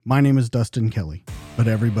My name is Dustin Kelly, but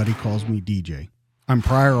everybody calls me DJ. I'm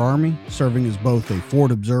prior Army, serving as both a Ford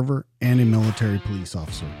observer and a military police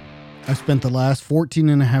officer. I've spent the last 14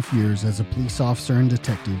 and a half years as a police officer and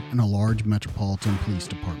detective in a large metropolitan police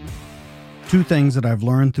department. Two things that I've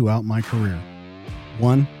learned throughout my career.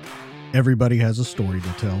 One, everybody has a story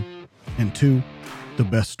to tell. And two, the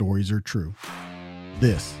best stories are true.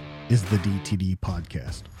 This is the DTD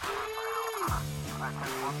Podcast.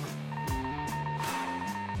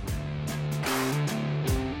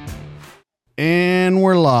 And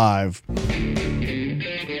we're live.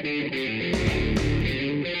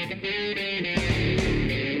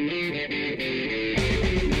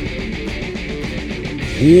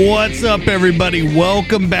 What's up, everybody?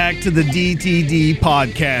 Welcome back to the DTD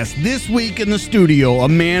Podcast. This week in the studio, a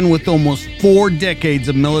man with almost 4 decades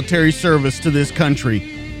of military service to this country.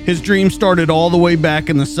 His dream started all the way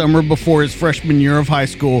back in the summer before his freshman year of high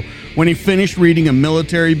school when he finished reading a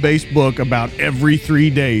military-based book about every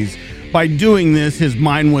 3 days. By doing this, his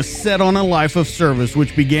mind was set on a life of service,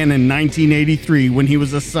 which began in 1983 when he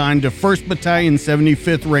was assigned to 1st Battalion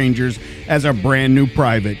 75th Rangers as a brand new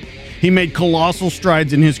private. He made colossal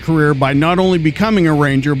strides in his career by not only becoming a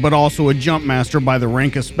Ranger, but also a jump master by the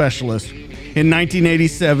rank of specialist. In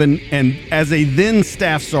 1987, and as a then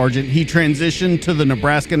staff sergeant, he transitioned to the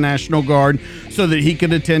Nebraska National Guard so that he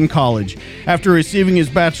could attend college. After receiving his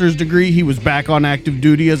bachelor's degree, he was back on active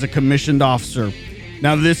duty as a commissioned officer.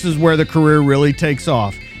 Now this is where the career really takes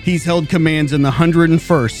off. He's held commands in the 101st,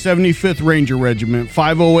 75th Ranger Regiment,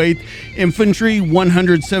 508th Infantry,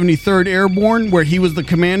 173rd Airborne, where he was the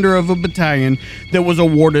commander of a battalion that was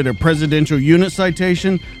awarded a Presidential Unit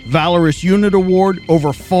Citation, Valorous Unit Award,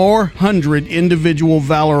 over 400 individual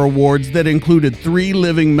Valor Awards that included 3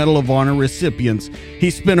 living Medal of Honor recipients. He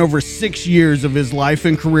spent over 6 years of his life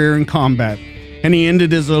and career in combat. And he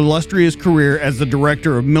ended his illustrious career as the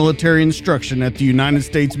Director of Military Instruction at the United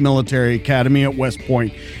States Military Academy at West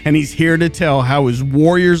Point. And he's here to tell how his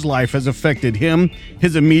warrior's life has affected him,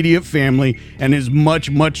 his immediate family, and his much,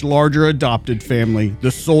 much larger adopted family, the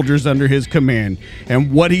soldiers under his command,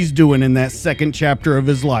 and what he's doing in that second chapter of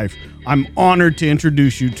his life. I'm honored to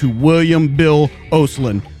introduce you to William Bill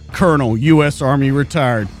Oslin, Colonel, U.S. Army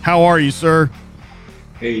retired. How are you, sir?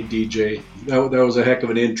 Hey, DJ. That was a heck of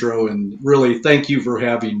an intro, and really thank you for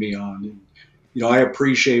having me on. You know, I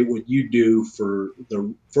appreciate what you do for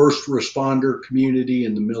the first responder community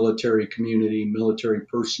and the military community, military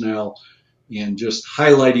personnel, and just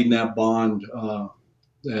highlighting that bond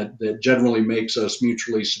that generally makes us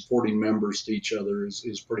mutually supporting members to each other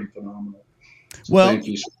is pretty phenomenal. So well, thank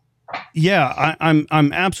you. Yeah, I'm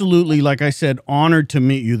absolutely, like I said, honored to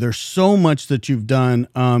meet you. There's so much that you've done.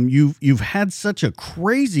 You've had such a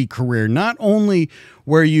crazy career, not only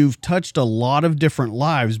where you've touched a lot of different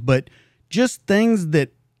lives, but just things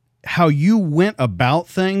that how you went about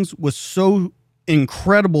things was so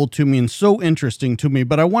incredible to me and so interesting to me.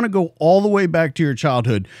 But I want to go all the way back to your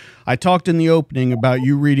childhood. I talked in the opening about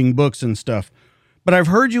you reading books and stuff. But I've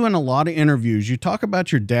heard you in a lot of interviews. You talk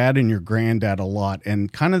about your dad and your granddad a lot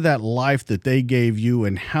and kind of that life that they gave you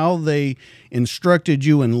and how they instructed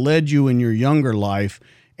you and led you in your younger life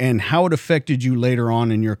and how it affected you later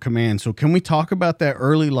on in your command. So can we talk about that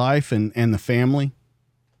early life and the family?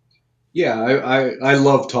 Yeah, I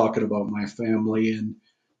love talking about my family. And,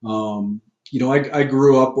 you know, I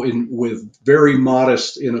grew up in a very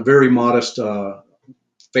modest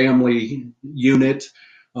family unit.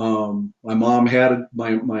 My mom had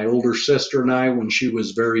my older sister and I when she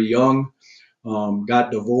was very young.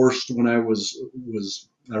 Got divorced when I was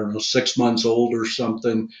I don't know 6 months old or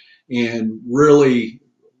something, and really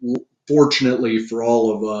fortunately for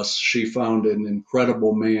all of us, she found an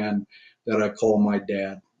incredible man that I call my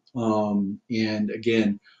dad. And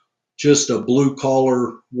again, just a blue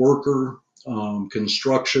collar worker,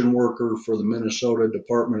 construction worker for the Minnesota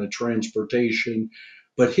Department of Transportation.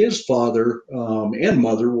 But his father and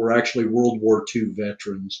mother were actually World War II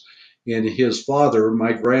veterans. And his father,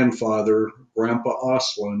 my grandfather, Grandpa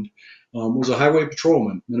Osland, was a highway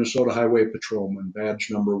patrolman, Minnesota highway patrolman, badge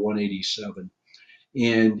number 187.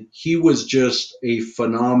 And he was just a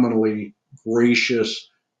phenomenally gracious,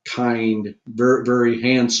 kind, very, very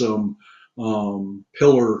handsome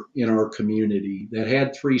pillar in our community that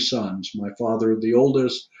had 3 sons. My father, the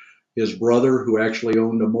oldest, his brother, who actually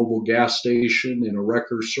owned a mobile gas station and a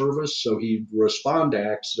wrecker service, so he'd respond to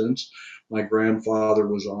accidents. My grandfather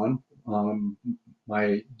was on.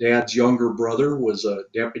 My dad's younger brother was a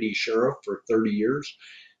deputy sheriff for 30 years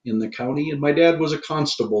in the county, and my dad was a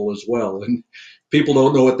constable as well. And people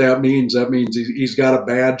don't know what that means. That means he's got a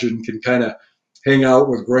badge and can kind of hang out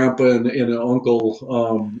with grandpa and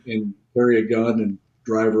uncle and carry a gun and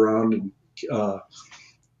drive around and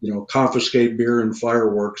confiscate beer and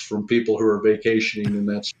fireworks from people who are vacationing in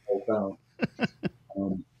that small town.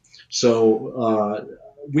 Um, so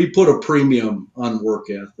we put a premium on work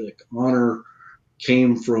ethic. Honor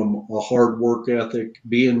came from a hard work ethic,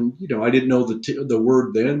 being, I didn't know the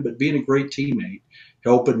word then, but being a great teammate,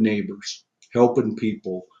 helping neighbors, helping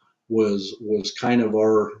people was kind of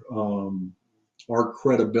our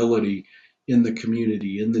credibility in the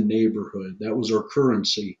community, in the neighborhood. That was our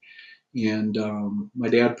currency. And my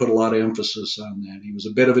dad put a lot of emphasis on that. He was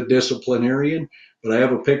a bit of a disciplinarian, but I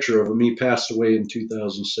have a picture of him. He passed away in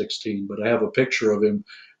 2016, but I have a picture of him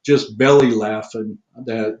just belly laughing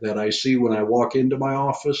that I see when I walk into my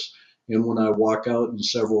office and when I walk out, and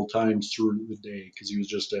several times through the day, because he was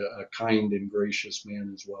just a kind and gracious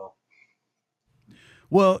man as well.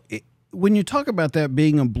 Well, when you talk about that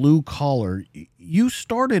being a blue collar, you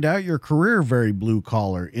started out your career very blue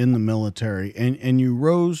collar in the military, and you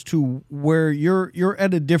rose to where you're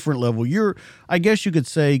at a different level. You're, I guess you could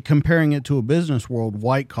say, comparing it to a business world,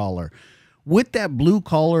 white collar. With that blue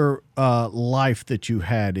collar life that you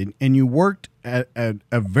had, and you worked at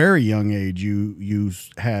a very young age. You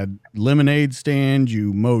had lemonade stands,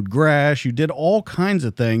 you mowed grass, you did all kinds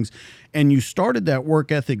of things, and you started that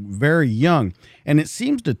work ethic very young. And it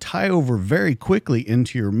seems to tie over very quickly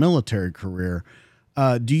into your military career.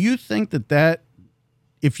 Do you think that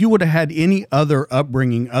if you would have had any other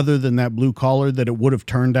upbringing other than that blue collar, that it would have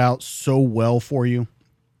turned out so well for you?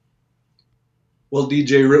 Well,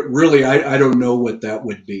 DJ, really, I don't know what that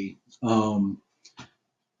would be.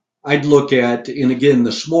 I'd look at, and again,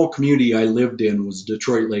 the small community I lived in was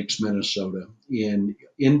Detroit Lakes, Minnesota. And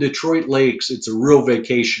in Detroit Lakes, it's a real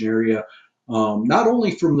vacation area, not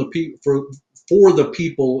only from for the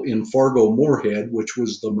people in Fargo Moorhead, which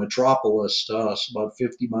was the metropolis to us, about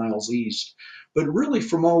 50 miles east, but really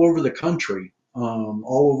from all over the country,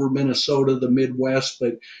 all over Minnesota, the Midwest.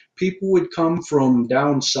 But people would come from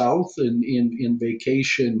down south in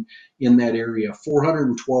vacation in that area.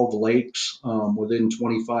 412 lakes within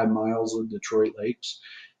 25 miles of Detroit Lakes.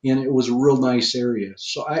 And it was a real nice area.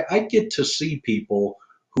 So I get to see people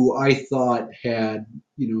who I thought had,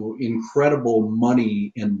 incredible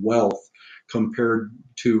money and wealth compared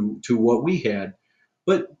to what we had.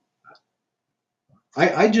 But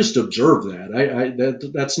I just observed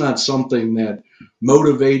that. That's not something that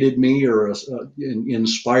motivated me or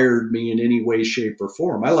inspired me in any way, shape, or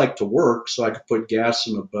form. I like to work so I could put gas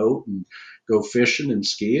in a boat and go fishing and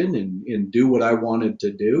skiing and do what I wanted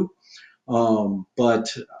to do. But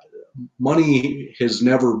money has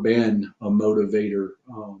never been a motivator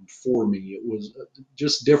for me. It was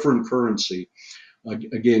just different currency.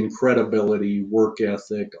 Again, credibility, work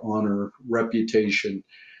ethic, honor, reputation.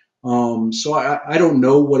 So I don't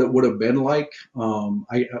know what it would have been like.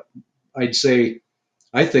 I'd say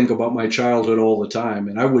I think about my childhood all the time,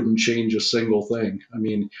 and I wouldn't change a single thing. I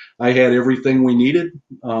mean, I had everything we needed,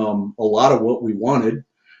 a lot of what we wanted.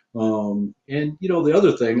 And the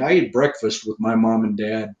other thing, I ate breakfast with my mom and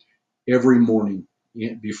dad every morning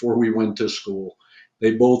before we went to school.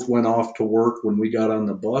 They both went off to work when we got on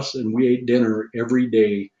the bus, and we ate dinner every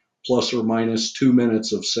day, plus or minus 2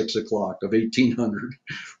 minutes of 6 o'clock of 1800.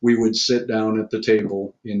 We would sit down at the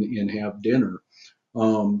table and have dinner.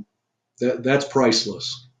 Um, that's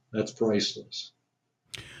priceless. That's priceless.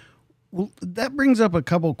 Well, that brings up a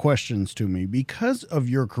couple questions to me. Because of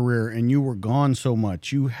your career and you were gone so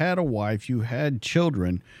much, you had a wife, you had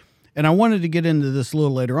children, and I wanted to get into this a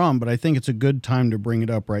little later on, but I think it's a good time to bring it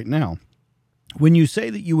up right now. When you say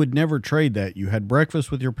that you would never trade that, you had breakfast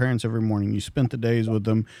with your parents every morning, you spent the days with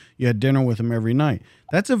them, you had dinner with them every night.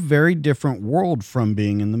 That's a very different world from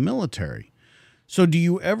being in the military. So do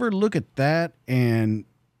you ever look at that, and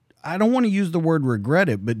I don't want to use the word regret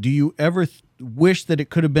it, but do you ever wish that it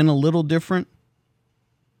could have been a little different?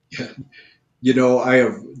 Yeah. I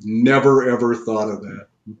have never ever thought of that.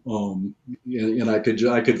 And I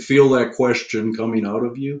could feel that question coming out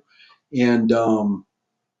of you. And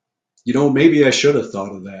maybe I should have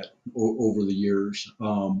thought of that over the years.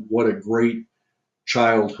 What a great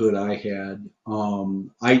childhood I had.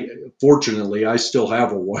 I fortunately I still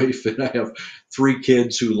have a wife, and I have three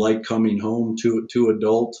kids who like coming home, two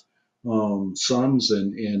adult sons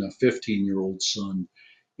and a 15-year-old son.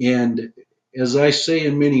 And as I say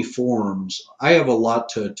in many forums, I have a lot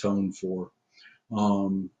to atone for.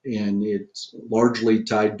 And it's largely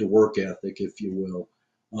tied to work ethic, if you will.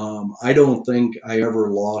 I don't think I ever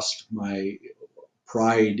lost my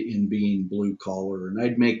pride in being blue collar, and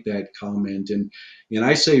I'd make that comment. And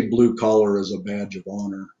I say blue collar as a badge of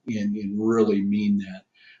honor, and really mean that.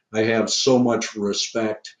 I have so much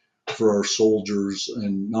respect for our soldiers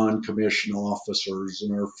and non-commissioned officers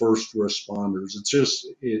and our first responders.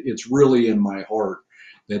 It's really in my heart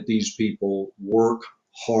that these people work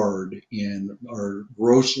hard and are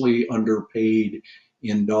grossly underpaid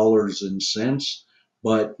in dollars and cents.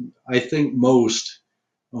 But I think most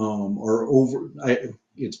are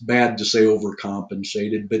it's bad to say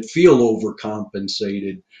overcompensated, but feel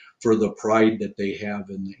overcompensated for the pride that they have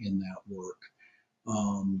in that work.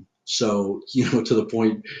 So, to the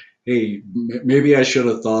point, hey, maybe I should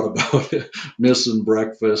have thought about missing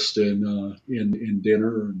breakfast and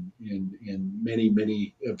dinner and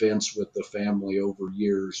many events with the family over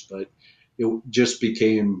years, but it just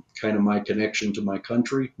became kind of my connection to my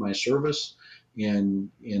country, my service, and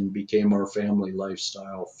became our family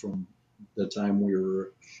lifestyle from the time we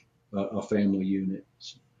were a family unit.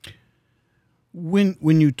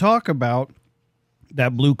 When you talk about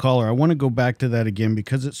that blue collar, I want to go back to that again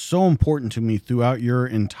because it's so important to me throughout your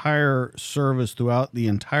entire service, throughout the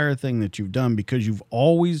entire thing that you've done, because you've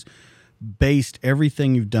always based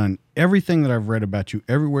everything you've done, everything that I've read about you,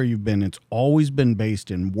 everywhere you've been, it's always been based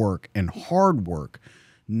in work and hard work,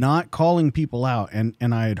 not calling people out. And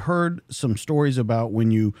I had heard some stories about when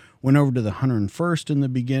you went over to the 101st in the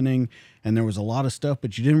beginning and there was a lot of stuff,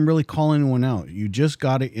 but you didn't really call anyone out. You just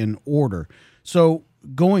got it in order. So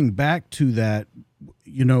going back to that,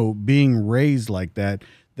 being raised like that,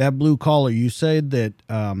 that blue collar, you said that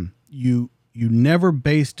you never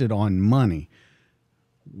based it on money.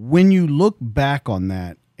 When you look back on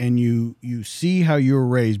that and you see how you were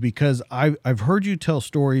raised, because I've heard you tell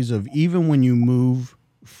stories of even when you move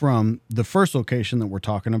from the first location that we're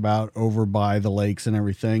talking about over by the lakes and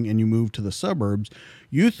everything, and you moved to the suburbs,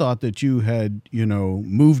 you thought that you had,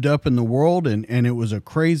 moved up in the world and it was a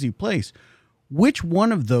crazy place. Which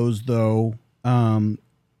one of those, though,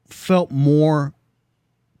 felt more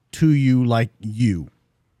to you like you?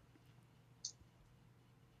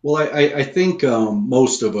 Well, I think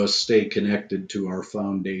most of us stay connected to our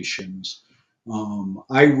foundations.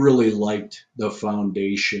 I really liked the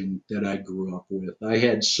foundation that I grew up with. I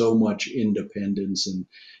had so much independence. And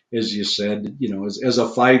as you said, as a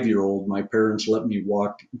 5-year-old, my parents let me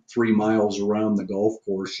walk 3 miles around the golf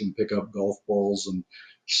course and pick up golf balls and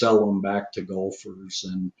sell them back to golfers.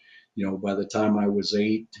 And, by the time I was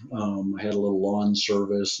 8, I had a little lawn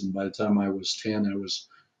service. And by the time I was 10, I was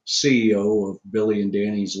CEO of Billy and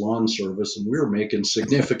Danny's Lawn Service, and we were making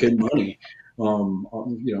significant money.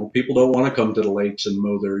 People don't want to come to the lakes and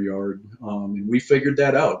mow their yard, and we figured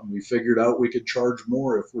that out. We figured out we could charge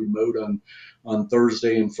more if we mowed on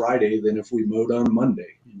Thursday and Friday than if we mowed on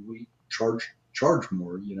Monday, and we charge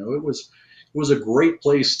more. It was a great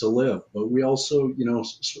place to live, but we also,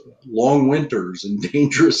 long winters and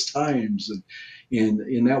dangerous times,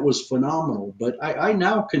 and that was phenomenal. But I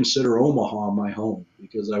now consider Omaha my home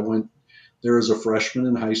because I went there as a freshman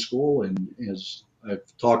in high school, and as I've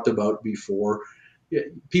talked about before,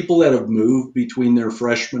 people that have moved between their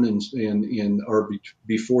freshman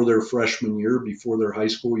before their freshman year, before their high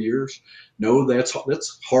school years, know that's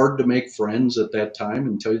hard to make friends at that time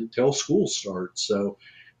until school starts. So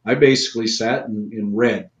I basically sat and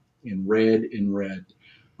read and read and read.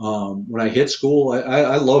 When I hit school,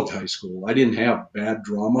 I loved high school. I didn't have bad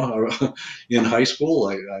drama in high school.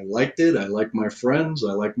 I liked it. I liked my friends.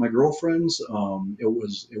 I liked my girlfriends. It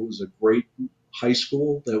was a great high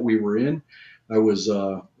school that we were in. I was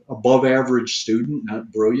above average student,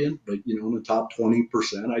 not brilliant, but in the top 20%.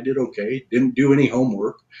 I did okay. Didn't do any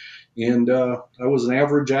homework. And I was an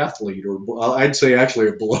average athlete, or I'd say actually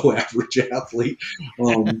a below average athlete.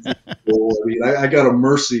 I got a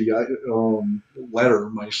mercy letter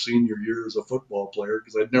my senior year as a football player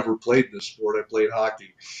because I'd never played this sport. I played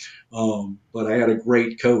hockey. But I had a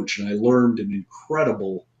great coach, and I learned an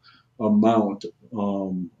incredible amount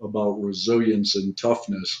about resilience and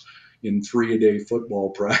toughness in 3-a-day football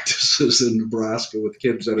practices in Nebraska with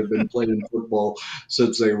kids that have been playing football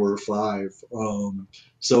since they were 5.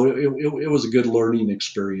 So it was a good learning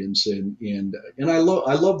experience, and I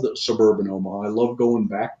love the suburban Omaha. I love going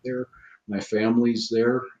back there. My family's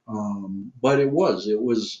there, but it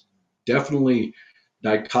was definitely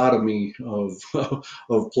dichotomy of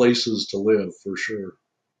of places to live for sure.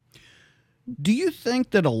 Do you think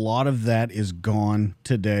that a lot of that is gone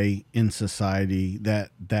today in society?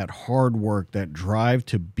 That hard work, that drive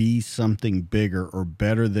to be something bigger or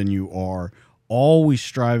better than you are, always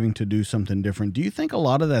striving to do something different. Do you think a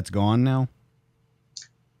lot of that's gone now?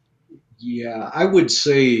 Yeah, I would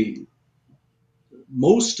say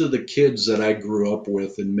most of the kids that I grew up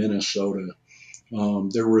with in Minnesota,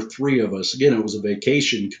 there were 3 of us. Again, it was a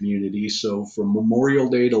vacation community, so from Memorial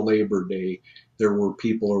Day to Labor Day, there were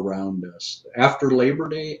people around us. After Labor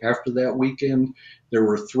Day, after that weekend, there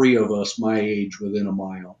were three of us my age within a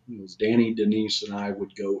mile. It was Danny, Denise, and I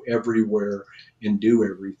would go everywhere and do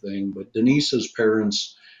everything. But Denise's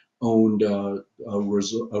parents owned a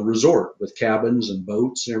resort with cabins and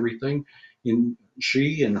boats and everything. And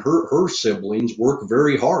she and her siblings worked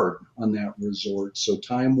very hard on that resort. So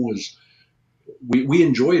time was, we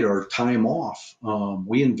enjoyed our time off.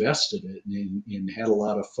 We invested it and had a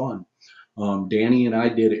lot of fun. Danny and I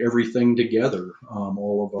did everything together,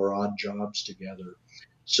 all of our odd jobs together.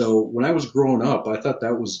 So when I was growing up, I thought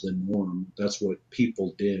that was the norm. That's what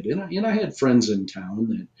people did, and I had friends in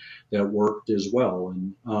town that worked as well,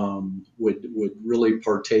 and would really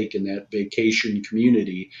partake in that vacation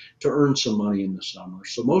community to earn some money in the summer.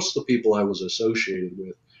 So most of the people I was associated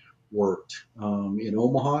with worked. In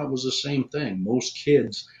Omaha, it was the same thing. Most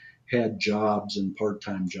kids had jobs and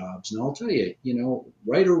part-time jobs. And I'll tell you,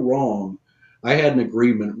 right or wrong, I had an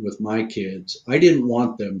agreement with my kids. I didn't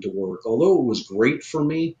want them to work. Although it was great for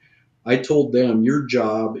me, I told them your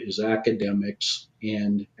job is academics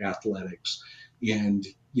and athletics. And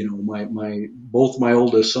my both my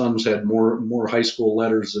oldest sons had more high school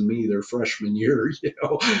letters than me their freshman year.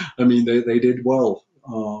 I mean they did well.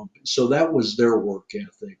 So that was their work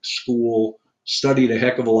ethic. School, studied a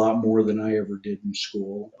heck of a lot more than I ever did in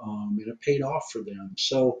school, and it paid off for them.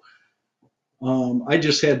 So I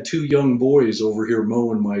just had two young boys over here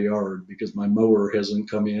mowing my yard because my mower hasn't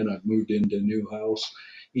come in. I've moved into a new house,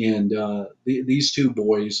 and these two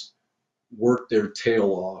boys worked their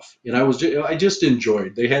tail off, and I just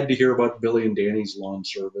enjoyed. They had to hear about Billy and Danny's lawn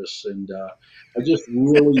service, and I just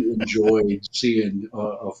really enjoyed seeing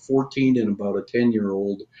a 14 and about a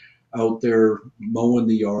 10-year-old out there mowing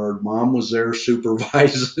the yard. Mom was there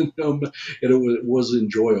supervising them, and it was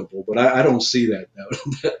enjoyable. But I don't see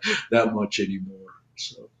that much anymore.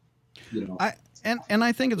 So, you know. And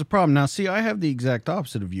I think it's a problem. Now, see, I have the exact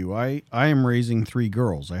opposite of you. I am raising three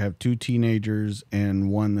girls. I have two teenagers and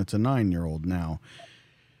one that's a 9-year-old now.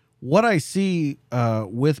 What I see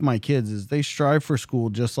with my kids is they strive for school,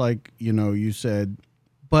 just like, you said.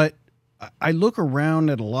 But I look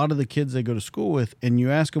around at a lot of the kids they go to school with, and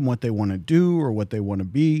you ask them what they want to do or what they want to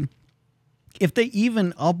be. If they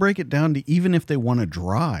even, I'll break it down to even if they want to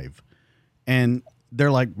drive. And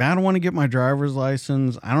they're like, I don't want to get my driver's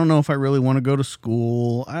license. I don't know if I really want to go to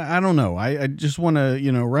school. I don't know. I just want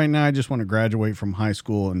to, right now I just want to graduate from high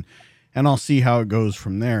school and I'll see how it goes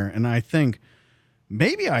from there. And I think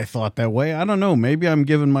maybe I thought that way. I don't know. Maybe I'm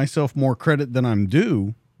giving myself more credit than I'm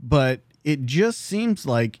due, but it just seems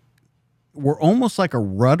like we're almost like in a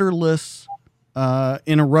rudderless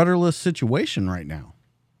situation right now.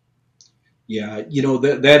 Yeah,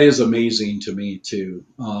 that is amazing to me too.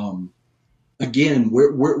 Again,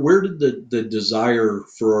 where did the desire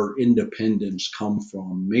for our independence come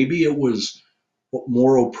from? Maybe it was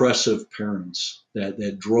more oppressive parents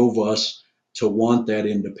that drove us to want that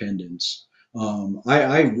independence.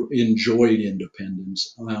 I enjoyed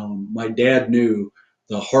independence. My dad knew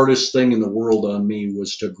the hardest thing in the world on me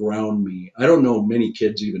was to ground me. I don't know many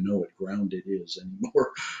kids even know what grounded is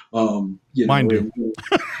anymore. Mine do.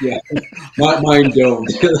 Yeah, mine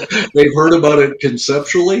don't. They've heard about it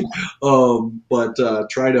conceptually, but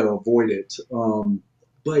try to avoid it.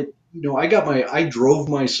 But I drove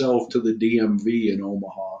myself to the DMV in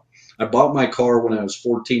Omaha. I bought my car when I was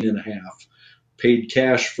 14 and a half, paid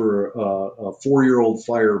cash for a 4-year-old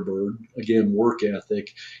Firebird, again, work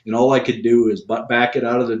ethic, and all I could do is back it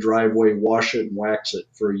out of the driveway, wash it, and wax it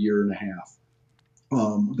for a year and a half.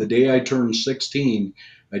 The day I turned 16,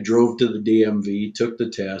 I drove to the DMV, took the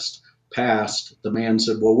test, passed. The man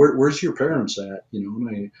said, "Well, where's your parents at?" And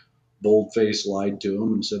I bold-faced lied to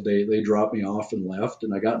him and said they dropped me off and left.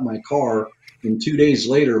 And I got in my car, and 2 days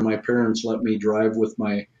later, my parents let me drive with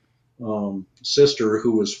my sister,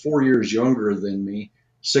 who was 4 years younger than me,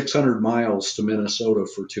 600 miles to Minnesota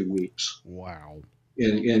for 2 weeks. Wow.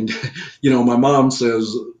 And my mom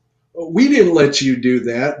says, "We didn't let you do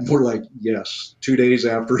that." And we're like, yes, 2 days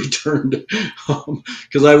after he turned,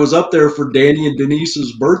 because I was up there for Danny and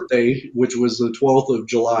Denise's birthday, which was the 12th of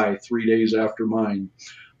July, 3 days after mine.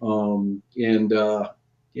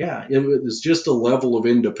 Yeah, it was just a level of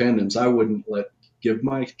independence I wouldn't give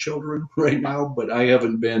my children right now, but I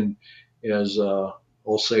haven't been as, I'll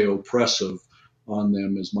say, oppressive on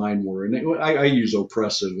them as mine were. And I use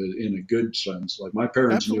oppressive in a good sense. Like my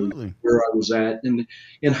parents Absolutely. knew where I was at, and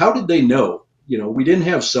how did they know? We didn't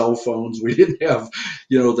have cell phones. We didn't have,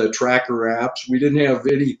 the tracker apps. We didn't have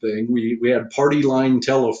anything. We had party line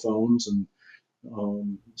telephones, and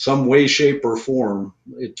some way, shape, or form,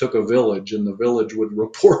 it took a village, and the village would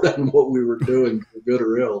report on what we were doing, for good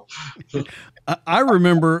or ill. I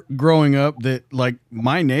remember growing up that like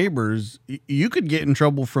my neighbors, you could get in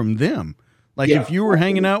trouble from them. Like Yeah, if you were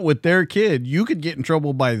hanging out with their kid, you could get in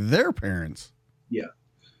trouble by their parents. yeah.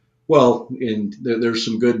 Well, and there's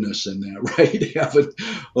some goodness in that, right? Having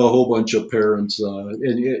a whole bunch of parents,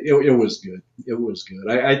 and it was good. It was good.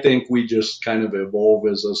 I think we just kind of evolve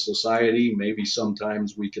as a society. Maybe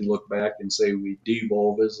sometimes we can look back and say we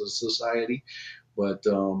devolve as a society, but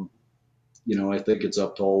I think it's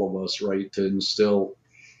up to all of us, right, to instill,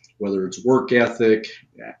 whether it's work ethic,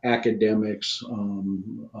 academics,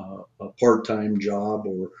 a part-time job,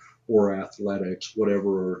 or athletics,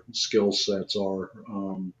 whatever our skill sets are,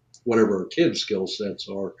 whatever our kids' skill sets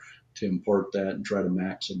are, to impart that and try to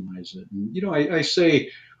maximize it. And I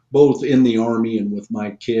say both in the Army and with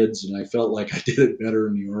my kids, and I felt like I did it better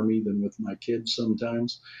in the Army than with my kids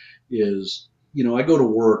sometimes. Is I go to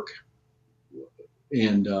work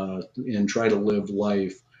and try to live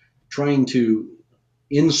life trying to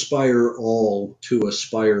inspire all to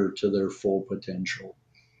aspire to their full potential.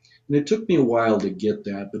 And it took me a while to get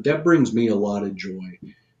that, but that brings me a lot of joy.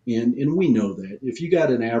 And we know that if you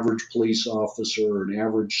got an average police officer or an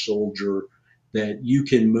average soldier that you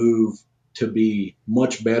can move to be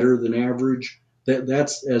much better than average,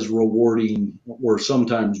 that's as rewarding, or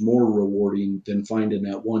sometimes more rewarding, than finding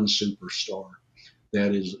that one superstar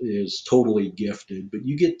that is totally gifted. But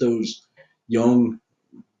you get those young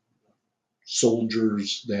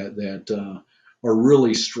soldiers that are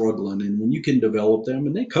really struggling, and when you can develop them,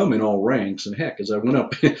 and they come in all ranks, and heck, as I went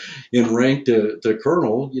up in rank to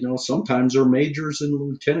colonel, sometimes they're majors and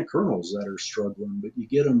lieutenant colonels that are struggling, but you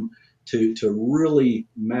get them to really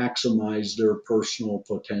maximize their personal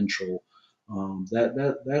potential.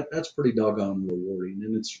 That's pretty doggone rewarding,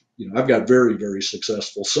 and it's I've got very, very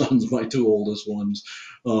successful sons. My two oldest ones,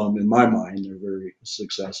 in my mind, they're very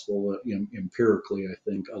successful. Empirically, I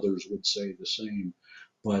think others would say the same,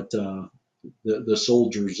 but the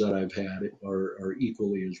soldiers that I've had are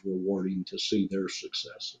equally as rewarding to see their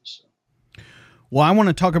successes. Well, I want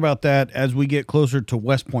to talk about that as we get closer to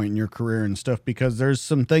West Point in your career and stuff, because there's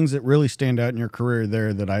some things that really stand out in your career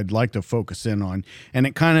there that I'd like to focus in on. And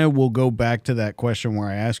it kind of will go back to that question where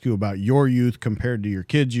I ask you about your youth compared to your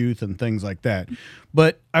kids' youth and things like that.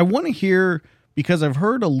 But I want to hear, because I've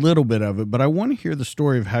heard a little bit of it, but I want to hear the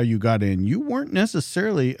story of how you got in. You weren't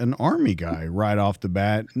necessarily an Army guy right off the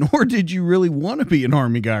bat, nor did you really want to be an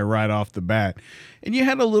Army guy right off the bat. And you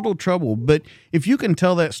had a little trouble. But if you can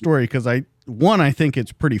tell that story, because I think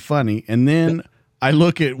it's pretty funny. And then I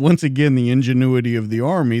look at, once again, the ingenuity of the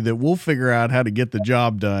Army, that we'll figure out how to get the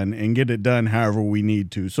job done and get it done however we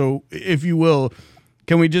need to. So if you will,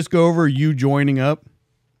 can we just go over you joining up?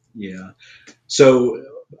 Yeah. So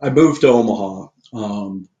I moved to Omaha.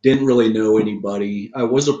 Didn't really know anybody. I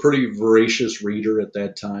was a pretty voracious reader at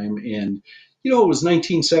that time, and it was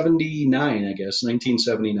 1979, I guess,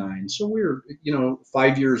 1979. So we were,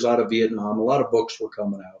 5 years out of Vietnam. A lot of books were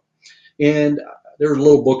coming out, and there was a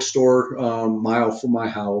little bookstore mile from my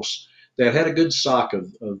house that had a good stock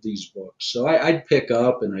of these books. So I'd pick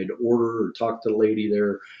up and I'd order or talk to the lady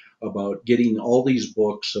there about getting all these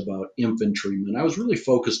books about infantrymen. I was really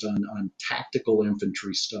focused on tactical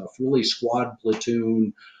infantry stuff, really squad,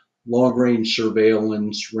 platoon, long range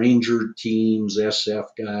surveillance, ranger teams, SF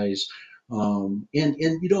guys. And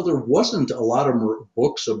there wasn't a lot of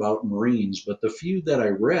books about Marines, but the few that I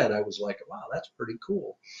read, I was like, wow, that's pretty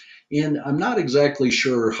cool. And I'm not exactly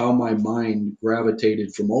sure how my mind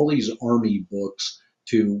gravitated from all these Army books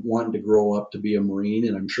to wanting to grow up to be a Marine.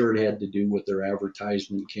 And I'm sure it had to do with their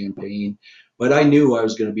advertisement campaign. But I knew I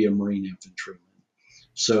was going to be a Marine infantryman.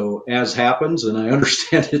 So, as happens, and I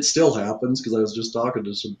understand it still happens because I was just talking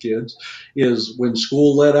to some kids, is when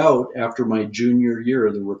school let out after my junior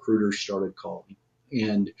year, the recruiters started calling.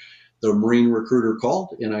 And the Marine recruiter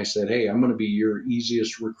called, and I said, hey, I'm going to be your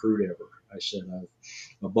easiest recruit ever. I said,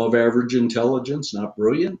 I've above average intelligence, not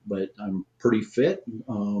brilliant, but I'm pretty fit,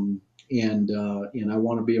 and I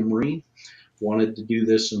want to be a Marine. Wanted to do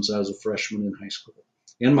this since I was a freshman in high school,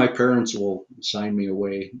 and my parents will sign me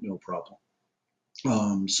away, no problem.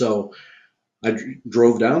 So I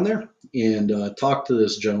drove down there and talked to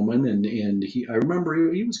this gentleman, and I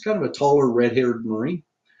remember he was kind of a taller, red-haired Marine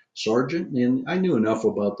sergeant, and I knew enough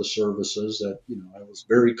about the services that I was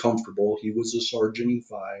very comfortable. He was a Sergeant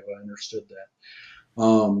E5. I understood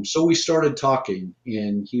that. So we started talking,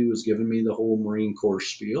 and he was giving me the whole Marine Corps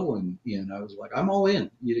spiel, and I was like, I'm all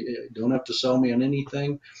in. You don't have to sell me on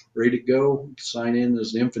anything. Ready to go. Sign in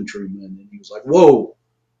as an infantryman. And he was like, whoa,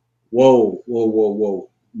 whoa, whoa, whoa, whoa.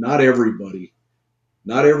 Not everybody.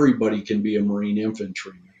 Not everybody can be a Marine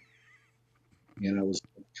infantryman. And I was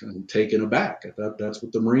kind of taken aback. I thought that's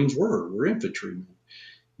what the Marines were. We're infantrymen.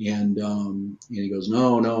 And he goes,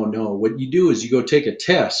 no, no, no. What you do is you go take a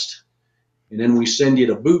test, and then we send you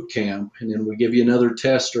to boot camp, and then we give you another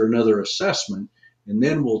test or another assessment, and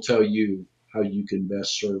then we'll tell you how you can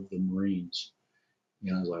best serve the Marines.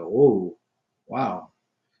 And I was like, oh, wow,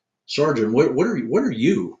 Sergeant, what are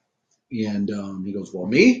you? And he goes, well,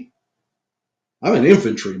 me, I'm an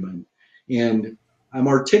infantryman, and I'm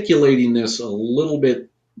articulating this a little bit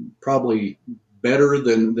probably better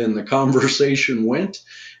than the conversation went,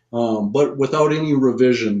 but without any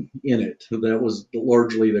revision in it. That was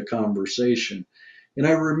largely the conversation. And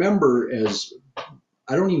I remember as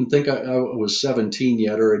I don't even think I was 17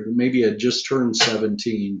 yet, or maybe I just turned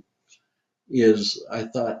 17, is I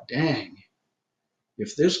thought, dang,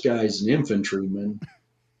 if this guy's an infantryman,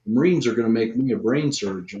 the Marines are going to make me a brain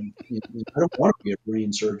surgeon. I don't want to be a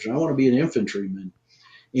brain surgeon. I want to be an infantryman.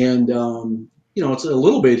 And, it's a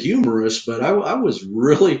little bit humorous, but I was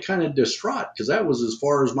really kind of distraught because that was as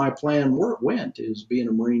far as my plan went, is being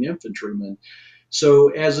a Marine infantryman. So,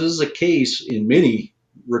 as is the case in many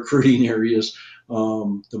recruiting areas,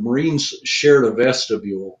 the Marines shared a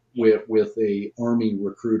vestibule with a Army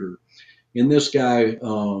recruiter. And this guy,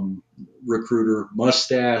 recruiter,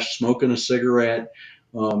 mustache, smoking a cigarette,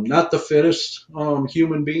 not the fittest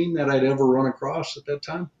human being that I'd ever run across at that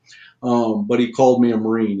time. But he called me a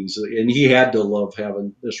Marine. And he had to love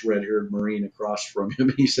having this red-haired Marine across from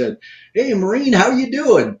him. He said, "Hey, Marine, how you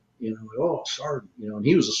doing?" Oh, Sergeant. And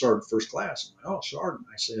he was a Sergeant first class. I'm like, "Oh, Sergeant."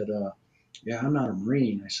 I said, "Yeah, I'm not a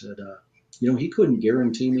Marine." I said, he couldn't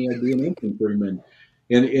guarantee me I'd be an infantryman.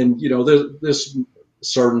 And this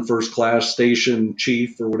Sergeant first class station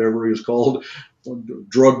chief or whatever he was called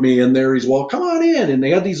drug me in there. He's, well, come on in. And they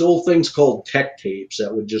had these old things called tech tapes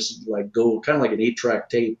that would just like go kind of like an 8-track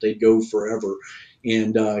tape. They'd go forever.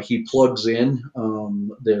 And he plugs in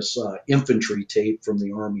this infantry tape from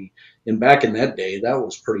the Army. And back in that day, that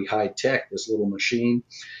was pretty high tech, this little machine.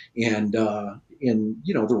 And the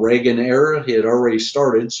Reagan era had already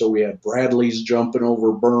started. So we had Bradleys jumping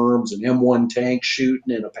over berms and M1 tanks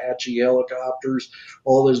shooting and Apache helicopters,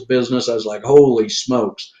 all this business. I was like, holy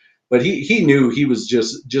smokes. But he knew he was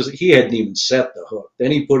just he hadn't even set the hook. Then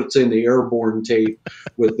he put it in the airborne tape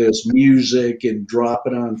with this music and drop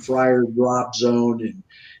it on Friar Drop Zone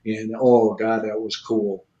and oh God, that was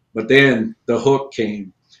cool. But then the hook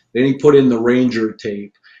came. Then he put in the Ranger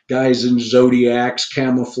tape. Guys in Zodiacs,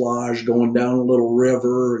 camouflage, going down a little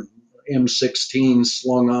river, and M16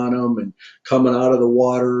 slung on them and coming out of the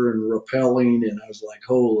water and rappelling. And I was like,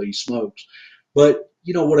 holy smokes. But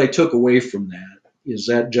what I took away from that is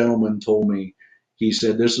that gentleman told me, he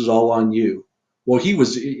said, this is all on you. Well, he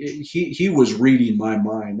was reading my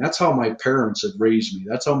mind. That's how my parents had raised me.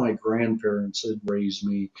 That's how my grandparents had raised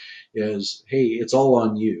me, is, hey, it's all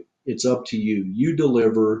on you. It's up to you. You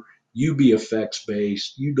deliver, you be effects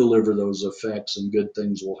based, you deliver those effects and good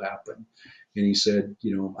things will happen. And he said,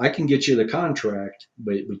 I can get you the contract,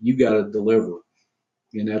 but you got to deliver.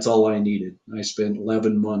 And that's all I needed. I spent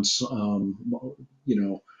 11 months,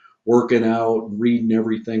 working out and reading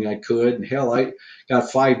everything I could. And hell, I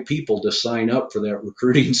got 5 people to sign up for that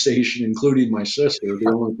recruiting station, including my sister,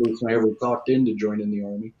 the only person I ever talked into joining the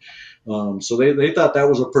Army. So they thought that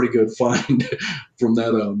was a pretty good find from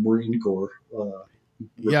that Marine Corps.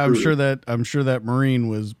 Yeah, I'm sure that Marine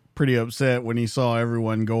was pretty upset when he saw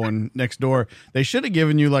everyone going next door. They should have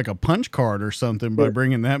given you like a punch card or something by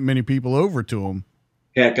bringing that many people over to him.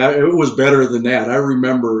 Heck, it was better than that. I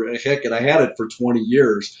remember, and I had it for 20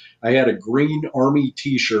 years. I had a green Army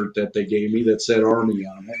T-shirt that they gave me that said Army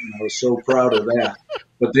on it, and I was so proud of that.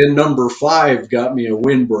 But then number 5 got me a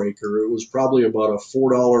windbreaker. It was probably about a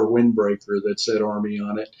 $4 windbreaker that said Army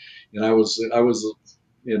on it, and I was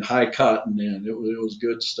in high cotton then. It was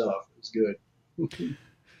good stuff. It was good.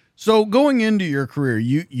 So going into your career,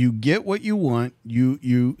 you get what you want.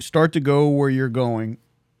 You start to go where you're going.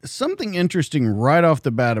 Something interesting right off the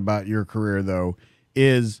bat about your career, though,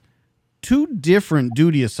 is 2 different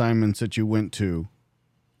duty assignments that you went to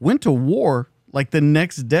war like the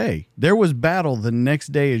next day. There was battle the next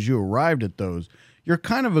day as you arrived at those. You're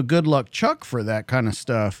kind of a good luck Chuck for that kind of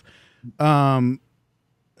stuff.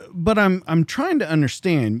 But I'm trying to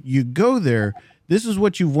understand. You go there. This is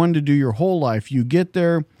what you've wanted to do your whole life. You get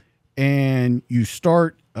there and you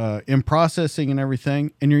start in processing and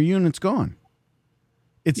everything, and your unit's gone.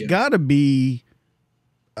 It's got to be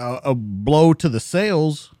a blow to the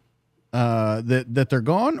sales that they're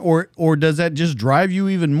gone, or does that just drive you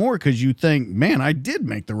even more because you think, man, I did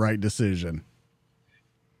make the right decision?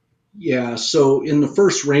 Yeah. So in the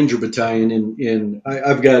First Ranger Battalion,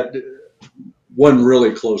 I've got one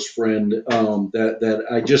really close friend that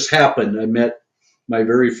I just happened. I met my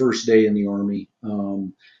very first day in the Army,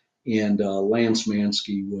 and Lance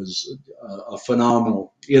Mansky was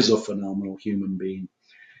is a phenomenal human being,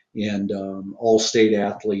 and all-state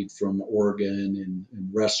athlete from Oregon, and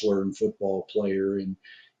wrestler and football player,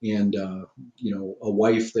 and a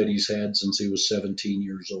wife that he's had since he was 17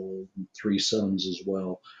 years old, and three sons as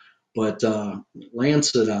well. But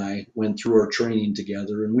Lance and I went through our training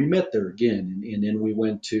together, and we met there again, and then we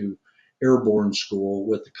went to airborne school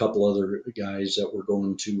with a couple other guys that were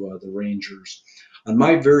going to the Rangers. On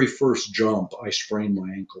my very first jump, I sprained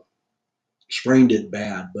my ankle, sprained it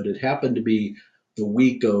bad, but it happened to be the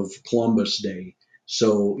week of Columbus Day,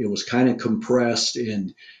 so it was kind of compressed,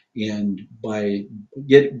 and by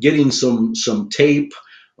getting some tape,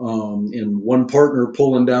 and one partner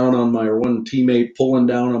pulling down on my, or one teammate pulling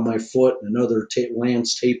down on my foot, and another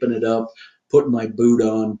Lance taping it up, putting my boot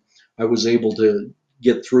on, I was able to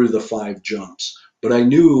get through the five jumps. But I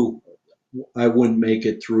knew I wouldn't make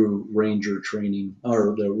it through Ranger training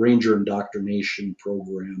or the Ranger indoctrination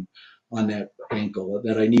program on that ankle,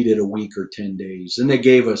 that I needed a week or 10 days. And they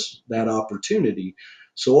gave us that opportunity.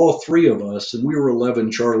 So all three of us, and we were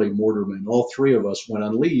 11 Charlie Mortarmen, all three of us went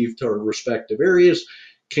on leave to our respective areas,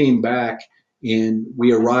 came back, and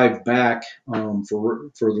we arrived back for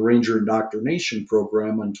the Ranger indoctrination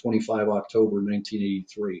program on 25 October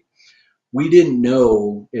 1983. We didn't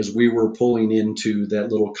know, as we were pulling into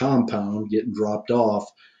that little compound, getting dropped off,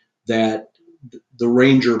 that the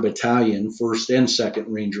Ranger Battalion, 1st and 2nd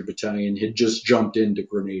Ranger Battalion, had just jumped into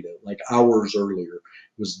Grenada like hours earlier.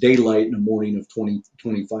 It was daylight in the morning of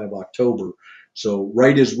 25 October. So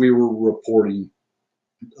right as we were reporting,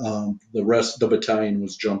 the rest of the battalion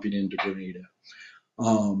was jumping into Grenada.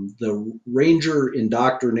 The Ranger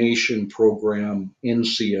Indoctrination Program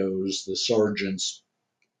NCOs, the sergeants,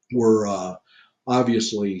 were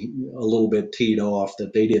obviously a little bit teed off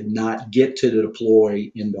that they did not get to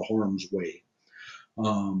deploy into harm's way.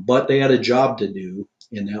 But they had a job to do,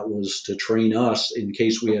 and that was to train us in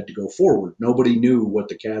case we had to go forward. Nobody knew what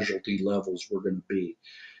the casualty levels were going to be.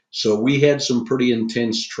 So we had some pretty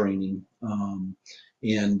intense training,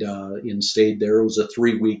 and stayed there. It was a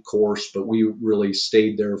 3-week course, but we really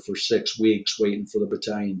stayed there for 6 weeks waiting for the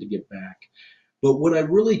battalion to get back. But what I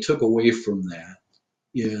really took away from that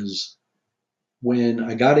is when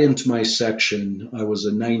I got into my section, I was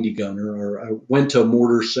a 90 gunner, or I went to a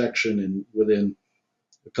mortar section, and within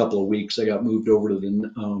a couple of weeks, I got moved over to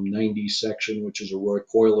the 90 section, which is a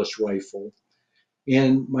recoilless rifle.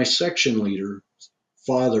 And my section leader,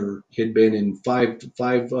 father, had been in five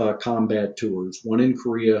combat tours, one in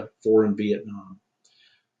Korea, 4 in Vietnam.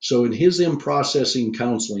 So in his in-processing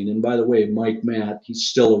counseling, and by the way, Mike Matt, he's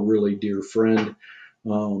still a really dear friend.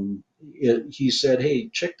 He said, "Hey,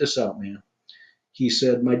 check this out, man." He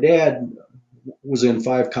said, "My dad was in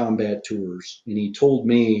 5 combat tours, and he told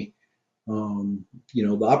me,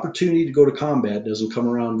 the opportunity to go to combat doesn't come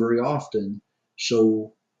around very often.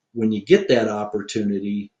 So when you get that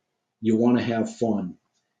opportunity, you want to have fun.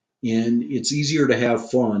 And it's easier to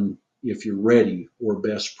have fun if you're ready or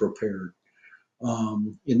best prepared."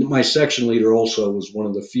 And my section leader also was one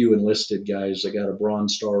of the few enlisted guys that got a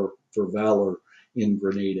Bronze Star for Valor in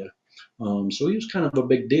Grenada. So he was kind of a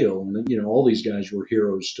big deal. And, all these guys were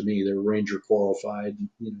heroes to me. They were Ranger qualified,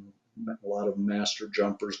 a lot of them master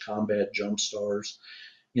jumpers, combat jump stars.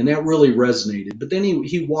 And that really resonated. But then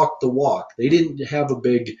he walked the walk. They didn't have a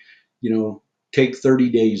big, take 30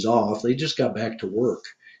 days off. They just got back to work.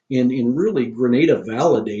 And really, Grenada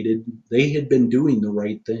validated they had been doing the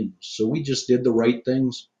right things. So we just did the right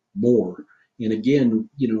things more. And again,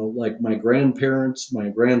 like my grandparents, my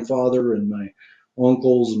grandfather, and my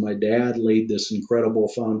uncles and my dad laid this incredible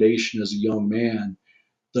foundation as a young man.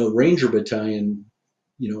 The Ranger Battalion,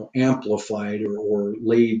 amplified or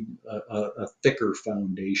laid a thicker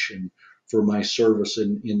foundation for my service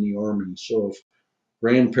in the Army. So if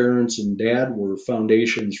grandparents and dad were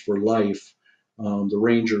foundations for life, the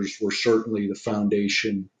Rangers were certainly the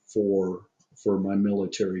foundation for my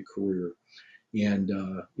military career, and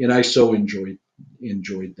I so enjoyed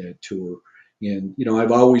that tour. And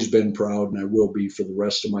I've always been proud, and I will be for the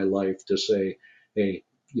rest of my life, to say, hey,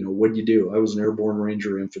 what'd you do? I was an airborne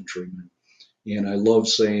Ranger infantryman, and I love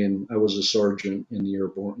saying I was a sergeant in the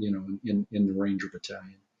airborne, in the Ranger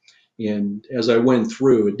Battalion. And as I went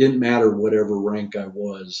through, it didn't matter whatever rank I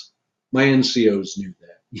was. My NCOs knew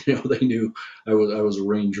that. They knew I was a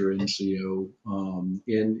Ranger NCO,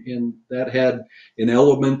 and that had an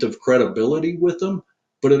element of credibility with them.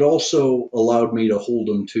 but it also allowed me to hold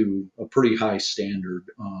them to a pretty high standard.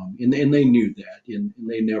 And they knew that, and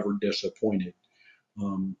they never disappointed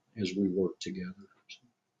as we worked together.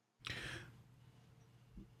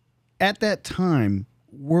 At that time,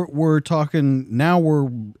 we're talking now. We're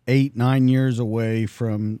 8-9 years away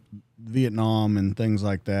from Vietnam and things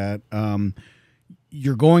like that.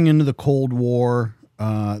 You're going into the Cold War.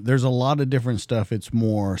 There's a lot of different stuff. It's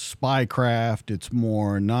more spycraft. It's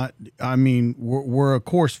more not. I mean, we're of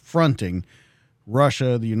course fronting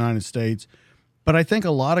Russia, the United States, but I think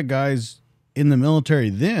a lot of guys in the military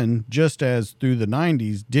then, just as through the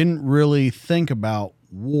 90s, didn't really think about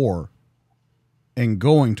war and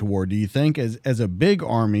going to war. Do you think as a big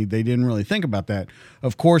army, they didn't really think about that?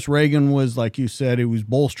 Of course, Reagan was, like you said, he was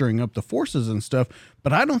bolstering up the forces and stuff,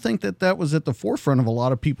 but I don't think that was at the forefront of a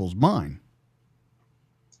lot of people's mind.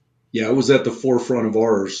 Yeah, it was at the forefront of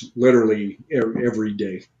ours literally every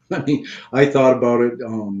day. I mean, I thought about it,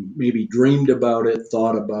 maybe dreamed about it,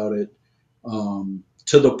 thought about it,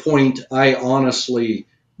 to the point I honestly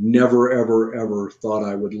never, ever, ever thought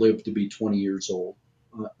I would live to be 20 years old.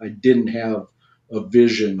 I didn't have a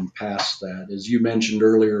vision past that. As you mentioned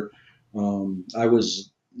earlier, I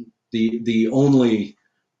was the only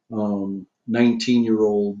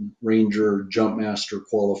 19-year-old Ranger Jump Master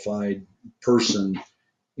qualified person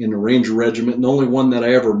in a Ranger regiment, and the only one that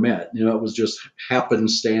I ever met. You know, it was just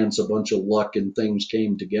happenstance, a bunch of luck, and things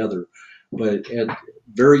came together. But at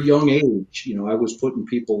very young age, you know, I was putting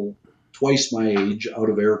people twice my age out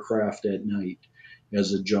of aircraft at night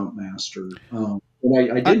as a jump master. And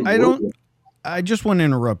I didn't I work don't. with. I just want to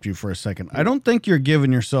interrupt you for a second. I don't think you're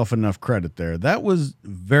giving yourself enough credit there. That was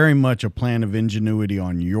very much a plan of ingenuity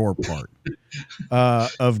on your part,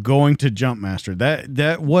 of going to Jump Master.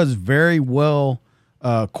 That was very well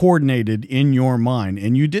coordinated in your mind,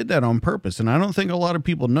 and you did that on purpose. And I don't think a lot of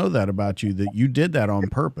people know that about you, that you did that on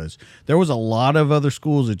purpose. There was a lot of other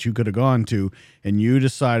schools that you could have gone to, and you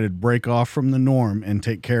decided break off from the norm and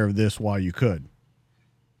take care of this while you could.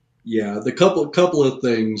 Yeah, the couple of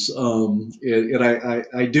things, and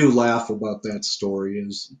I do laugh about that story.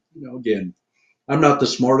 Is, you know, again, I'm not the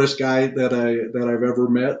smartest guy that I've ever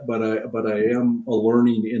met, but I am a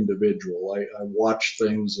learning individual. I watch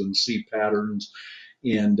things and see patterns,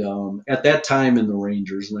 and at that time in the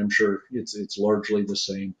Rangers, and I'm sure it's largely the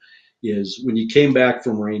same, is when you came back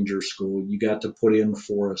from Ranger school, you got to put in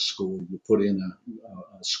for a school. You put in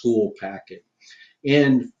a school packet.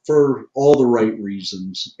 And for all the right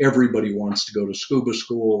reasons, everybody wants to go to scuba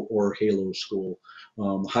school or halo school,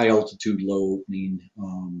 high altitude, low opening.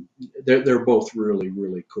 They're both really,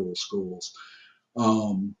 really cool schools.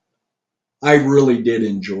 Um, I really did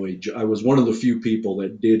enjoy. I was one of the few people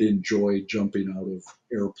that did enjoy jumping out of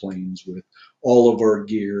airplanes with all of our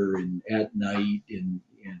gear and at night, and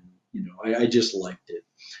you know, I just liked it.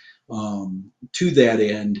 To that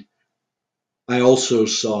end, I also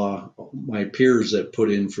saw my peers that put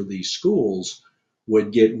in for these schools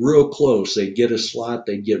would get real close. They'd get a slot,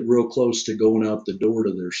 they'd get real close to going out the door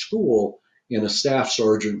to their school, and a staff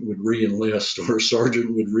sergeant would reenlist or a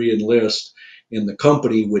sergeant would reenlist, and the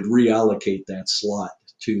company would reallocate that slot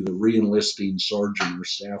to the reenlisting sergeant or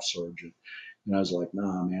staff sergeant. And I was like,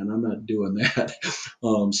 nah, man, I'm not doing that.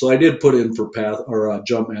 So I did put in for path or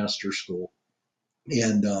jump master school,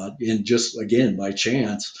 and just again by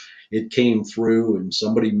chance it came through, and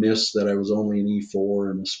somebody missed that I was only an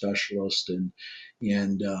E4 and a specialist, and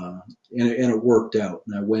it worked out,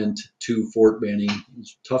 and I went to Fort Benning. It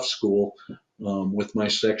was a tough school, with my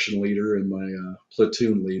section leader and my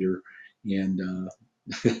platoon leader, and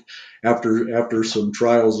after some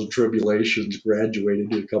trials and tribulations,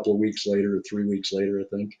 graduated a couple of weeks later, or 3 weeks later,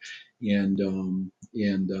 I think, and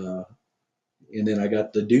and then I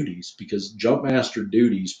got the duties, because jump master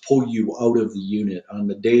duties pull you out of the unit on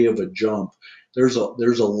the day of a jump. There's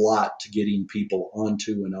a lot to getting people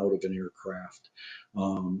onto and out of an aircraft.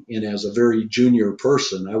 And as a very junior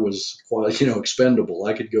person, I was quite, you know, expendable.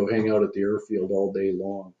 I could go hang out at the airfield all day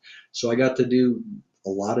long. So I got to do a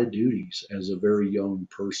lot of duties as a very young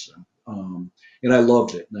person. And I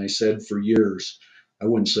loved it. And I said for years, I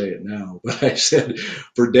wouldn't say it now, but I said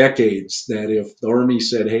for decades that if the Army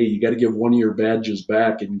said, "Hey, you got to give one of your badges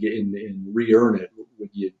back and get and re-earn it," would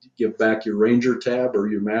you give back your Ranger tab or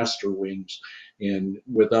your Master wings? And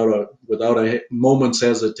without a moment's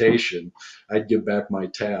hesitation, I'd give back my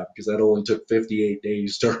tab, because that only took 58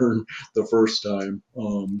 days to earn the first time,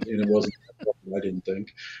 and it wasn't that long, I didn't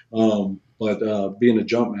think. But being a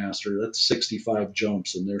jump master, that's 65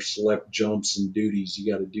 jumps, and there's select jumps and duties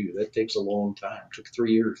you got to do. That takes a long time. It took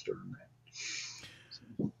 3 years to earn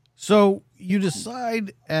that. So you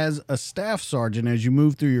decide as a staff sergeant, as you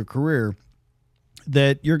move through your career,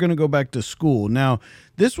 that you're going to go back to school. Now,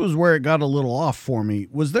 this was where it got a little off for me.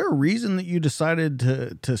 Was there a reason that you decided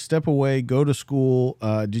to step away, go to school?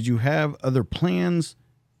 Did you have other plans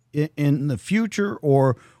in the future,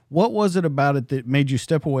 or what was it about it that made you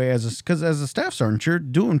step away? Because as a staff sergeant, you're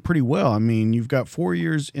doing pretty well. I mean, you've got 4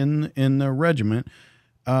 years in the regiment,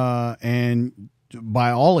 and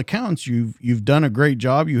by all accounts, you've done a great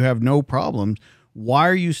job. You have no problems. Why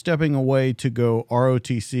are you stepping away to go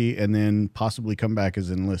ROTC and then possibly come back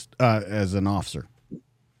as as an officer?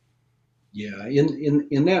 Yeah, in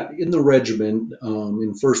the regiment,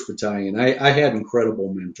 in First Battalion, I had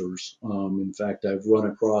incredible mentors. In fact, I've run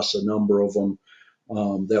across a number of them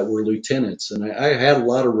that were lieutenants, and I had a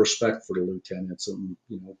lot of respect for the lieutenants. And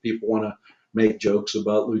people want to make jokes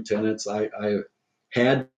about lieutenants. I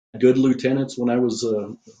had good lieutenants when I was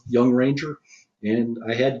a young ranger, and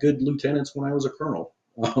I had good lieutenants when I was a colonel.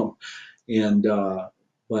 And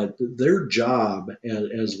But their job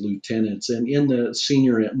as lieutenants and in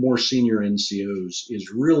the more senior NCOs is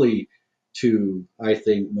really to, I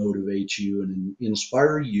think, motivate you and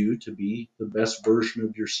inspire you to be the best version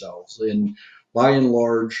of yourselves. And by and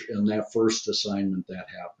large, in that first assignment, that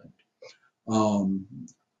happened. Um,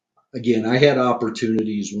 Again, I had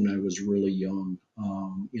opportunities when I was really young,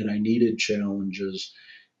 and I needed challenges.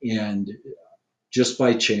 And just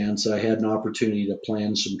by chance, I had an opportunity to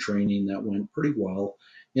plan some training that went pretty well.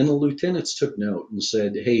 And the lieutenants took note and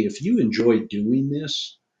said, "Hey, if you enjoy doing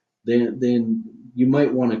this, then you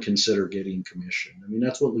might want to consider getting commissioned." I mean,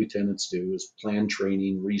 that's what lieutenants do: is plan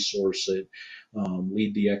training, resource it,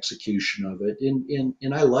 lead the execution of it,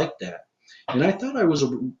 and I liked that. And I thought I was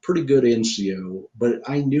a pretty good NCO, but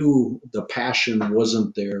I knew the passion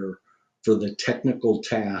wasn't there for the technical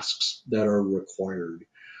tasks that are required.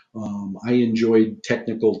 I enjoyed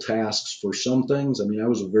technical tasks for some things. I mean, I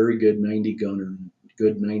was a very good 90 gunner,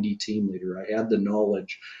 good 90 team leader. I had the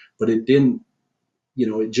knowledge, but it didn't,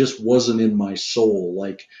 it just wasn't in my soul.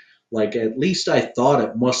 Like at least I thought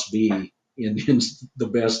it must be in the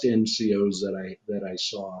best NCOs that I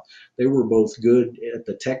saw. They were both good at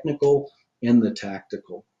the technical and the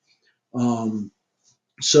tactical. Um,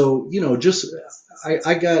 so just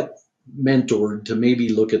I got mentored to maybe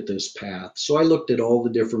look at this path. So I looked at all the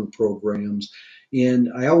different programs, and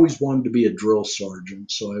I always wanted to be a drill sergeant.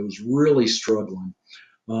 So I was really struggling.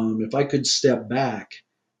 If I could step back,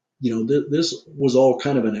 this was all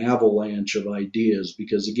kind of an avalanche of ideas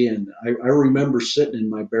because, again, I remember sitting in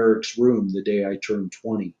my barracks room the day I turned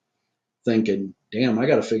 20, thinking, "Damn, I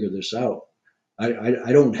got to figure this out.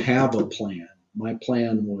 I don't have a plan. My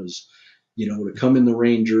plan was, to come in the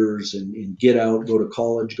Rangers and get out, go to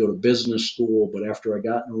college, go to business school. But after I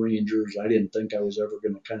got in the Rangers, I didn't think I was ever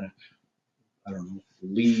going to kind of, I don't know,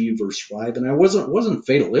 leave or survive. And I wasn't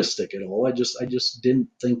fatalistic at all. I just didn't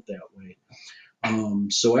think that way.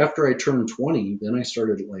 So after I turned 20, then I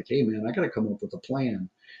started like, hey man, I got to come up with a plan.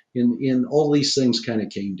 And all these things kind of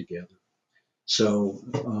came together. So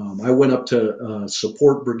I went up to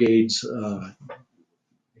support brigades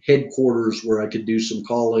headquarters where I could do some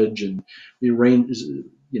college and the range.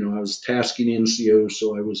 I was tasking NCOs,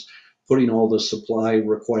 so I was putting all the supply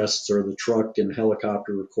requests or the truck and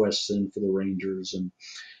helicopter requests in for the Rangers and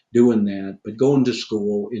doing that, but going to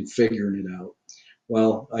school and figuring it out.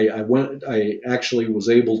 Well, I actually was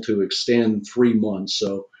able to extend 3 months.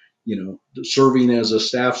 So, serving as a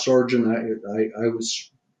staff sergeant, I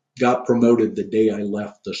got promoted the day I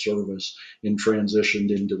left the service and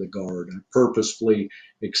transitioned into the Guard. I purposefully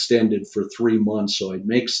extended for 3 months so I'd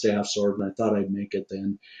make staff sergeant. I thought I'd make it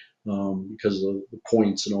then because of the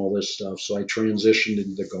points and all this stuff. So I transitioned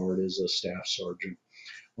into the Guard as a staff sergeant,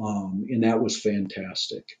 and that was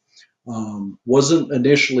fantastic. Wasn't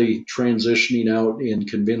initially transitioning out and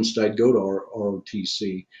convinced I'd go to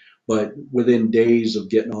ROTC, but within days of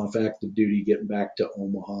getting off active duty, getting back to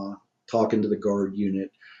Omaha, talking to the Guard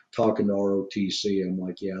unit, talking to ROTC, I'm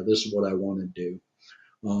like, yeah, this is what I want to do.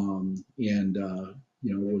 And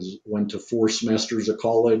went to 4 semesters of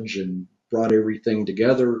college and brought everything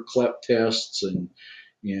together, CLEP tests and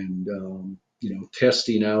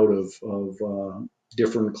testing out of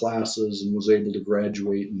different classes, and was able to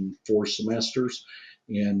graduate in 4 semesters.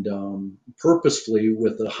 And purposefully,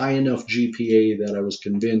 with a high enough GPA that I was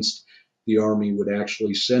convinced the Army would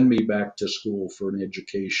actually send me back to school for an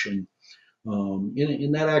education.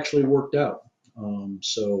 And that actually worked out.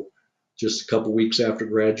 So just a couple weeks after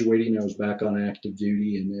graduating, I was back on active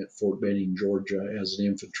duty and at Fort Benning, Georgia, as an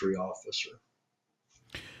infantry officer.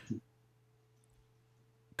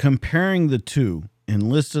 Comparing the two,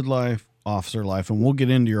 enlisted life, officer life, and we'll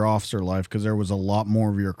get into your officer life because there was a lot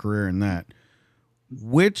more of your career in that.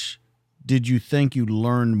 Which did you think you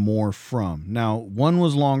learned more from? Now, one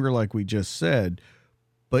was longer, like we just said,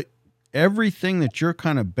 but everything that you're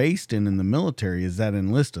kind of based in the military is that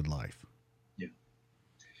enlisted life. Yeah,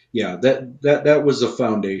 yeah, that was a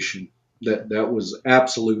foundation. That was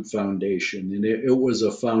absolute foundation, and it was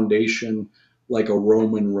a foundation like a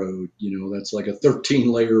Roman road. That's like a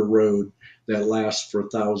 13-layer road that lasts for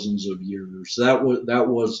thousands of years. That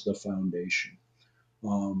was the foundation.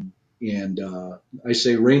 Um, and I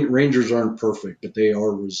say Rangers aren't perfect, but they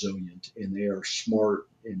are resilient and they are smart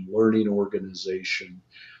in learning organization,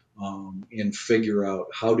 and figure out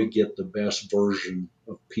how to get the best version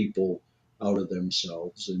of people out of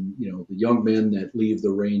themselves. And the young men that leave the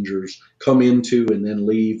Rangers, come into and then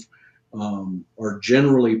leave, are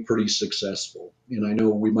generally pretty successful. And I know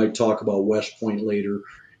we might talk about West Point later.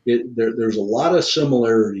 There's a lot of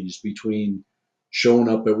similarities between showing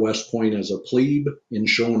up at West Point as a plebe and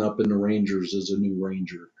showing up in the Rangers as a new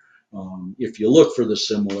Ranger. If you look for the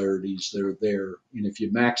similarities, they're there. And if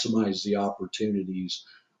you maximize the opportunities,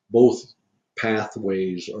 both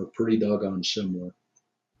pathways are pretty doggone similar.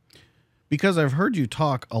 Because I've heard you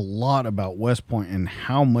talk a lot about West Point and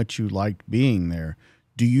how much you liked being there.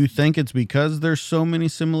 Do you think it's because there's so many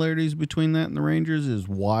similarities between that and the Rangers is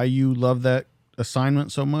why you love that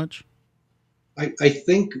assignment so much? I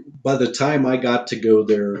think by the time I got to go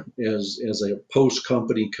there as a post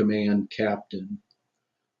company command captain,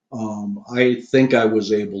 I think I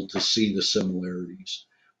was able to see the similarities.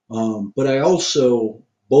 But I also,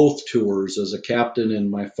 both tours as a captain and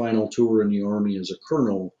my final tour in the Army as a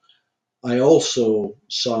colonel, I also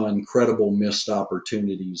saw incredible missed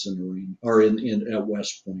opportunities in the at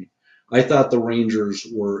West Point. I thought the Rangers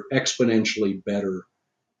were exponentially better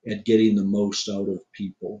at getting the most out of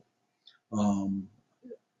people. Um,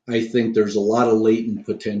 I think there's a lot of latent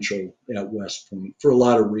potential at West Point for a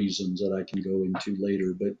lot of reasons that I can go into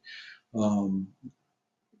later. But um,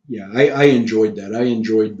 yeah, I enjoyed that. I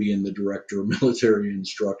enjoyed being the director of military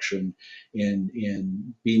instruction and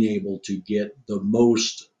being able to get the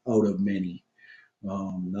most out of many,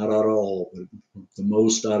 not out of all, but the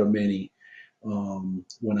most out of many,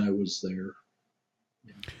 when I was there.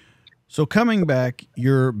 So coming back,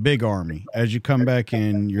 you're big Army. As you come back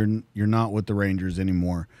in, you're not with the Rangers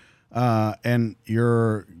anymore, and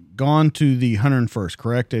you're gone to the 101st.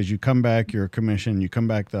 Correct? As you come back, you're commissioned. You come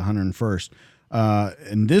back to the 101st,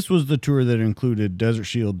 and this was the tour that included Desert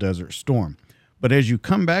Shield, Desert Storm. But as you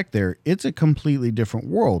come back there, it's a completely different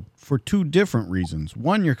world for two different reasons.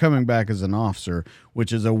 One, you're coming back as an officer,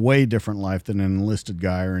 which is a way different life than an enlisted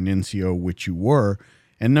guy or an NCO, which you were.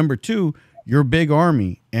 And number two, you're a big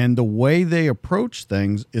Army, and the way they approach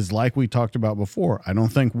things is like we talked about before. I don't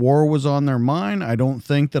think war was on their mind. I don't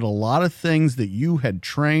think that a lot of things that you had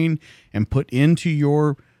trained and put into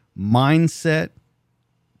your mindset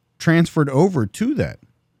transferred over to that.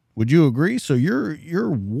 Would you agree? So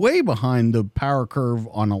you're way behind the power curve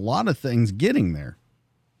on a lot of things getting there.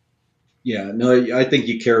 Yeah, no, I think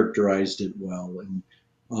you characterized it well. And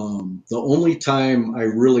the only time I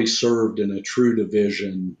really served in a true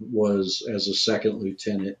division was as a second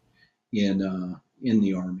lieutenant in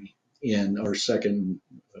the Army, and our second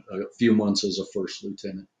a few months as a first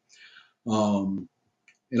lieutenant. Um,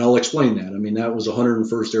 and I'll explain that. I mean, that was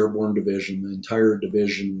 101st Airborne Division. The entire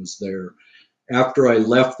division was there. After I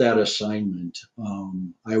left that assignment,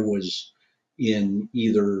 I was in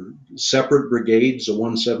either separate brigades, the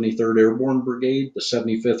 173rd Airborne Brigade, the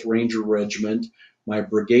 75th Ranger Regiment. My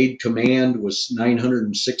brigade command was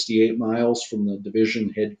 968 miles from the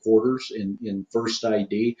division headquarters in 1st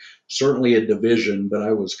ID. Certainly a division, but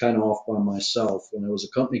I was kind of off by myself. When I was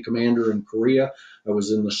a company commander in Korea, I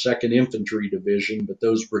was in the 2nd Infantry Division, but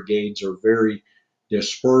those brigades are very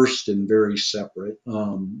dispersed and very separate.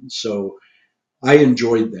 So I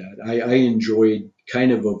enjoyed that. I enjoyed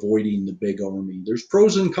kind of avoiding the big Army. There's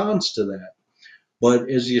pros and cons to that. But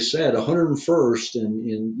as you said, 101st,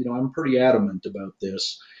 and I'm pretty adamant about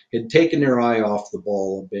this, had taken their eye off the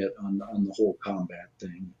ball a bit on the whole combat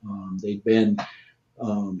thing. They'd been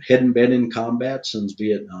hadn't been in combat since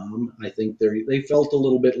Vietnam. I think they felt a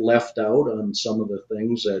little bit left out on some of the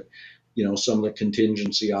things that, some of the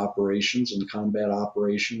contingency operations and combat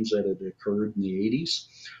operations that had occurred in the 80s.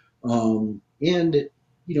 And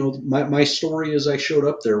my story is I showed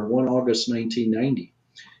up there 1 August 1990.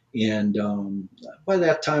 And by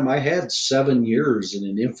that time, I had 7 years in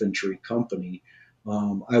an infantry company.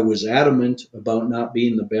 I was adamant about not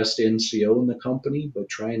being the best NCO in the company, but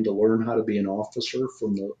trying to learn how to be an officer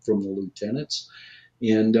from the lieutenants.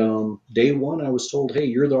 And day one, I was told, "Hey,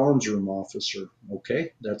 you're the arms room officer.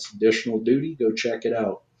 Okay, that's additional duty. Go check it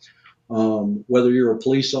out." Whether you're a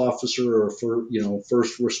police officer or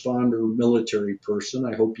first responder military person,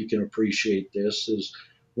 I hope you can appreciate this. Is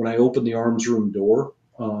when I opened the arms room door,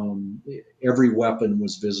 every weapon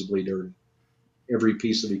was visibly dirty. Every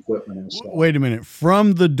piece of equipment I saw. Wait a minute.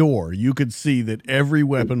 From the door, you could see that every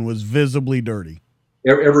weapon was visibly dirty.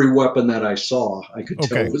 Every weapon that I saw, I could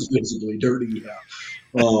tell Okay. was visibly dirty. Yeah.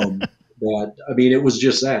 But I mean, it was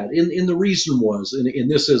just that. And the reason was,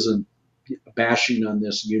 and this isn't bashing on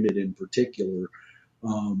this unit in particular,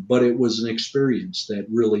 but it was an experience that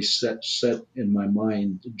really set in my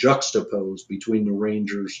mind, juxtaposed between the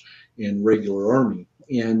Rangers and regular Army.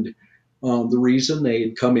 And the reason they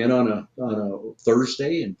had come in on a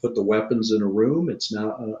Thursday and put the weapons in a room, it's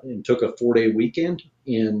now and took a 4-day weekend,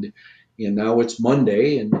 and now it's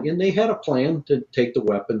Monday, and they had a plan to take the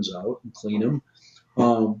weapons out and clean them.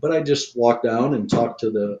 But I just walked down and talked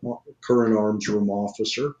to the current arms room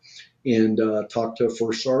officer and talked to a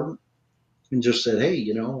first sergeant and just said, hey,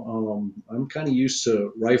 I'm kind of used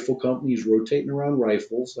to rifle companies rotating around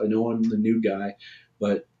rifles. I know I'm the new guy,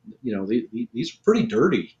 but these are pretty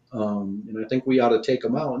dirty, and I think we ought to take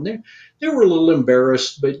them out. And they were a little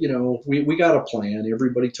embarrassed, but we got a plan.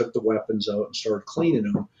 Everybody took the weapons out and started cleaning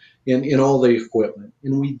them in all the equipment,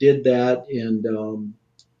 and we did that. And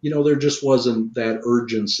there just wasn't that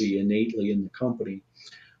urgency innately in the company.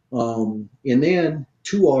 And then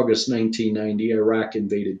 2 August 1990, Iraq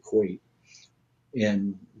invaded Kuwait,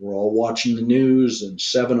 and we're all watching the news. And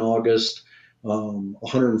 7 August,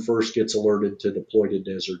 101st gets alerted to deploy to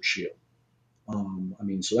Desert Shield.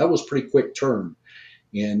 So that was pretty quick turn.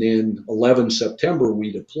 And then 11 September,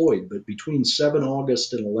 we deployed. But between 7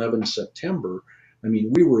 August and 11 September,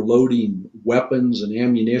 we were loading weapons and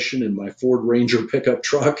ammunition in my Ford Ranger pickup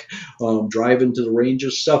truck, driving to the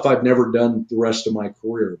ranges, stuff I've never done the rest of my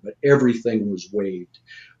career, but everything was waived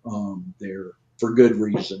there for good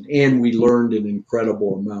reason. And we learned an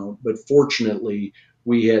incredible amount. But fortunately,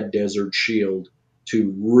 we had Desert Shield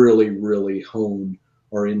to really, really hone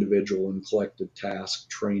our individual and collective task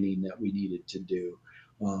training that we needed to do.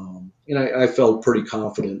 And I felt pretty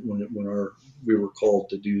confident when we were called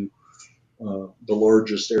to do the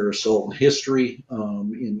largest air assault in history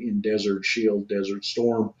in Desert Shield, Desert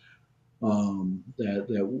Storm,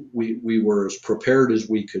 that we were as prepared as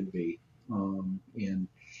we could be. And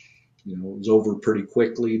it was over pretty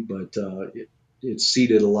quickly, but it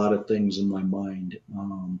seeded a lot of things in my mind.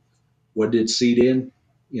 What did seed in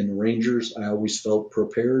the Rangers? I always felt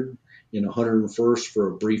prepared. In 101st, for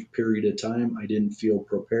a brief period of time, I didn't feel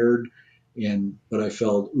prepared, but I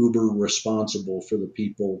felt uber responsible for the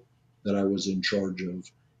people that I was in charge of.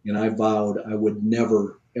 And I vowed I would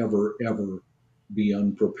never, ever, ever be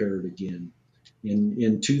unprepared again.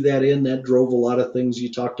 And to that end, that drove a lot of things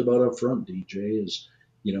you talked about up front, DJ, is,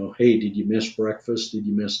 hey, did you miss breakfast? Did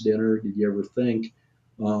you miss dinner? Did you ever think?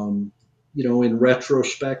 In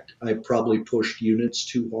retrospect, I probably pushed units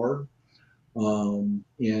too hard.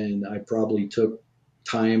 And I probably took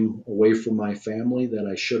time away from my family that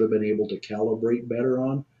I should have been able to calibrate better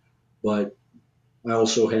on. But I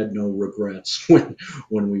also had no regrets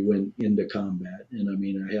when we went into combat. And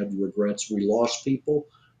I had regrets. We lost people,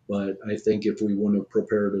 but I think if we wouldn't have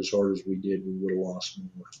prepared as hard as we did, we would have lost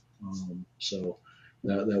more. So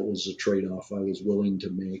that was a trade-off I was willing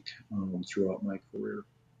to make throughout my career.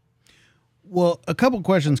 Well, a couple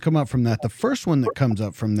questions come up from that. The first one that comes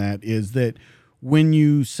up from that is that when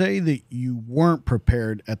you say that you weren't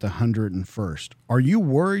prepared at the 101st, are you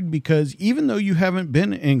worried because even though you haven't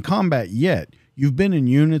been in combat yet, you've been in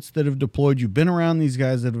units that have deployed, you've been around these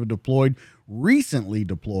guys that have deployed, recently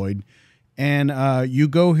deployed, and you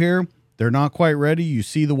go here, they're not quite ready. You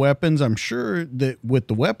see the weapons. I'm sure that with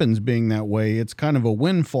the weapons being that way, it's kind of a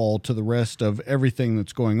windfall to the rest of everything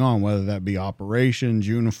that's going on, whether that be operations,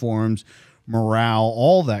 uniforms, morale,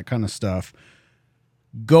 all that kind of stuff.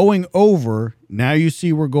 Going over, now you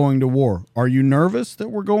see we're going to war. Are you nervous that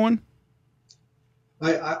we're going?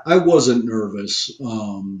 I wasn't nervous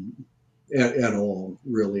at all,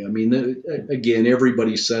 really. Again,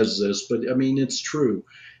 everybody says this, but it's true.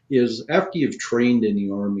 Is after you've trained in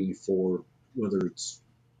the Army for whether it's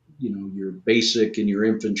your basic and your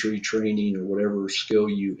infantry training or whatever skill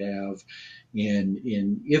you have, and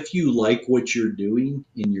if you like what you're doing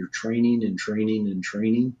in your training and training and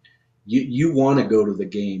training, you want to go to the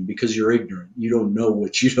game because you're ignorant. You don't know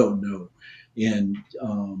what you don't know. And,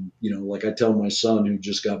 like I tell my son who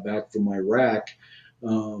just got back from Iraq,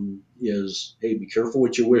 is, hey, be careful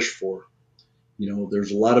what you wish for.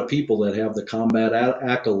 There's a lot of people that have the combat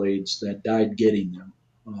accolades that died getting them.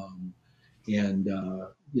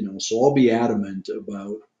 So I'll be adamant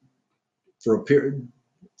about, for a period,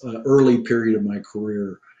 early period of my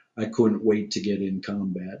career, I couldn't wait to get in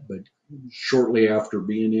combat. But shortly after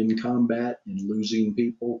being in combat and losing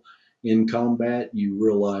people in combat, you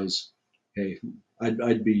realize, hey,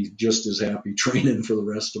 I'd be just as happy training for the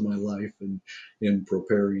rest of my life and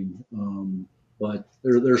preparing. But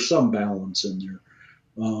there's some balance in there.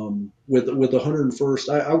 With the 101st,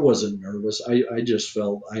 I wasn't nervous. I just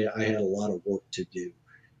felt I had a lot of work to do,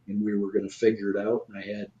 and we were going to figure it out. And I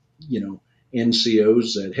had,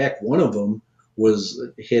 NCOs that, heck, one of them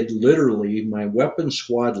had literally, my weapons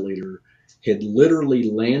squad leader had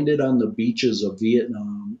literally landed on the beaches of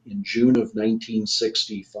Vietnam in June of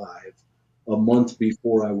 1965, a month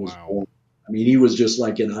before I was Wow. born. I mean, he was just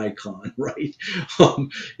like an icon, right? Um,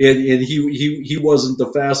 and he wasn't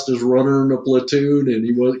the fastest runner in the platoon,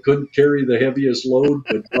 and couldn't carry the heaviest load,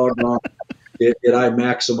 but doggone it, I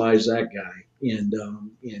maximized that guy. And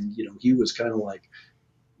he was kind of like,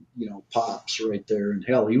 pops right there. And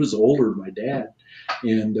hell, he was older than my dad,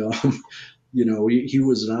 and he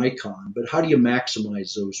was an icon. But how do you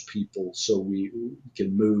maximize those people so we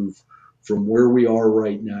can move from where we are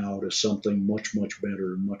right now to something much, much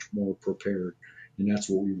better and much more prepared? And that's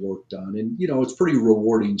what we worked on. And, it's pretty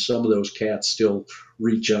rewarding. Some of those cats still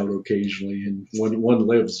reach out occasionally, and one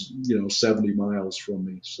lives, 70 miles from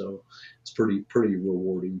me. So it's pretty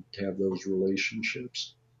rewarding to have those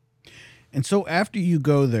relationships. And so after you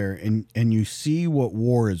go there and you see what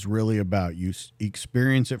war is really about, you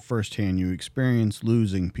experience it firsthand, you experience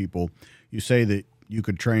losing people, you say that you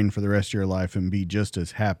could train for the rest of your life and be just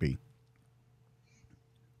as happy.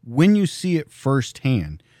 When you see it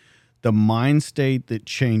firsthand, the mind state that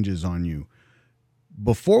changes on you.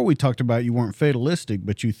 Before we talked about you weren't fatalistic,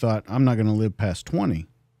 but you thought, I'm not going to live past 20.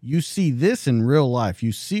 You see this in real life.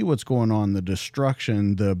 You see what's going on, the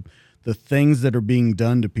destruction, the things that are being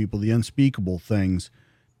done to people, the unspeakable things.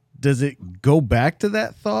 Does it go back to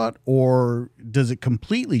that thought, or does it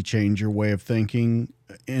completely change your way of thinking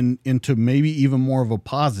into maybe even more of a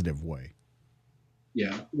positive way?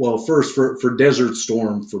 Yeah. Well, first for Desert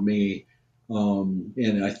Storm for me,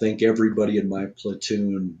 and I think everybody in my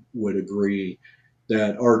platoon would agree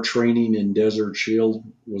that our training in Desert Shield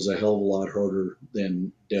was a hell of a lot harder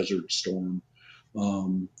than Desert Storm.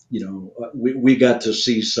 We got to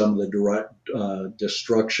see some of the direct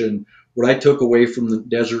destruction. What I took away from the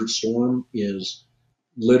Desert Storm is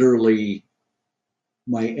literally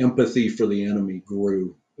my empathy for the enemy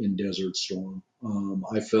grew in Desert Storm.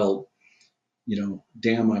 I felt,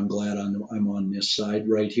 damn, I'm glad I'm on this side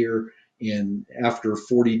right here. And after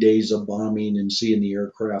 40 days of bombing and seeing the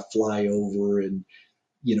aircraft fly over, and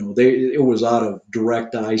it was out of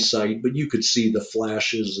direct eyesight, but you could see the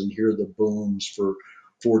flashes and hear the booms for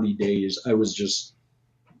 40 days. I was just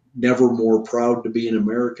never more proud to be an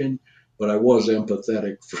American, but I was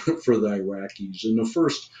empathetic for the Iraqis. And the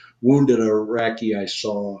first wounded Iraqi I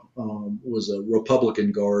saw was a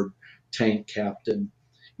Republican Guard tank captain.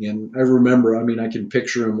 And I remember, I mean, I can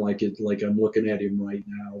picture him like I'm looking at him right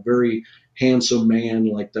now. Very handsome man,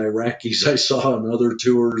 like the Iraqis I saw on other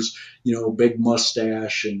tours, big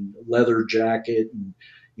mustache and leather jacket,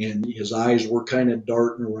 and his eyes were kind of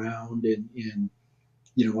darting around, and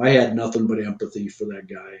I had nothing but empathy for that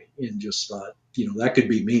guy and just thought, that could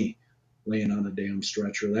be me laying on a damn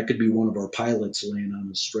stretcher. That could be one of our pilots laying on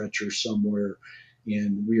a stretcher somewhere.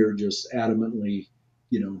 And we are just adamantly,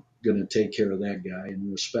 going to take care of that guy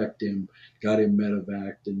and respect him, got him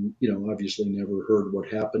medevaced, and, obviously never heard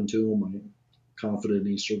what happened to him. I'm confident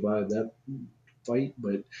he survived that fight,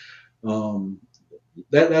 but um,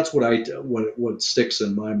 that's what sticks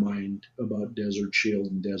in my mind about Desert Shield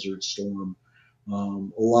and Desert Storm.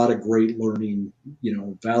 A lot of great learning,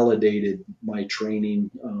 validated my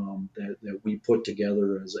training that we put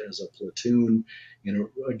together as a platoon. And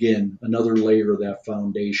again, another layer of that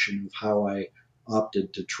foundation of how I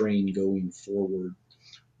opted to train going forward.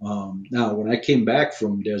 Now, when I came back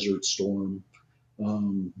from Desert Storm,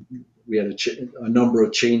 um, we had a number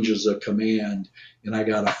of changes of command, and I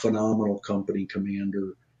got a phenomenal company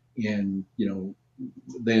commander. And,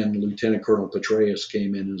 then Lieutenant Colonel Petraeus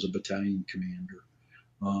came in as a battalion commander.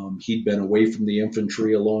 He'd been away from the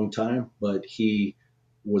infantry a long time, but he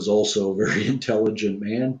was also a very intelligent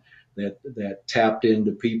man that tapped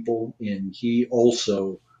into people, and he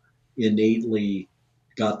also innately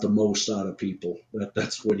got the most out of people.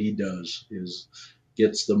 That's what he does, is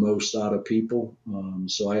gets the most out of people.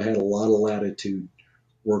 So I had a lot of latitude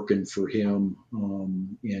working for him,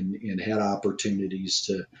 and had opportunities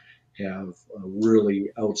to have a really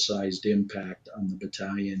outsized impact on the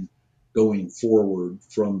battalion going forward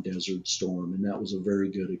from Desert Storm, and that was a very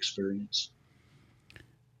good experience.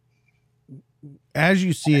 As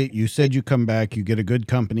you see it, you said you come back, you get a good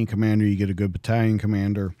company commander, you get a good battalion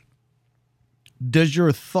commander. Does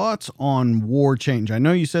your thoughts on war change? I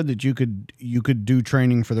know you said that you could do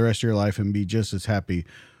training for the rest of your life and be just as happy.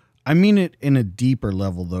 I mean it in a deeper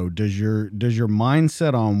level though. Does your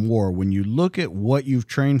mindset on war, when you look at what you've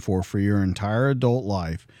trained for your entire adult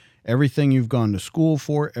life, everything you've gone to school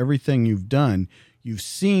for, everything you've done, you've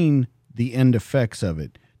seen the end effects of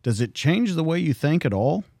it. Does it change the way you think at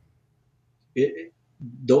all? It,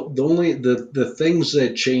 the things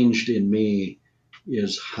that changed in me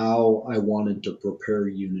is how I wanted to prepare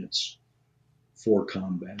units for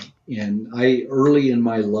combat. And I early in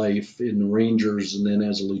my life in the Rangers and then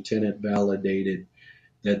as a lieutenant validated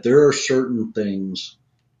that there are certain things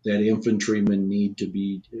that infantrymen need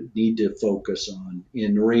to focus on.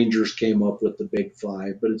 And the Rangers came up with the big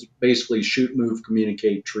five, but it's basically shoot, move,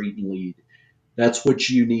 communicate, treat, and lead. That's what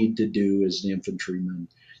you need to do as an infantryman.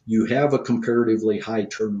 You have a comparatively high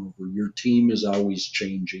turnover. Your team is always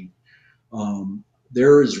changing.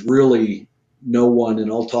 There is really no one, and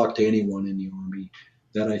I'll talk to anyone in the Army,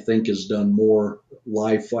 that I think has done more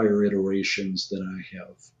live fire iterations than I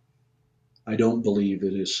have. I don't believe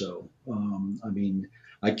it is so. I mean,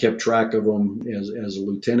 I kept track of them as a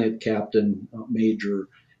lieutenant, captain, major,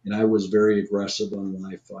 and I was very aggressive on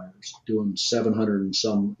live fires, doing 700 and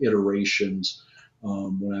some iterations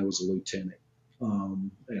when I was a lieutenant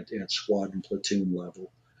at squad and platoon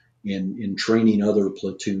level, and in training other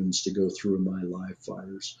platoons to go through my live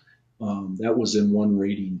fires. That was in one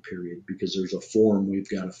rating period because there's a form we've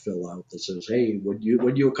got to fill out that says, "Hey, what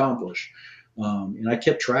you accomplish?" And I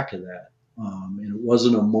kept track of that. And it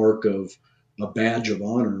wasn't a mark of a badge of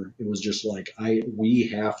honor. It was just like we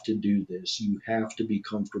have to do this. You have to be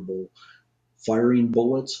comfortable firing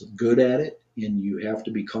bullets, good at it, and you have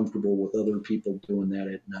to be comfortable with other people doing that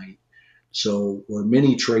at night. So where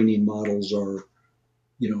many training models are,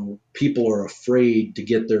 people are afraid to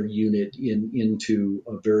get their unit into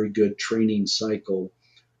a very good training cycle.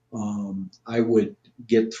 I would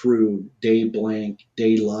get through day blank,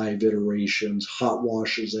 day live iterations, hot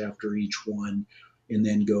washes after each one, and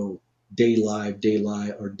then go day live,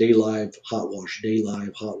 or day live, hot wash, day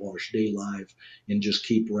live, hot wash, day live, and just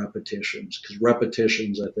keep repetitions. Because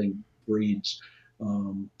repetitions, I think, breeds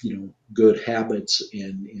good habits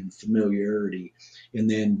and familiarity. And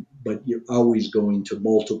then, but you're always going to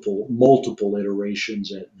multiple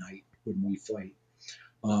iterations at night when we fight.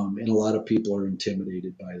 And a lot of people are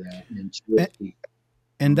intimidated by that, and it's risky.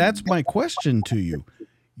 And that's my question to you.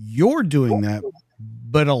 You're doing that,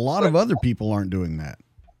 but a lot of other people aren't doing that.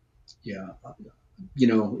 Yeah,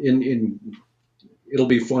 in it'll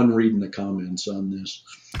be fun reading the comments on this,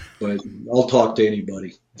 but I'll talk to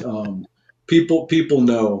anybody. People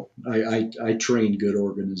know I train good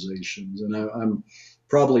organizations, and I'm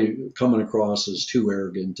probably coming across as too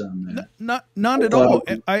arrogant on that. Not at all.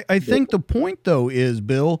 I think the point though is,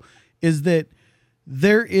 Bill, is that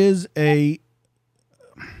there is an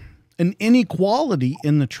inequality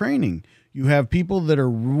in the training. You have people that are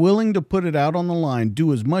willing to put it out on the line,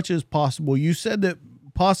 do as much as possible. You said that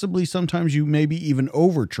possibly sometimes you maybe even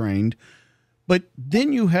overtrained, but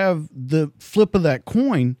then you have the flip of that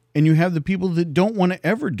coin and you have the people that don't want to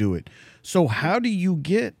ever do it. So how do you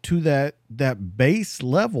get to that base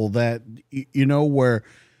level that, where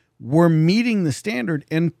we're meeting the standard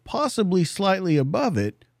and possibly slightly above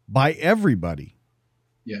it by everybody?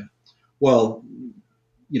 Yeah. Well,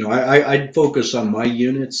 I'd focus on my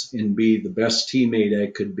units and be the best teammate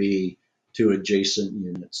I could be to adjacent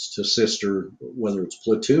units, to sister, whether it's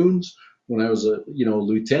platoons. When I was a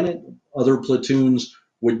lieutenant, other platoons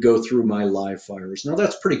would go through my live fires. Now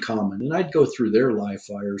that's pretty common, and I'd go through their live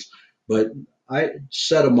fires, but I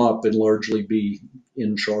set them up and largely be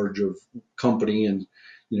in charge of company and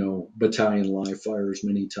battalion live fires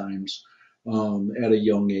many times at a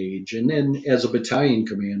young age. And then as a battalion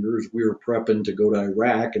commander, as we were prepping to go to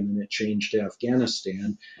Iraq and then it changed to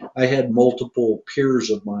Afghanistan, I had multiple peers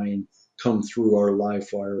of mine come through our live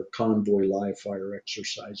fire, convoy live fire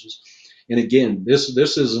exercises. And again, this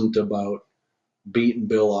isn't about beating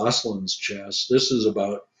Bill Oslin's chest. This is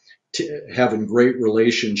about having great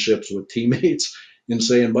relationships with teammates and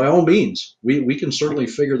saying, by all means, we can certainly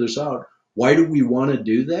figure this out. Why do we want to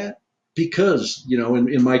do that? Because,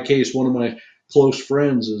 in my case, one of my close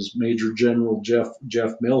friends is Major General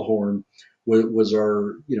Jeff Milhorn, was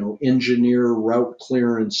our, engineer route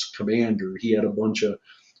clearance commander. He had a bunch of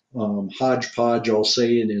hodgepodge, I'll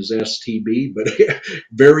say, in his STB, but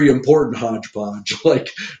very important hodgepodge, like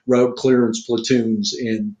route clearance platoons.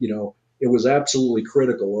 And, it was absolutely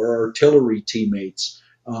critical. Our artillery teammates,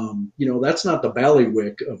 that's not the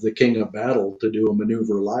ballywick of the king of battle to do a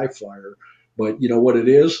maneuver live fire, But you know what it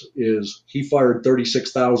is he fired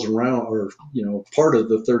 36,000 rounds, or part of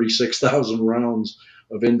the 36,000 rounds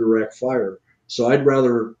of indirect fire. So I'd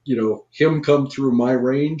rather him come through my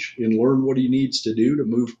range and learn what he needs to do to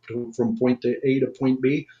move from point A to point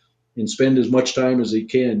B, and spend as much time as he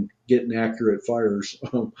can getting accurate fires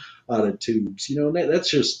out of tubes.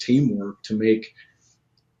 That's just teamwork to make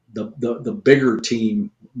the bigger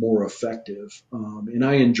team more effective. And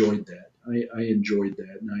I enjoyed that. I enjoyed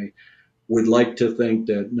that, and I would like to think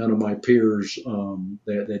that none of my peers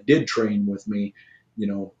that did train with me,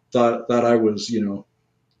 thought I was,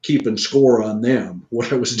 keeping score on them.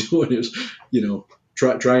 What I was doing is,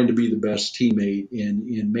 trying to be the best teammate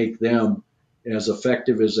and make them as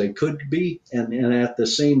effective as they could be, and at the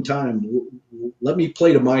same time, let me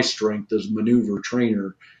play to my strength as maneuver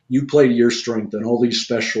trainer. You play to your strength and all these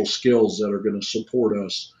special skills that are going to support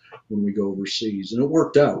us when we go overseas. And it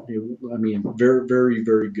worked out. Very, very,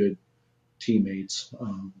 very good teammates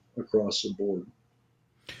across the board.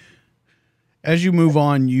 As you move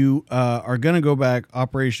on, you are going to go back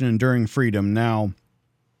Operation Enduring Freedom. Now,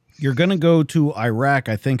 you're going to go to Iraq,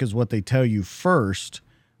 I think is what they tell you first,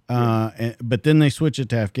 but then they switch it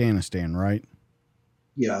to Afghanistan, right?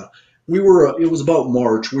 Yeah. It was about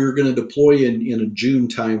March. We were going to deploy in a June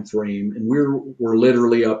time frame, and we're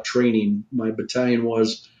literally up training. My battalion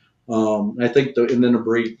was, I think, and then a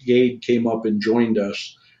brigade came up and joined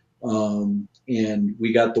us. And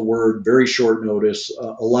we got the word very short notice.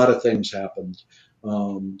 A lot of things happened.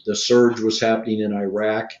 The surge was happening in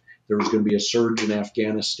Iraq. There was going to be a surge in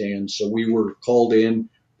Afghanistan. So we were called in.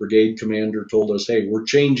 Brigade commander told us, hey, we're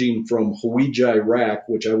changing from Hawija, Iraq,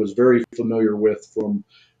 which I was very familiar with from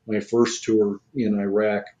my first tour in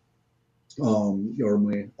Iraq, or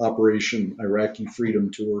my Operation Iraqi Freedom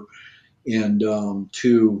Tour, and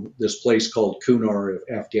to this place called Kunar,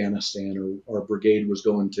 Afghanistan. Our brigade was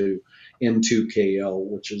going to N2KL,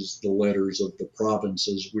 which is the letters of the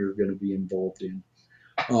provinces we were going to be involved in.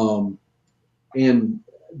 And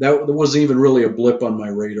that wasn't even really a blip on my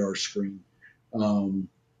radar screen.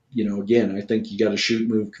 Again, I think you got to shoot,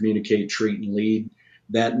 move, communicate, treat, and lead.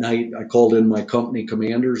 That night, I called in my company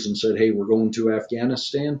commanders and said, hey, we're going to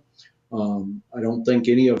Afghanistan. I don't think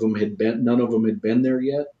none of them had been there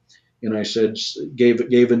yet. And I said, gave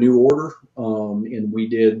a new order, and we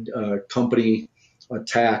did a company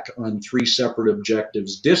attack on 3 separate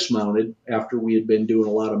objectives, dismounted after we had been doing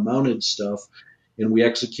a lot of mounted stuff. And we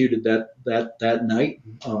executed that night,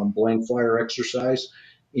 blank fire exercise.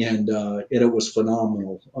 And it was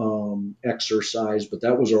phenomenal exercise, but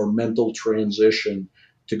that was our mental transition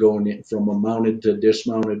to going from a mounted to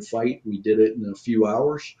dismounted fight. We did it in a few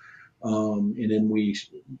hours, and then we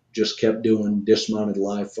just kept doing dismounted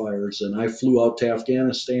live fires. And I flew out to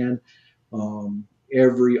Afghanistan.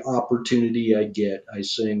 Every opportunity I get, I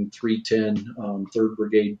sing 310, 3rd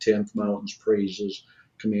Brigade, 10th Mountains praises,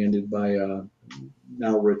 commanded by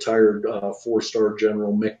now retired 4-star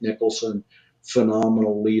General Mick Nicholson.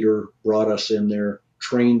 Phenomenal leader, brought us in there,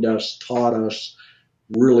 trained us, taught us,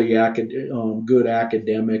 really good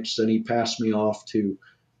academics. Then he passed me off to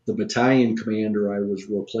the battalion commander I was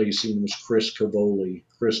replacing, was Chris Cavoli.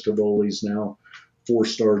 Chris Cavoli's now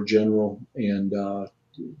 4-star general and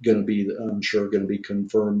I'm sure going to be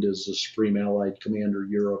confirmed as the Supreme Allied Commander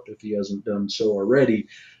Europe if he hasn't done so already.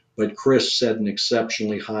 But Chris set an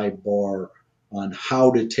exceptionally high bar on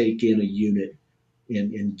how to take in a unit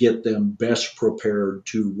and get them best prepared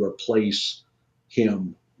to replace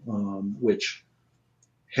him, which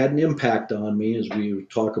had an impact on me as we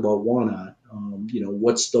talk about WANOT.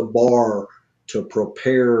 What's the bar to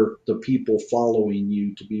prepare the people following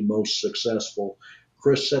you to be most successful?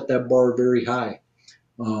 Chris set that bar very high.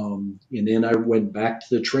 And then I went back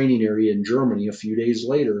to the training area in Germany a few days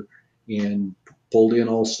later and pulled in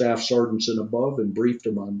all staff sergeants and above and briefed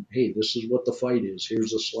them on, hey, this is what the fight is.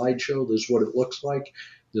 Here's a slideshow. This is what it looks like.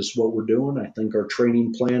 This is what we're doing. I think our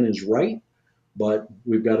training plan is right, but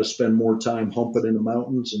we've got to spend more time humping in the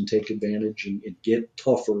mountains and take advantage and get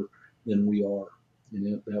tougher than we are.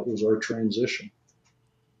 And that was our transition.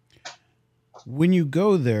 When you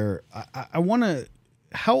go there, I want to,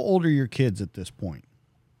 how old are your kids at this point?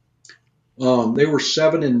 They were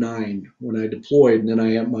 7 and 9 when I deployed, and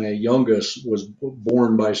then my youngest was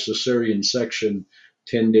born by cesarean section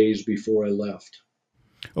 10 days before I left.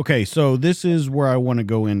 Okay, so this is where I want to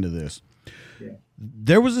go into this. Yeah.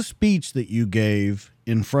 There was a speech that you gave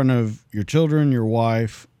in front of your children, your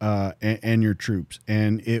wife, and your troops,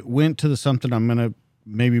 and it went to something, I'm going to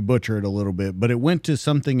maybe butcher it a little bit, but it went to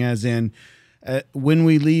something as in, when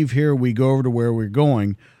we leave here, we go over to where we're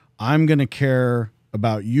going, I'm going to care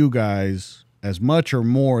about you guys as much or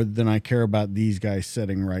more than I care about these guys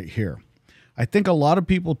sitting right here. I think a lot of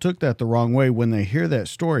people took that the wrong way when they hear that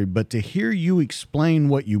story, but to hear you explain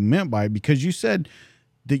what you meant by it, because you said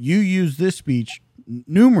that you used this speech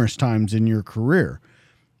numerous times in your career.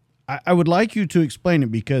 I would like you to explain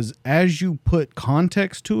it, because as you put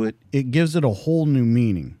context to it, it gives it a whole new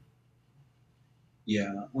meaning.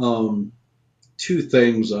 Yeah. Two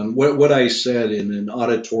things on what I said in an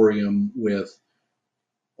auditorium with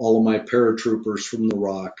all of my paratroopers from the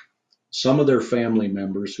ROC, some of their family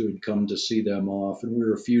members who had come to see them off, and we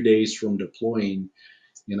were a few days from deploying,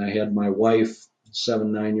 and I had my wife,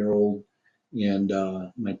 9-year-old, and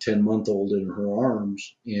my 10-month-old in her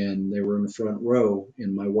arms, and they were in the front row,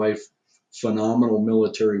 and my wife, phenomenal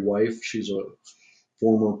military wife, she's a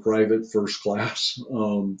former private first class,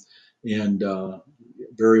 and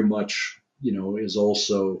very much, is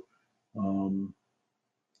also um,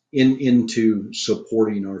 into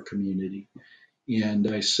supporting our community.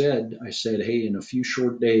 And I said, hey, in a few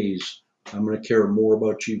short days, I'm going to care more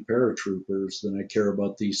about you paratroopers than I care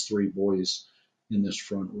about these three boys in this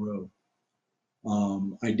front row.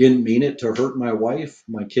 I didn't mean it to hurt my wife.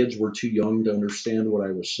 My kids were too young to understand what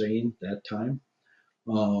I was saying that time.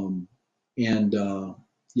 Um, and, I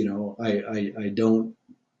don't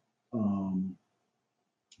um,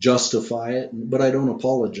 justify it, but I don't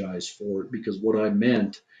apologize for it, because what I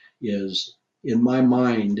meant is, in my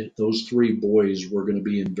mind, those three boys were going to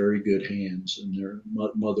be in very good hands in their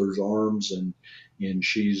mother's arms, and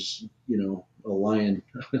she's, a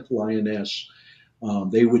lioness.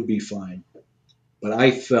 They would be fine. But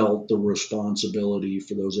I felt the responsibility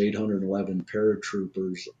for those 811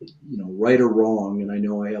 paratroopers, right or wrong, and I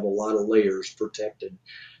know I have a lot of layers protecting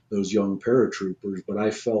those young paratroopers, but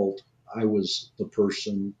I felt I was the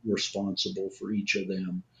person responsible for each of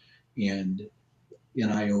them, and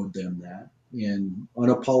I owed them that. And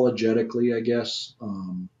unapologetically, I guess,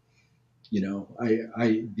 I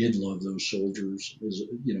did love those soldiers, as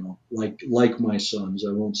like my sons.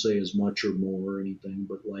 I won't say as much or more or anything,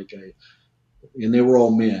 but and they were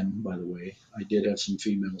all men, by the way. I did have some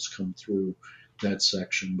females come through that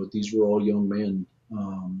section, but these were all young men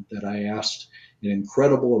that I asked an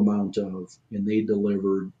incredible amount of, and they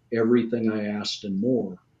delivered everything I asked and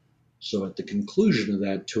more. So at the conclusion of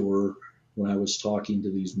that tour, when I was talking to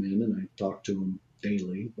these men, and I talked to them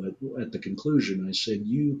daily, but at the conclusion, I said,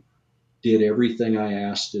 you did everything I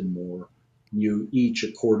asked and more. You each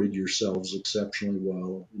accorded yourselves exceptionally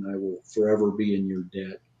well, and I will forever be in your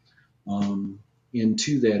debt. And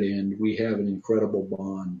to that end, we have an incredible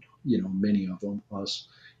bond, many of them, us.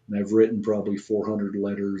 And I've written probably 400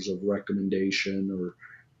 letters of recommendation or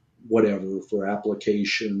whatever for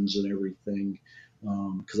applications and everything,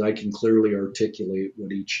 because I can clearly articulate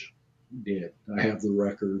what each did. I have the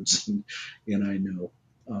records, and I know.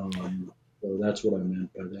 So that's what I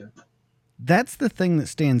meant by that. That's the thing that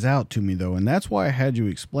stands out to me, though, and that's why I had you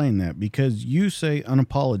explain that, because you say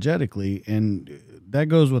unapologetically, and that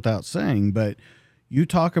goes without saying, but you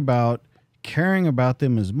talk about caring about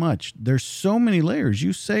them as much. There's so many layers.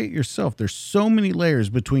 You say it yourself. There's so many layers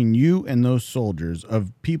between you and those soldiers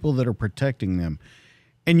of people that are protecting them.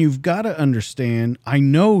 And you've got to understand, I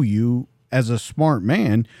know you as a smart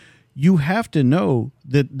man, you have to know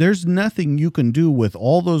that there's nothing you can do with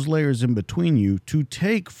all those layers in between you to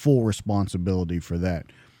take full responsibility for that.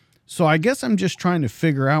 So I guess I'm just trying to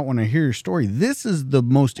figure out, when I hear your story, this is the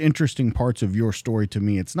most interesting parts of your story to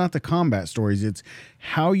me. It's not the combat stories. It's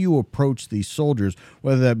how you approach these soldiers,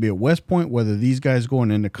 whether that be at West Point, whether these guys going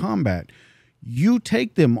into combat. You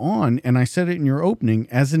take them on, and I said it in your opening,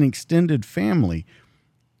 as an extended family.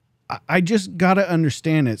 I just got to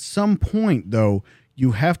understand, at some point, though,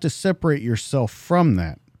 you have to separate yourself from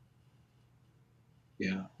that.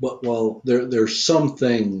 Yeah, but there's some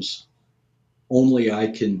things only I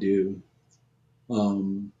can do.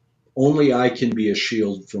 Only I can be a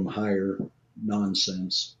shield from higher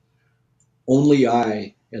nonsense. Only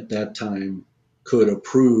I, at that time, could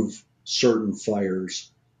approve certain fires,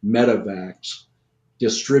 medevacs,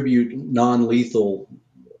 distribute non-lethal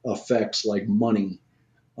effects like money,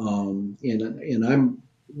 and I'm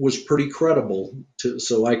was pretty credible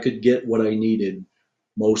so I could get what I needed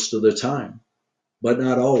most of the time, but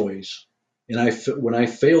not always. And when I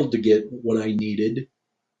failed to get what I needed,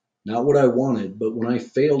 not what I wanted, but when I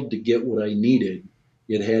failed to get what I needed,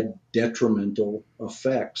 it had detrimental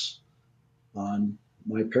effects on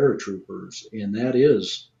my paratroopers, and that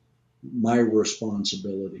is my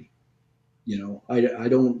responsibility. I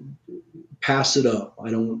don't pass it up. I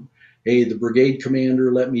don't, hey, the brigade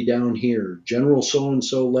commander let me down here. General so and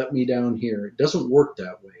so let me down here. It doesn't work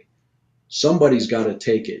that way. Somebody's got to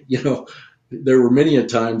take it. There were many a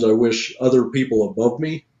times I wish other people above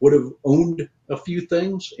me would have owned a few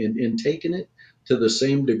things and taken it to the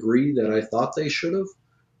same degree that I thought they should have.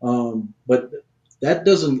 But that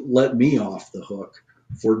doesn't let me off the hook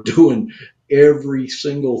for doing every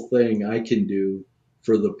single thing I can do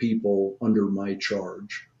for the people under my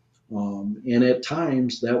charge. And at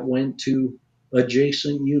times that went to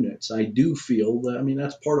adjacent units. I do feel that, I mean,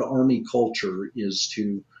 that's part of Army culture is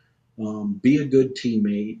to be a good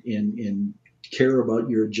teammate and care about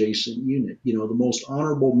your adjacent unit. You know, the most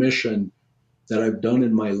honorable mission that I've done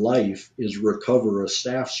in my life is recover a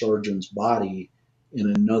staff sergeant's body in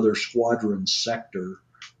another squadron sector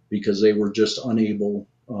because they were just unable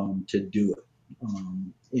to do it.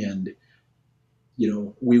 And, you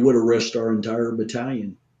know, we would have risked our entire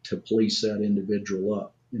battalion to police that individual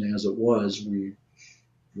up. And as it was, we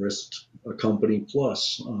risked a company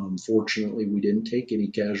plus. Fortunately, we didn't take any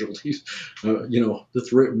casualties. You know,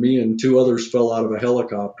 me and two others fell out of a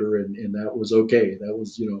helicopter, and that was okay. That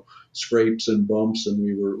was, you know, scrapes and bumps, and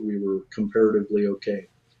we were comparatively okay.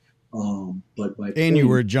 But my And you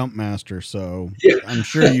were point, a jump master, so yeah, I'm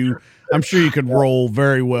sure you could roll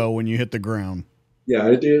very well when you hit the ground. yeah,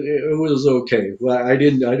 it was okay. Well, I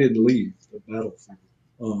didn't leave the battlefield.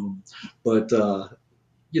 But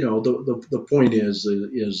you know, the point is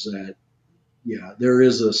that yeah, there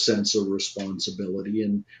is a sense of responsibility,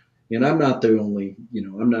 and I'm not the only, you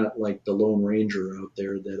know, I'm not like the Lone Ranger out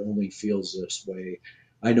there that only feels this way.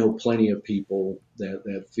 I know plenty of people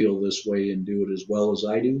that feel this way and do it as well as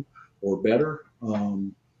I do or better.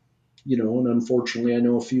 You know, and unfortunately, I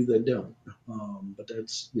know a few that don't. But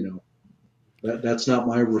that's, you know, that's not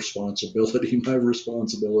my responsibility. My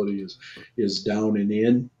responsibility is down and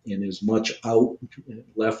in and as much out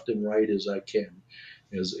left and right as I can,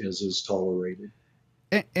 as is tolerated.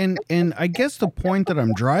 And I guess the point that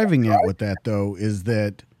I'm driving at with that though is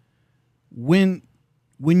that when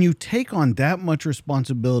when you take on that much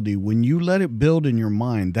responsibility, when you let it build in your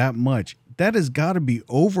mind that much, that has got to be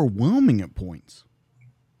overwhelming at points.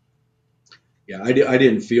 Yeah, I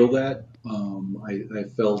didn't feel that. I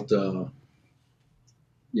felt,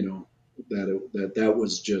 you know, that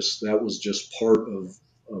was just part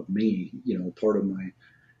of me, you know, part of my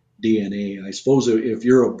DNA. I suppose if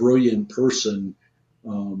you're a brilliant person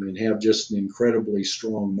and have just an incredibly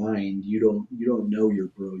strong mind, you don't know you're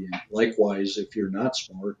brilliant. Likewise, if you're not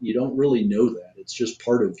smart, you don't really know that. It's just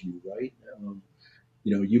part of you, right?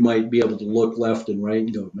 You know, you might be able to look left and right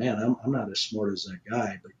and go, man, I'm not as smart as that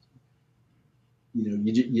guy, but you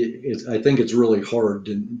know, I think it's really hard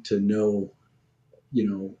to know, you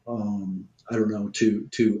know, I don't know,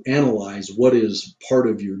 to analyze what is part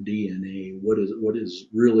of your DNA, what is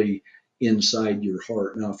really inside your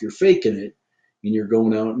heart. Now, if you're faking it and you're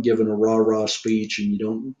going out and giving a rah-rah speech and you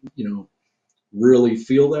don't, you know, really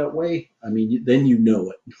feel that way, I mean, then you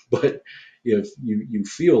know it. But if you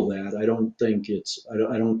feel that, I don't think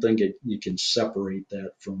you can separate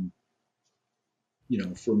that from, you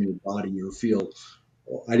know, from your body or feel.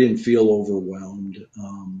 I didn't feel overwhelmed.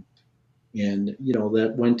 And you know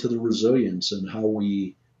that went to the resilience and how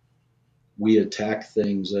we attack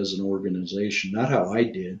things as an organization. Not how I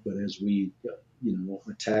did, but as we, you know,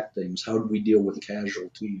 attack things. How did we deal with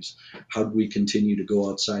casualties? How did we continue to go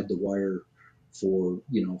outside the wire for,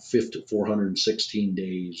 you know, 416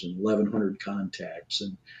 days and 1,100 contacts?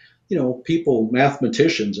 And you know, people,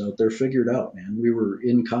 mathematicians out there figured out, man, we were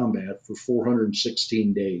in combat for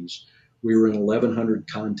 416 days. We were in 1,100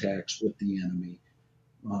 contacts with the enemy.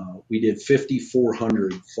 We did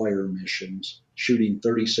 5,400 fire missions, shooting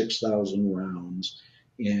 36,000 rounds,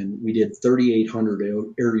 and we did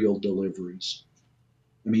 3,800 aerial deliveries.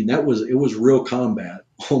 I mean, it was real combat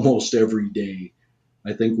almost every day.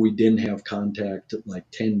 I think we didn't have contact like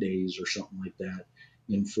 10 days or something like that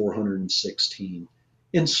in 416.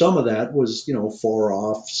 And some of that was, you know, far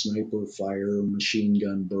off sniper fire, machine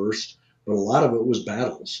gun burst, but a lot of it was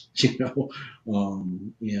battles, you know.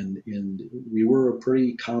 And we were a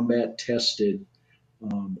pretty combat tested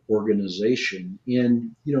organization.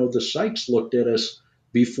 And, you know, the Sykes looked at us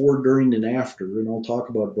before, during, and after. And I'll talk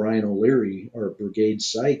about Brian O'Leary, our brigade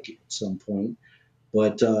psych, at some point.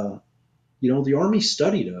 But, you know, the Army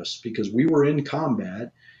studied us because we were in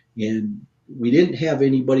combat and we didn't have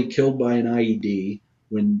anybody killed by an IED.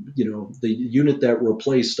 When, you know, the unit that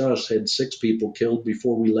replaced us had 6 people killed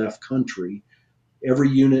before we left country. Every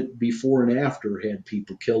unit before and after had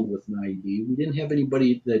people killed with an IED. We didn't have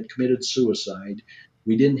anybody that committed suicide.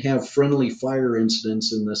 We didn't have friendly fire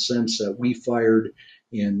incidents in the sense that we fired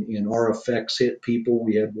and our effects hit people.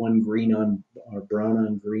 We had one green on brown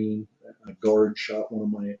on green. A guard shot one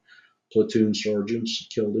of my platoon sergeants,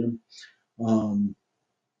 killed him. Um,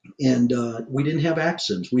 And we didn't have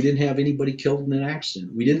accidents. We didn't have anybody killed in an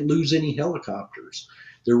accident. We didn't lose any helicopters.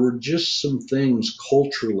 There were just some things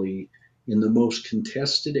culturally in the most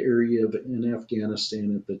contested area in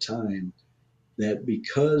Afghanistan at the time that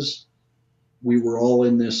because we were all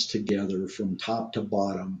in this together from top to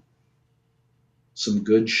bottom, some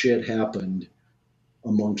good shit happened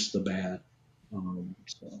amongst the bad.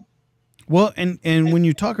 So. Well, and when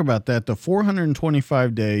you talk about that, the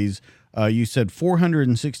 425 days, you said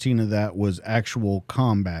 416 of that was actual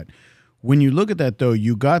combat. When you look at that, though,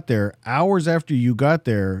 you got there hours after you got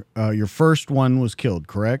there. Your first one was killed,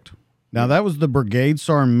 correct? Now that was the brigade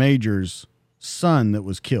sergeant major's son that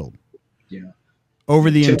was killed. Yeah.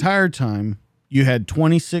 Over the entire time, you had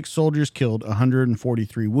 26 soldiers killed,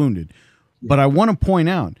 143 wounded. But I want to point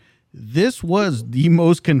out, this was the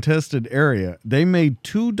most contested area. They made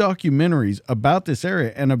 2 documentaries about this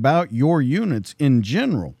area and about your units in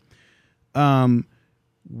general.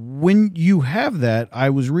 When you have that, I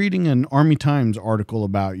was reading an Army Times article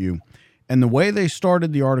about you, and the way they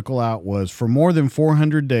started the article out was, for more than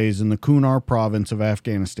 400 days in the Kunar province of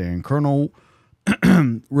Afghanistan, Colonel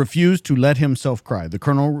refused to let himself cry. The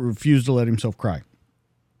colonel refused to let himself cry.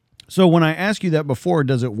 So when I ask you that before,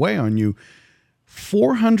 does it weigh on you?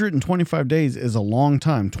 425 days is a long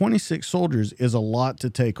time. 26 soldiers is a lot to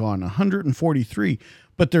take on. 143.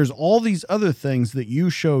 But there's all these other things that you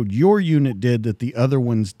showed your unit did that the other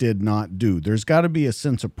ones did not do. There's got to be a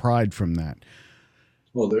sense of pride from that.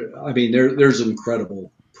 Well, there's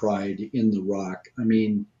incredible pride in the ROC. I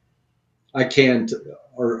mean, I can't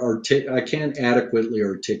I can't adequately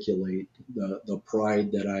articulate the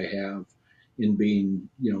pride that I have in being,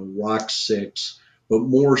 ROC 6, but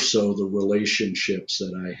more so the relationships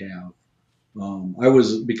that I have.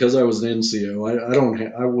 Because I was an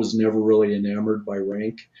NCO. I was never really enamored by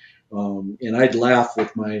rank, and I'd laugh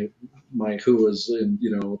with my who was in,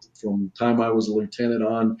 from the time I was a lieutenant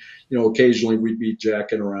on. Occasionally we'd be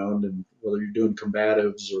jacking around, and whether you're doing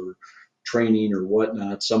combatives or training or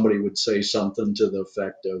whatnot, somebody would say something to the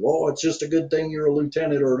effect of, "Oh, it's just a good thing you're a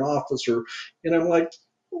lieutenant or an officer," and I'm like,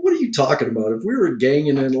 what are you talking about? If we were a gang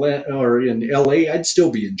in Atlanta or in LA, I'd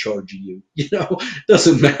still be in charge of you.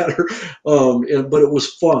 Doesn't matter. But it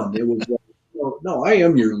was fun. It was like, no, I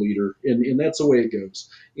am your leader, and that's the way it goes.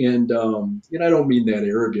 And I don't mean that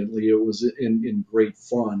arrogantly. It was in great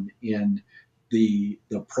fun, and the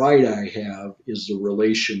pride I have is the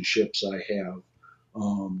relationships I have.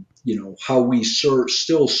 How we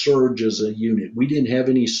still surge as a unit. We didn't have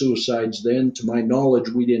any suicides then. To my knowledge,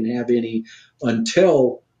 we didn't have any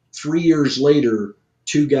until 3 years later.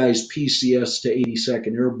 2 guys PCS to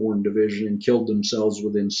 82nd Airborne Division and killed themselves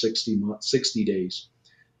within 60 days.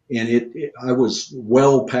 And I was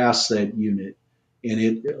well past that unit, and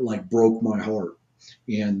it like broke my heart.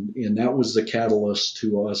 And that was the catalyst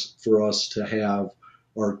for us to have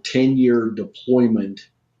our 10-year deployment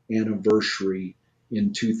anniversary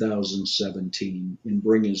in 2017 and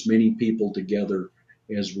bring as many people together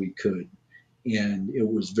as we could. And it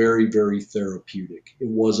was very, very therapeutic. It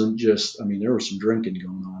wasn't just, there was some drinking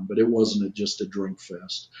going on, but it wasn't just a drink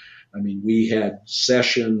fest. We had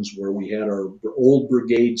sessions where we had our old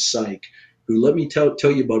brigade psych, who, let me tell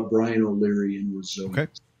you about Brian O'Leary in Resilience. Okay.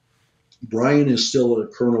 Brian is still a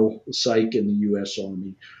colonel psych in the U.S.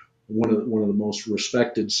 Army, one of the most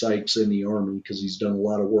respected psychs in the Army, because he's done a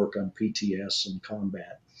lot of work on PTS and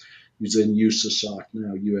combat. He's in USASOC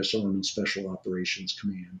now, U.S. Army Special Operations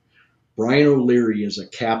Command. Brian O'Leary, as a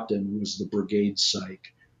captain, was the brigade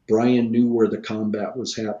psych. Brian knew where the combat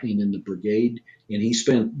was happening in the brigade, and he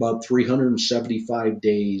spent about 375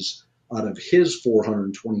 days out of his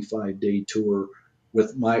 425-day tour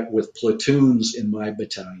with platoons in my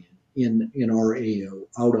battalion, in our AO,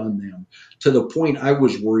 out on them, to the point I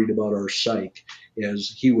was worried about our psych,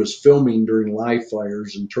 as he was filming during live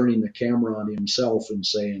fires and turning the camera on himself and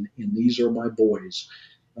saying, "And these are my boys."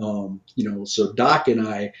 So Doc and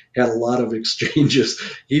I had a lot of exchanges.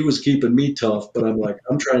 He was keeping me tough, but I'm like,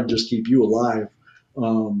 I'm trying to just keep you alive.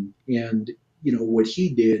 And what he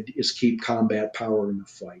did is keep combat power in the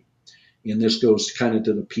fight. And this goes kind of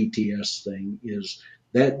to the PTS thing, is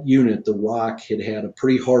that unit, the ROC, had a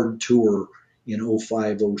pretty hard tour in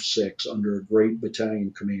 05, 06 under a great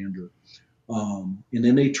battalion commander. And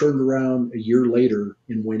then they turned around a year later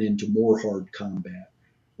and went into more hard combat.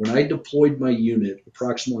 When I deployed my unit,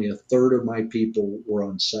 approximately a third of my people were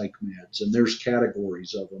on psych meds, and there's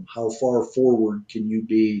categories of them. How far forward can you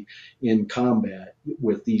be in combat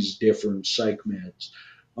with these different psych meds?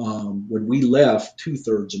 When we left,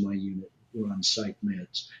 2/3 of my unit were on psych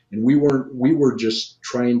meds, and we were just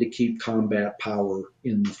trying to keep combat power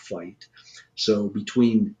in the fight. So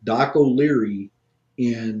between Doc O'Leary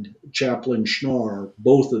and Chaplain Schnar,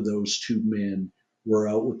 both of those two men were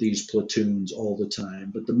out with these platoons all the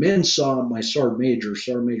time. But the men saw my Sergeant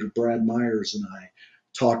Major Brad Myers, and I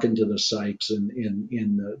talking to the Sykes and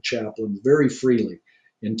the chaplains very freely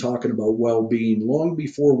and talking about well-being long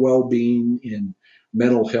before well-being and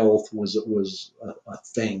mental health was a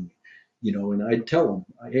thing, and I'd tell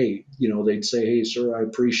them, hey, they'd say, hey, sir, I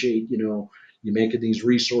appreciate, you making these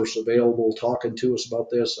resources available, talking to us about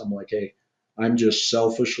this. I'm like, hey, I'm just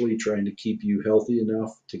selfishly trying to keep you healthy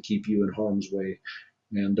enough to keep you in harm's way.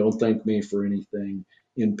 Man, don't thank me for anything.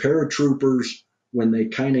 And paratroopers, when they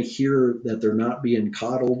kind of hear that they're not being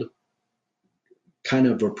coddled, kind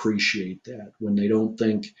of appreciate that. When they don't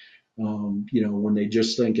think, when they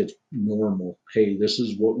just think it's normal, hey, this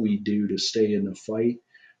is what we do to stay in the fight,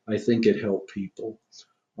 I think it helped people.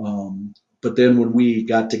 But then when we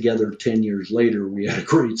got together 10 years later, we had a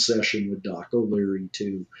great session with Doc O'Leary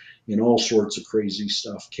too, and all sorts of crazy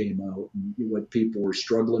stuff came out and what people were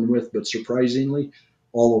struggling with. But surprisingly,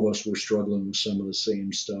 all of us were struggling with some of the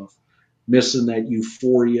same stuff, missing that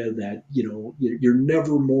euphoria that, you're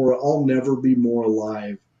never more, I'll never be more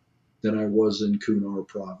alive than I was in Kunar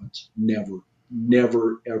province. Never,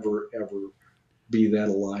 never, ever, ever be that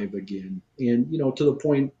alive again. And, to the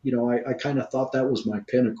point, I kind of thought that was my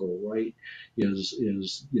pinnacle, right?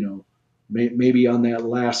 Maybe on that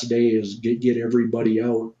last day is get everybody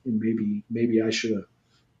out, and maybe I should have,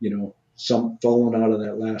 fallen out of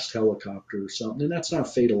that last helicopter or something. And that's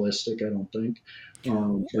not fatalistic, I don't think.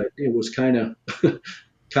 But it was kind of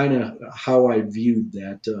kind of how I viewed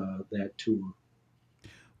that tour.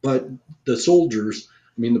 But the soldiers,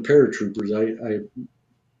 I mean, the paratroopers, I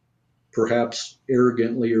perhaps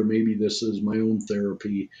arrogantly, or maybe this is my own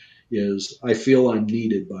therapy, is I feel I'm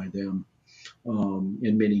needed by them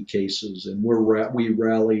in many cases, and we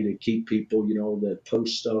rally to keep people, that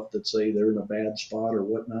post stuff that say they're in a bad spot or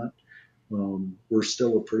whatnot. We're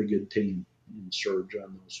still a pretty good team and surge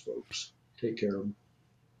on those folks. Take care of them.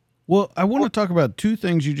 Well, I want to talk about two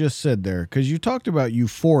things you just said there, because you talked about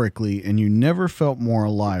euphorically and you never felt more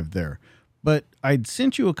alive there. But I'd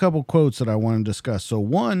sent you a couple quotes that I want to discuss. So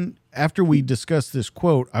one, after we discuss this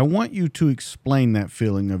quote, I want you to explain that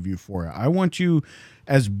feeling of euphoria. I want you,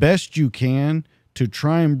 as best you can, to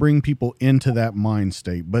try and bring people into that mind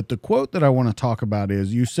state. But the quote that I want to talk about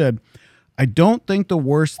is, you said, I don't think the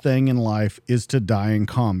worst thing in life is to die in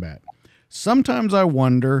combat. Sometimes I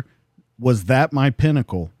wonder, was that my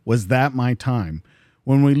pinnacle? Was that my time?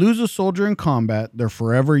 When we lose a soldier in combat, they're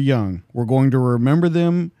forever young. We're going to remember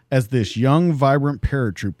them as this young, vibrant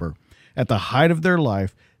paratrooper. At the height of their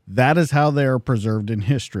life, that is how they are preserved in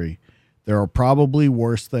history. There are probably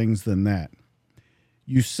worse things than that.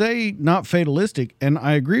 You say not fatalistic, and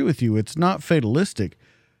I agree with you. It's not fatalistic.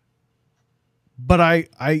 But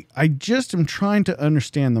I just am trying to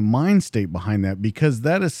understand the mind state behind that, because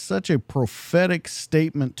that is such a prophetic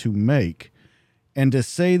statement to make. And to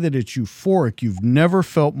say that it's euphoric, you've never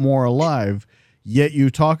felt more alive, yet you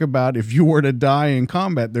talk about if you were to die in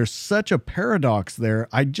combat, there's such a paradox there.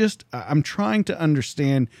 I'm trying to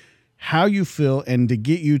understand how you feel and to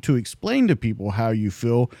get you to explain to people how you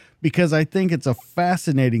feel, because I think it's a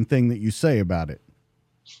fascinating thing that you say about it.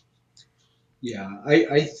 Yeah,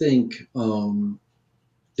 I think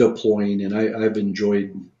deploying, and I've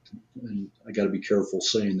enjoyed, and I got to be careful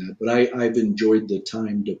saying that, but I've enjoyed the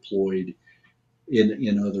time deployed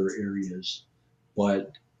in other areas.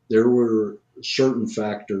 But there were certain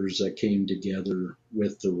factors that came together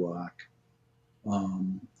with the Rock.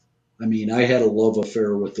 I mean, I had a love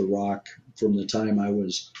affair with the Rock from the time I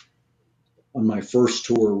was on my first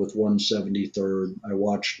tour with 173rd. I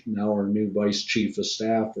watched now our new Vice Chief of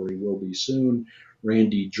Staff, or he will be soon,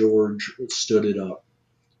 Randy George, stood it up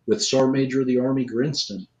with Sergeant Major of the Army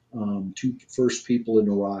Grinston, two first people in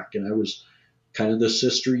Iraq, and I was kind of the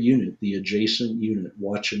sister unit, the adjacent unit,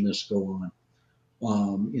 watching this go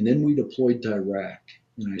on. And then we deployed to Iraq,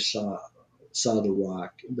 and I saw the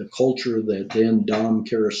Rock, the culture that then Dom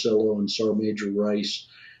Carasillo and Sergeant Major Rice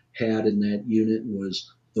had in that unit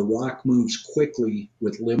was the Rock moves quickly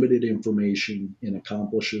with limited information and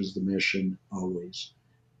accomplishes the mission always.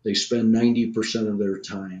 They spend 90% of their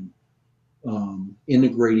time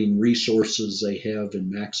integrating resources they have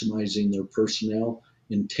and maximizing their personnel,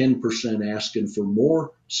 and 10% asking for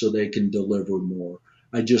more so they can deliver more.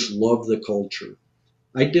 I just love the culture.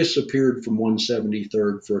 I disappeared from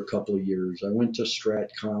 173rd for a couple of years. I went to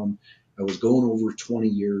STRATCOM. I was going over 20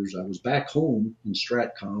 years. I was back home in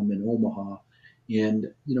STRATCOM in Omaha, and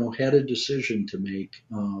had a decision to make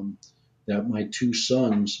that my two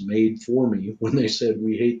sons made for me when they said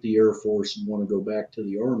we hate the Air Force and want to go back to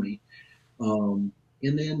the Army.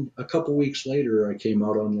 And then a couple weeks later, I came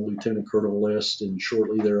out on the lieutenant colonel list, and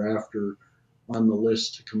shortly thereafter on the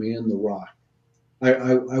list to command the ROC.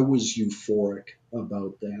 I was euphoric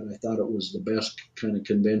about that. I thought it was the best kind of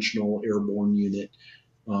conventional airborne unit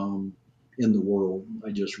in the world.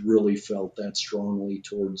 I just really felt that strongly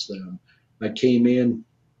towards them. I came in,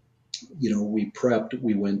 we prepped,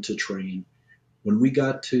 we went to train. When we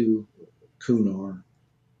got to Kunar,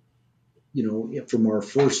 from our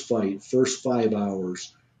first fight, first 5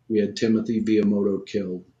 hours, we had Timothy Viamoto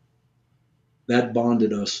killed. That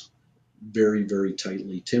bonded us very, very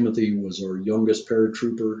tightly. Timothy was our youngest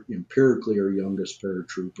paratrooper, empirically our youngest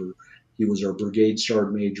paratrooper. He was our brigade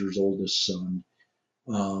sergeant major's oldest son.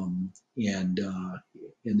 And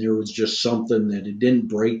there was just something that it didn't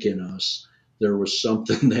break in us. There was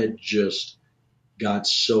something that just got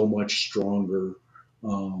so much stronger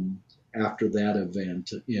after that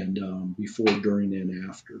event, and before, during, and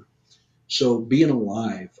after. So being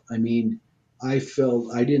alive, I mean, I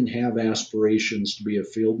felt I didn't have aspirations to be a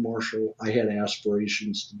field marshal. I had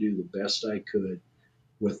aspirations to do the best I could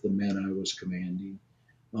with the men I was commanding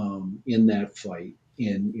in that fight.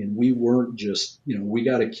 And we weren't just, we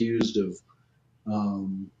got accused of,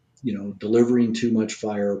 delivering too much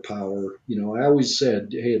firepower. I always said,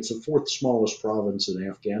 hey, it's the fourth smallest province in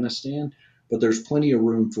Afghanistan, but there's plenty of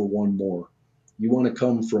room for one more. You want to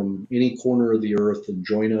come from any corner of the earth and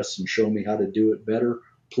join us and show me how to do it better?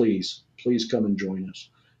 Please come and join us.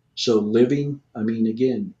 So living, I mean,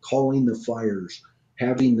 again, calling the fires,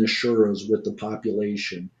 having the shuras with the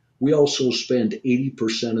population. We also spend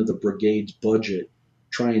 80% of the brigade's budget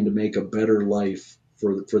trying to make a better life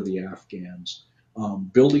for the Afghans.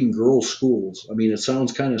 Building girls' schools. I mean, it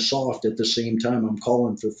sounds kind of soft. At the same time, I'm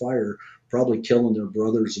calling for fire, probably killing their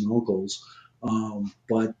brothers and uncles.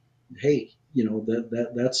 But hey,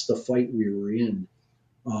 that's the fight we were in.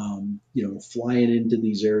 Flying into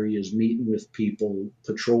these areas, meeting with people,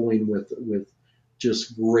 patrolling with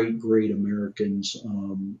just great Americans,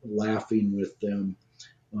 laughing with them.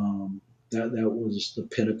 That was the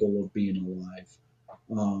pinnacle of being alive.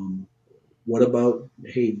 What about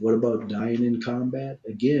dying in combat?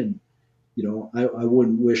 Again, I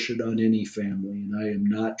wouldn't wish it on any family, and I am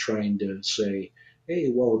not trying to say, hey,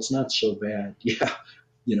 well, it's not so bad. Yeah,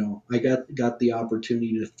 I got the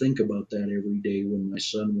opportunity to think about that every day when my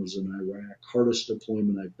son was in Iraq. Hardest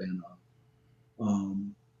deployment I've been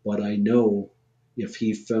on. But I know if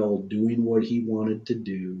he fell doing what he wanted to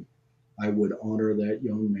do, I would honor that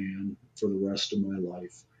young man for the rest of my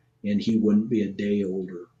life, and he wouldn't be a day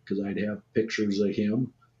older because I'd have pictures of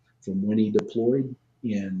him from when he deployed,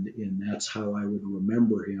 and that's how I would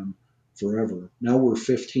remember him forever. Now we're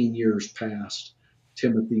 15 years past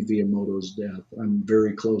Timothy Viamoto's death. I'm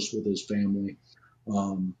very close with his family.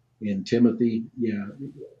 And Timothy, yeah,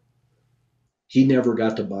 he never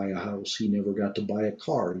got to buy a house. He never got to buy a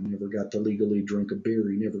car. He never got to legally drink a beer.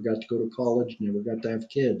 He never got to go to college. Never got to have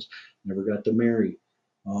kids. Never got to marry.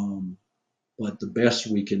 But the best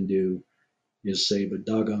we can do is say, but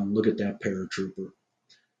doggone, look at that paratrooper.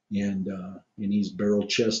 And he's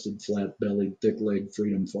barrel-chested, flat-bellied, thick-legged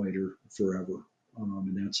freedom fighter forever.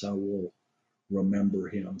 And that's how we'll remember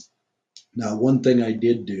him. Now, one thing I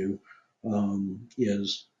did do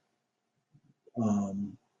is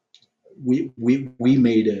we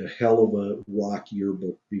made a hell of a ROC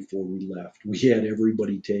yearbook before we left. We had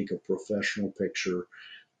everybody take a professional picture.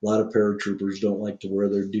 A lot of paratroopers don't like to wear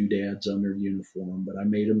their doodads on their uniform, but I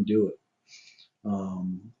made them do it.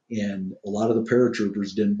 And a lot of the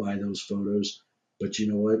paratroopers didn't buy those photos, but you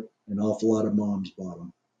know what? An awful lot of moms bought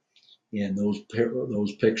them. And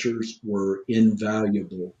those pictures were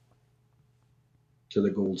invaluable to the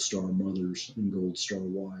Gold Star mothers and Gold Star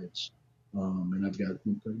wives. And I've got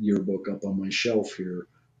a yearbook up on my shelf here,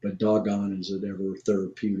 but doggone is it ever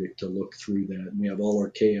therapeutic to look through that. And we have all our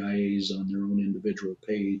KIAs on their own individual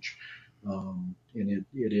page. And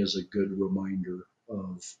it is a good reminder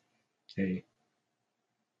of, hey,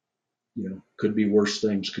 could be worse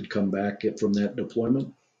things could come back from that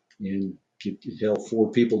deployment. And hell,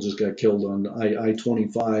 4 people just got killed on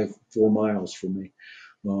I-25, 4 miles from me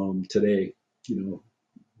today.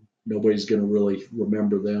 Nobody's going to really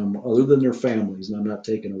remember them other than their families, and I'm not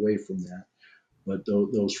taking away from that. But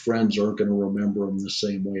those friends aren't going to remember them the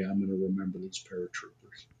same way I'm going to remember these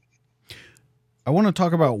paratroopers. I want to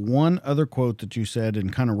talk about one other quote that you said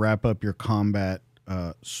and kind of wrap up your combat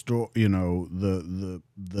story. The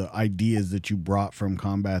ideas that you brought from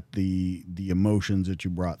combat, the emotions that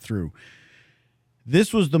you brought through.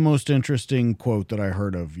 This was the most interesting quote that I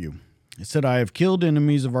heard of you. It said, "I have killed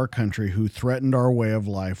enemies of our country who threatened our way of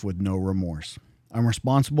life with no remorse. I'm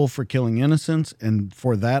responsible for killing innocents, and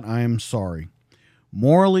for that I am sorry.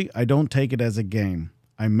 Morally, I don't take it as a game.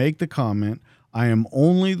 I make the comment. I am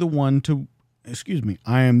only the one to,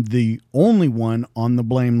 I am the only one on the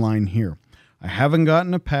blame line here. I haven't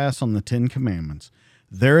gotten a pass on the 10 Commandments.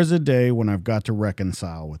 There is a day when I've got to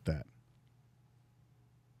reconcile with that.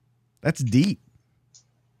 That's deep.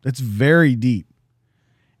 That's very deep.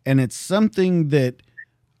 And it's something that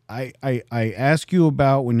I ask you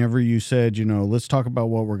about whenever you said, let's talk about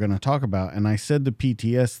what we're going to talk about. And I said the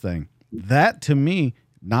PTS thing. That to me,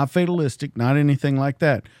 not fatalistic, not anything like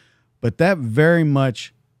that, but that very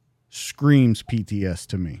much screams PTS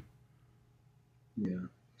to me. Yeah.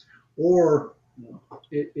 Or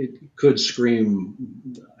it could scream,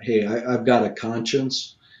 hey, I've got a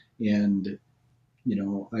conscience, and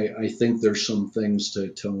I think there's some things to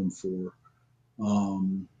atone for,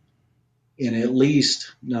 and at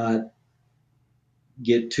least not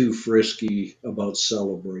get too frisky about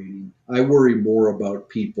celebrating. I worry more about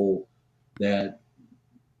people that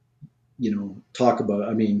talk about.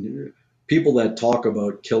 I mean, people that talk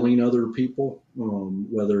about killing other people,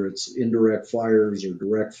 whether it's indirect fires or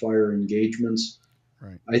direct fire engagements.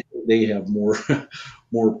 Right. I think they have more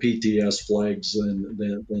more PTS flags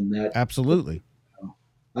than that. Absolutely.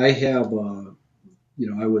 I have,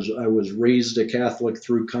 I was raised a Catholic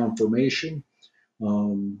through confirmation.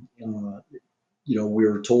 Um, we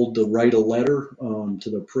were told to write a letter to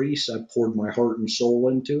the priest. I poured my heart and soul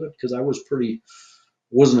into it because I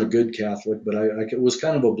wasn't a good Catholic, but I was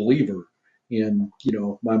kind of a believer. And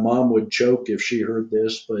my mom would choke if she heard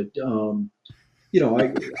this, but I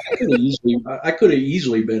could have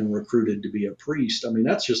easily been recruited to be a priest. I mean,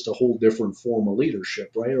 that's just a whole different form of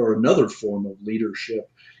leadership, right? Or another form of leadership.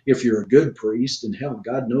 If you're a good priest, and hell,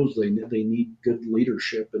 God knows they need good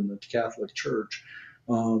leadership in the Catholic Church.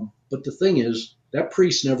 But the thing is, that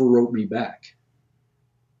priest never wrote me back,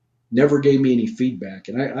 never gave me any feedback,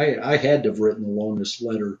 and I had to have written the longest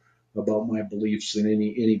letter about my beliefs than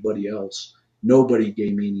anybody else. Nobody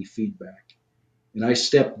gave me any feedback. And I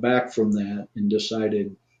stepped back from that and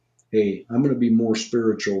decided, hey, I'm going to be more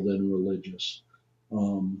spiritual than religious.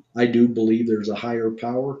 I do believe there's a higher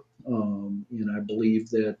power, and I believe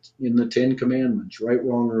that in the Ten Commandments, right,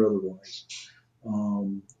 wrong, or otherwise.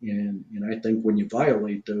 And I think when you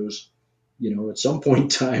violate those, at some point in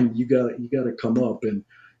time, you got to come up and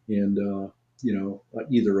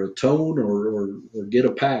either atone or get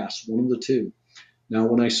a pass, one of the two. Now,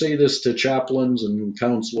 when I say this to chaplains and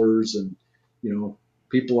counselors and,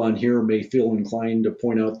 people on here may feel inclined to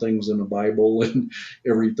point out things in the Bible and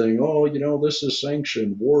everything. Oh, this is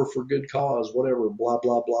sanctioned, war for good cause, whatever, blah,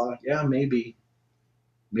 blah, blah. Yeah, maybe.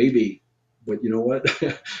 But you know what?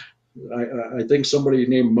 I think somebody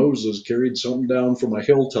named Moses carried something down from a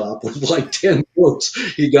hilltop with like 10 books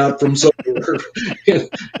he got from somewhere. It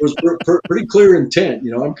was pretty clear intent.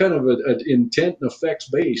 I'm kind of an intent and effects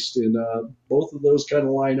based, and both of those kind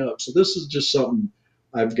of line up. So this is just something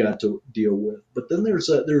I've got to deal with. But then there's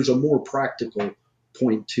a more practical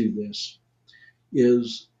point to this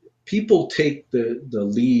is people take the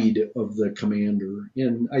lead of the commander,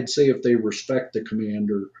 and I'd say if they respect the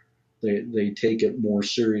commander, they take it more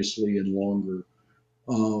seriously and longer.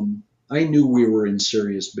 I knew we were in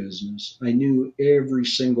serious business. I knew every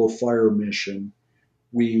single fire mission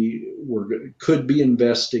could be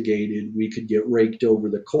investigated. We could get raked over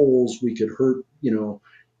the coals. We could hurt,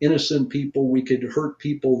 innocent people. We could hurt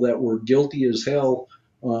people that were guilty as hell.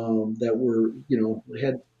 That were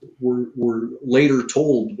later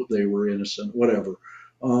told they were innocent, whatever,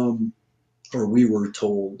 or we were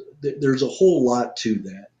told. There's a whole lot to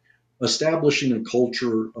that. Establishing a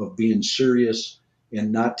culture of being serious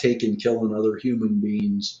and not taking killing other human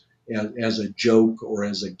beings as a joke or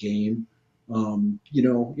as a game.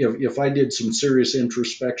 If I did some serious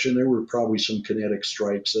introspection, there were probably some kinetic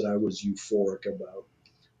strikes that I was euphoric about.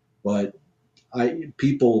 But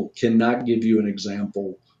people cannot give you an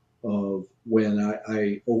example of when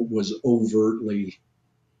I was overtly,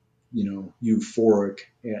 euphoric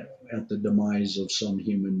at the demise of some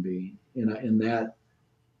human being, and that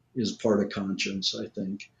is part of conscience, I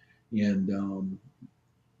think, and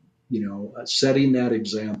setting that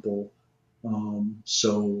example.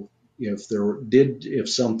 So if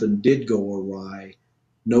something did go awry,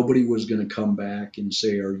 nobody was going to come back and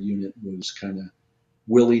say our unit was kind of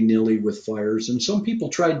willy-nilly with fires. And some people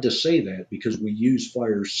tried to say that because we use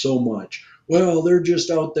fires so much. Well, they're just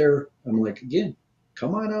out there. I'm like, again,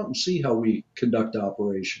 come on out and see how we conduct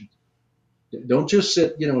operations. Don't just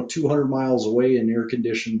sit, 200 miles away in an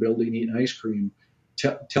air-conditioned building eating ice cream,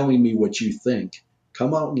 telling me what you think.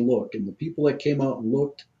 Come out and look. And the people that came out and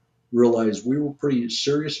looked realized we were pretty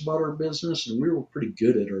serious about our business and we were pretty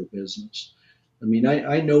good at our business. I mean,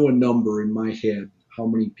 I know a number in my head how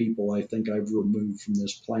many people I think I've removed from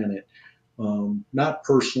this planet. Not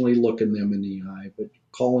personally looking them in the eye, but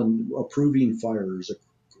approving fires,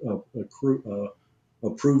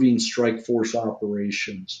 approving strike force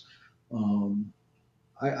operations. Um,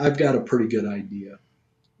 I've got a pretty good idea,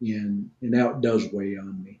 and that does weigh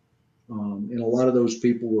on me. And a lot of those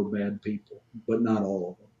people were bad people, but not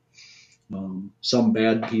all of them. Some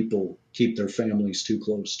bad people keep their families too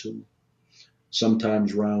close to them.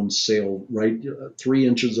 Sometimes rounds sail right 3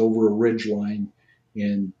 inches over a ridge line,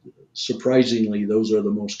 and surprisingly, those are the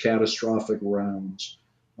most catastrophic rounds.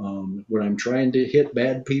 When I'm trying to hit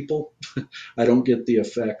bad people, I don't get the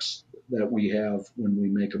effects that we have when we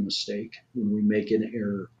make a mistake, when we make an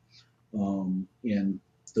error. And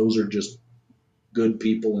those are just good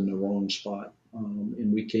people in the wrong spot.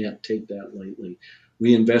 And we can't take that lightly.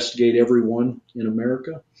 We investigate everyone in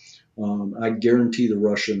America. I guarantee the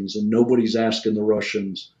Russians, and nobody's asking the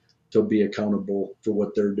Russians to be accountable for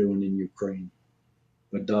what they're doing in Ukraine.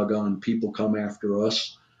 But doggone, people come after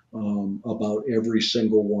us about every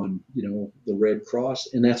single one, the Red Cross,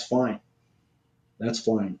 and that's fine. That's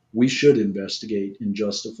fine. We should investigate and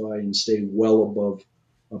justify and stay well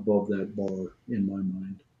above that bar in my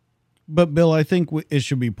mind. But Bill, I think it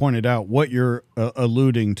should be pointed out what you're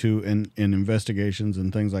alluding to in investigations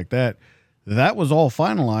and things like that. That was all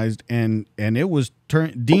finalized, and it was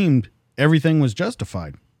deemed everything was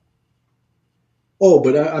justified. Oh,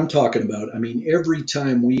 but I'm talking about, I mean, every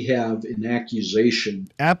time we have an accusation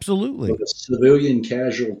Absolutely. of a civilian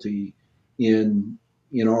casualty in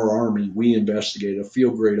our Army, we investigate. A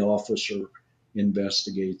field grade officer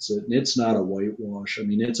investigates it, and it's not a whitewash. I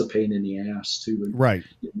mean, it's a pain in the ass too. Right.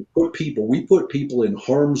 We put people in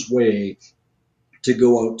harm's way to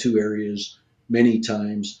go out to areas many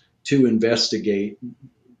times to investigate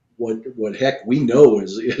what heck we know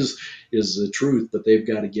is the truth, but they've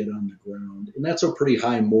got to get on the ground, and that's a pretty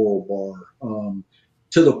high moral bar.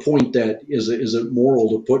 To the point that is it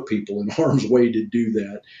moral to put people in harm's way to do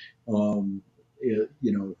that?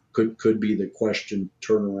 Could be the question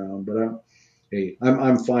turnaround. But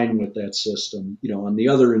I'm fine with that system. On the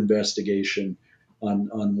other investigation on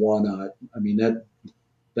Wanot, I mean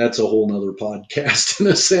that's a whole nother podcast in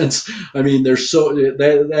a sense. I mean,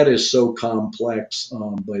 that is so complex.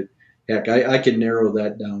 But heck, I can narrow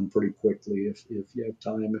that down pretty quickly if you have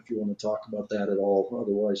time, if you want to talk about that at all.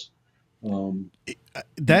 Otherwise,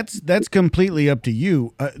 that's completely up to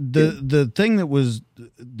you. The thing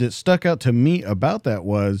that stuck out to me about that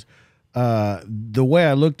was the way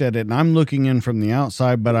I looked at it, and I'm looking in from the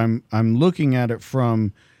outside, but I'm looking at it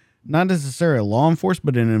from not necessarily a law enforcement,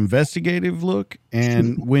 but an investigative look.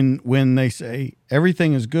 And when they say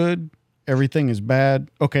everything is good, everything is bad,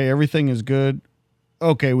 okay, everything is good,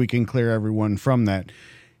 okay, we can clear everyone from that.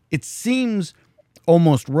 It seems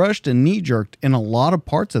almost rushed and knee-jerked in a lot of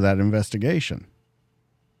parts of that investigation.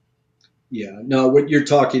 Yeah, no, what you're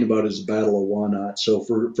talking about is the Battle of Wanot. So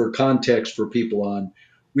for context for people on,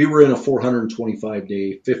 we were in a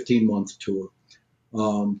 425-day, 15-month tour.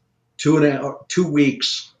 2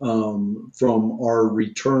 weeks from our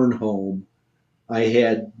return home, I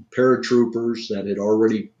had paratroopers that had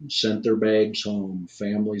already sent their bags home.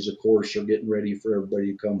 Families, of course, are getting ready for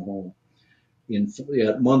everybody to come home.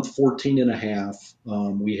 At month 14 and a half,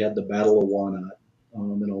 we had the Battle of Wanot.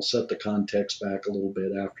 And I'll set the context back a little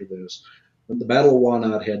bit after this. But the Battle of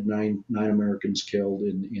Wanot had nine Americans killed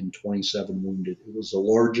and 27 wounded. It was the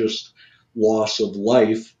largest loss of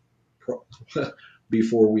life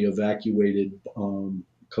before we evacuated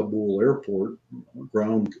Kabul airport,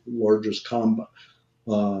 largest ground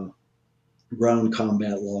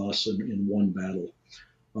combat loss in one battle.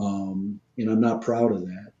 And I'm not proud of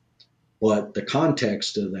that. But the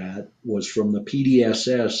context of that was from the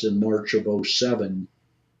PDSS in March of 07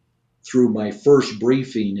 through my first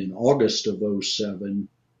briefing in August of 07.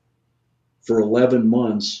 For 11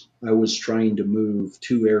 months, I was trying to move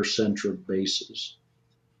 2 air-centric bases.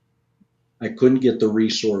 I couldn't get the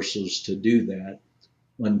resources to do that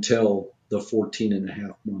until the 14 and a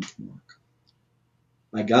half month mark.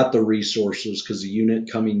 I got the resources because the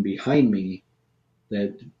unit coming behind me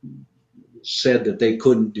that said that they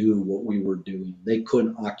couldn't do what we were doing. They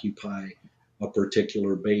couldn't occupy a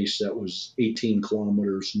particular base that was 18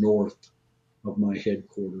 kilometers north of my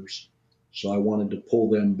headquarters. So I wanted to pull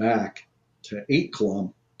them back to 8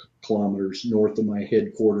 kilometers north of my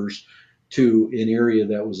headquarters to an area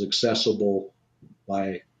that was accessible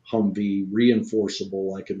by Humvee,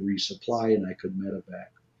 reinforceable, I could resupply, and I could medevac.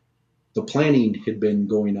 The planning had been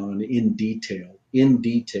going on in detail,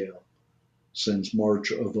 since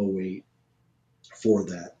March of 08 for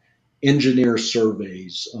that. engineer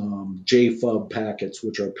surveys, JFUB packets,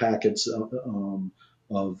 which are packets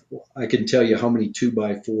of, I can tell you how many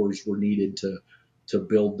 2x4s were needed to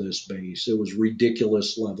build this base. It was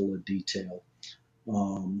ridiculous level of detail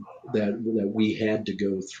that we had to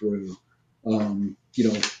go through.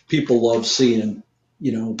 People love seeing, the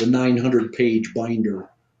 900-page binder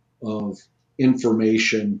of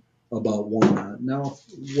information about Walnut. Now,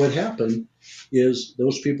 what happened is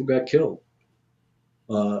those people got killed.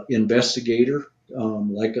 Investigator,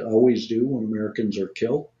 like I always do when Americans are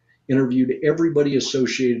killed, interviewed everybody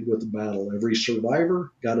associated with the battle. Every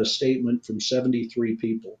survivor got a statement from 73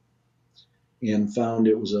 people, and found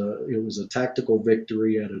it was a tactical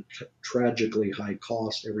victory at a tragically high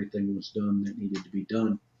cost. Everything was done that needed to be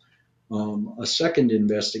done. A second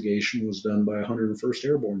investigation was done by 101st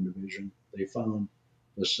Airborne Division. They found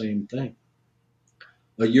the same thing.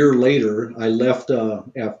 A year later, I left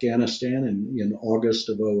Afghanistan in August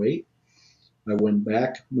of 08. I went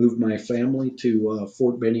back, moved my family to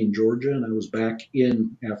Fort Benning, Georgia, and I was back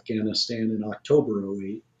in Afghanistan in October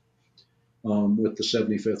 08 with the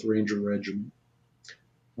 75th Ranger Regiment.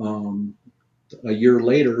 A year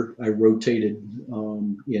later, I rotated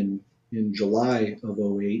in July of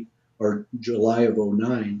 08 or July of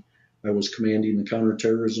 09. I was commanding the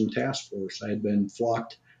Counterterrorism Task Force. I had been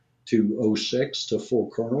flocked to 06 to full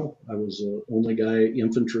colonel. I was the only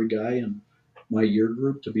infantry guy in my year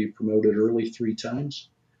group to be promoted early 3 times.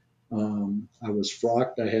 I was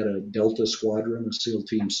flocked. I had a Delta Squadron, a SEAL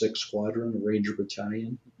Team 6 Squadron, a Ranger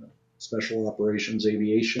Battalion, Special Operations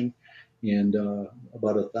Aviation, and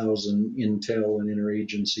about 1,000 intel and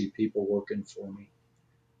interagency people working for me.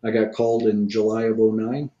 I got called in July of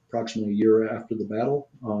 09, approximately a year after the battle,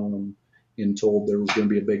 and told there was going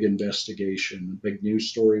to be a big investigation. A big news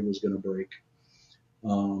story was going to break.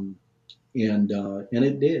 And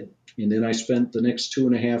it did. And then I spent the next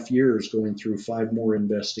 2.5 years going through 5 more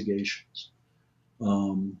investigations.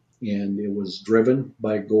 And it was driven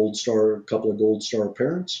by a couple of Gold Star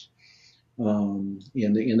parents. And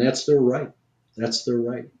that's their right. That's their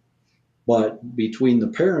right. But between the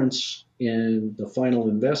parents and the final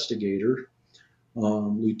investigator,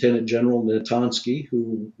 Lieutenant General Natonsky,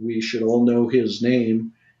 who we should all know his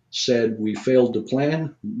name, said we failed to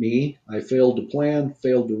plan. I failed to plan,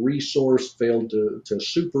 failed to resource, failed to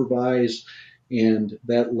supervise, and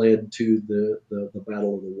that led to the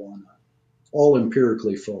Battle of the Walnut. All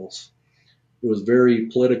empirically false. It was very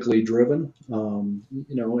politically driven,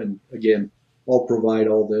 and again, I'll provide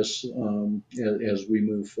all this as we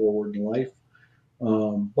move forward in life.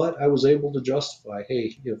 But I was able to justify,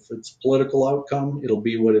 hey, if it's political outcome, it'll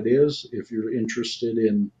be what it is. If you're interested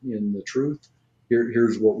in the truth,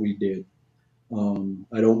 here's what we did.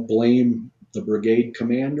 I don't blame the brigade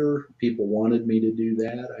commander. People wanted me to do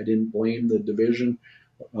that. I didn't blame the division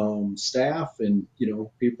staff, and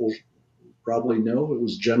people probably know it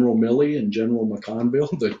was General Milley and General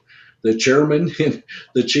McConville, the chairman and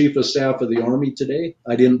the chief of staff of the Army today.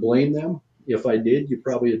 I didn't blame them. If I did, you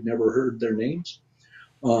probably had never heard their names.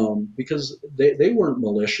 Because they weren't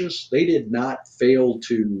malicious. They did not fail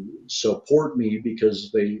to support me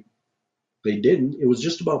because they didn't. It was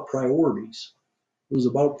just about priorities. It was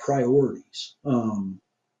about priorities.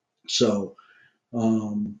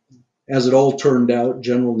 As it all turned out,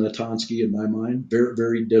 General Natonsky, in my mind, very,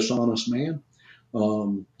 very dishonest man.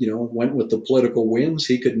 Went with the political winds.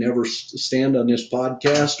 He could never stand on this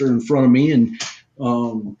podcast or in front of me and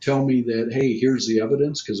tell me that, hey, here's the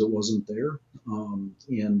evidence, because it wasn't there.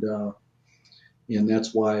 And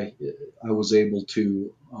that's why I was able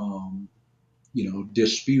to,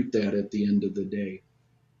 dispute that at the end of the day.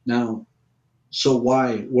 Now, so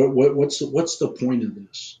why? What's the point of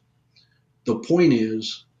this? The point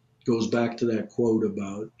goes back to that quote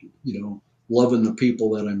about, loving the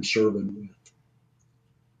people that I'm serving with.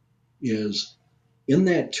 Is in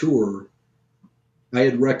that tour, I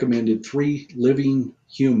had recommended 3 living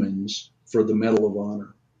humans for the Medal of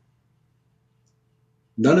Honor.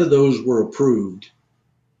 None of those were approved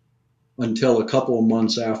until a couple of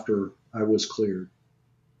months after I was cleared.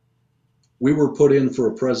 We were put in for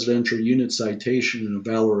a Presidential Unit Citation and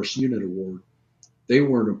a Valorous Unit Award. They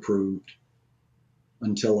weren't approved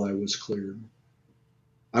until I was cleared.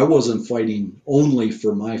 I wasn't fighting only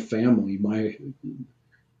for my family, my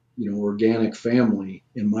organic family,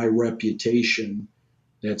 and my reputation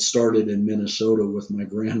that started in Minnesota with my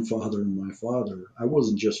grandfather and my father. I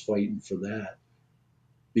wasn't just fighting for that,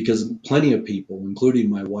 because plenty of people, including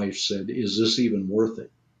my wife, said, is this even worth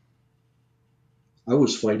it? I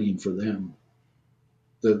was fighting for them.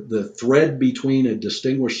 The thread between a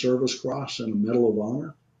Distinguished Service Cross and a Medal of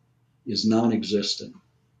Honor is non-existent.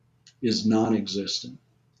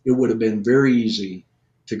 it would have been very easy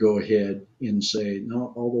to go ahead and say,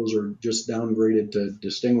 no, all those are just downgraded to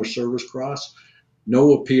Distinguished Service Cross.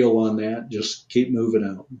 No appeal on that. Just keep moving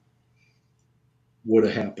out. Would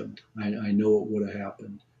have happened. I know it would have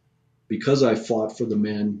happened because I fought for the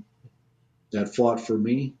men that fought for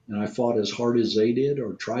me, and I fought as hard as they did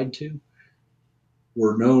or tried to.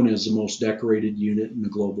 Were known as the most decorated unit in the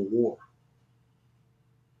global war.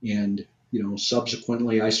 And,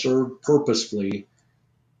 subsequently I served purposefully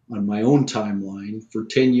on my own timeline for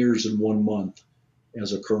 10 years and 1 month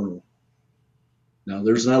as a colonel. Now,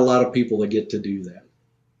 there's not a lot of people that get to do that,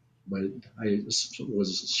 but I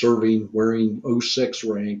was serving wearing 06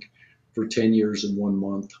 rank for 10 years and 1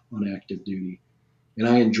 month on active duty. And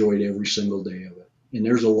I enjoyed every single day of it. And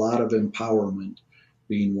there's a lot of empowerment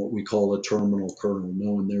being what we call a terminal colonel,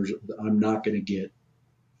 knowing I'm not going to get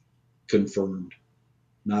confirmed.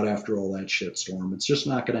 Not after all that shitstorm. It's just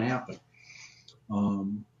not going to happen.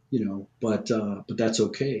 But that's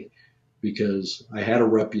okay because I had a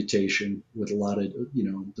reputation with a lot of,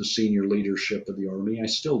 the senior leadership of the Army. I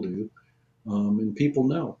still do. And people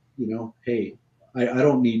know, hey, I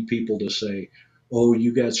don't need people to say, oh,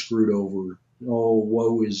 you got screwed over. Oh,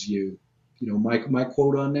 woe is you. My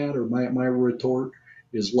quote on that or my retort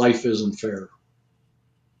is life isn't fair,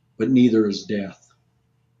 but neither is death.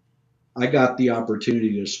 I got the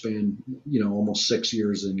opportunity to spend, almost 6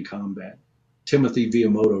 years in combat. Timothy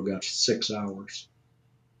Viamoto got 6 hours.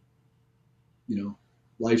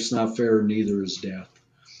 Life's not fair, neither is death.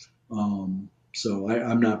 So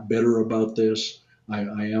I'm not bitter about this. I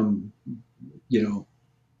am,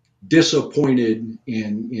 disappointed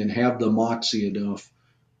and have the moxie enough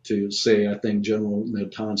to say I think General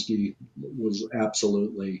Natonski was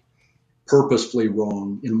absolutely purposefully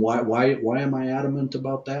wrong. And why am I adamant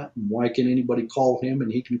about that? And why can anybody call him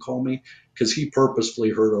and he can call me? Because he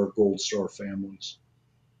purposefully hurt our Gold Star families.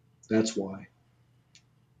 That's why.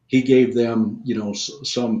 He gave them,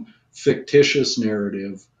 some fictitious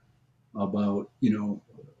narrative about,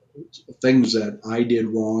 things that I did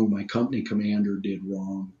wrong, my company commander did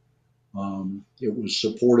wrong. It was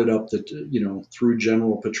supported up through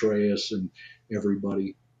General Petraeus and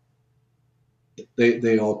everybody.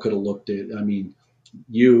 They all could have looked at,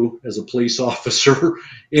 you as a police officer,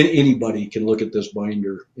 anybody can look at this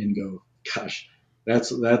binder and go, gosh,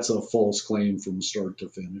 that's a false claim from start to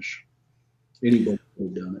finish. Anybody could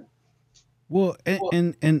have done it. Well,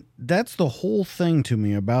 and that's the whole thing to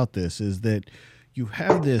me about this is that you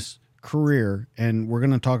have this career, and we're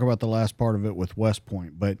going to talk about the last part of it with West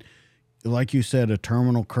Point, but like you said, a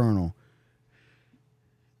terminal colonel,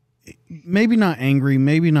 maybe not angry,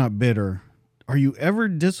 maybe not bitter. Are you ever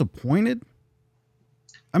disappointed?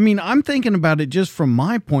 I'm thinking about it just from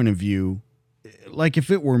my point of view. Like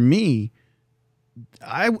if it were me,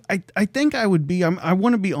 I think I would be, I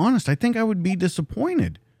want to be honest. I think I would be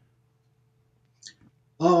disappointed.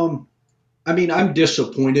 I'm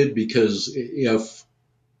disappointed because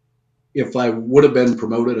if I would have been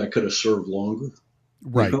promoted, I could have served longer.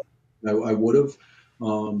 Right. I would have.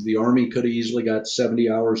 The Army could have easily got 70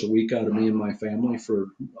 hours a week out of me and my family for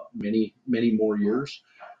many, many more years.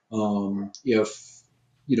 If,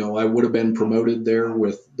 I would have been promoted there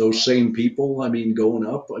with those same people, going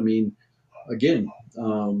up, again,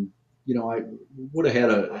 I would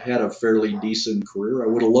have had a fairly decent career. I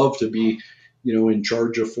would have loved to be, in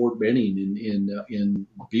charge of Fort Benning and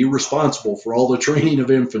be responsible for all the training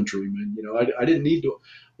of infantrymen. I didn't need to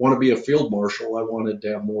want to be a field marshal. I wanted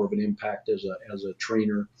to have more of an impact as a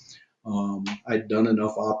trainer. I'd done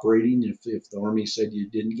enough operating. If the Army said you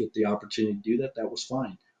didn't get the opportunity to do that, that was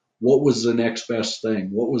fine. What was the next best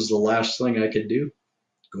thing? What was the last thing I could do?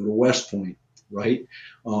 Go to West Point, right?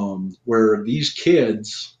 Where these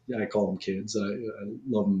kids, I call them kids, I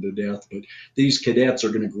love them to death, but these cadets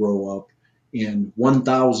are going to grow up and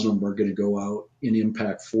 1,000 of them are going to go out and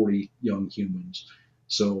impact 40 young humans.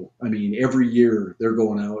 So, every year they're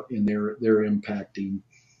going out and they're impacting,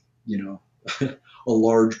 a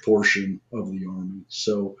large portion of the Army.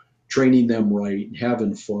 So training them right,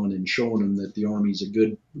 having fun and showing them that the Army's a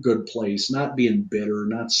good place, not being bitter,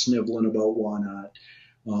 not sniveling about why not,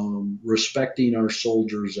 respecting our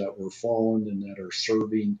soldiers that were fallen and that are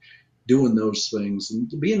serving, doing those things,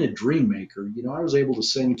 and being a dream maker. I was able to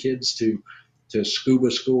send kids to scuba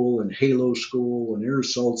school and halo school and air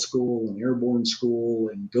assault school and airborne school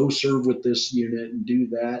and go serve with this unit and do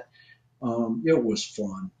that. It was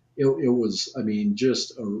fun. It was,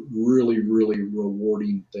 just a really, really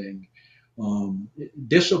rewarding thing.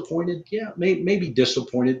 Disappointed, yeah, maybe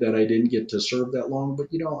disappointed that I didn't get to serve that long, but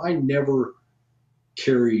I never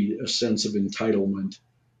carried a sense of entitlement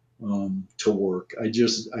to work. I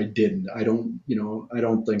didn't. I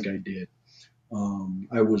don't think I did.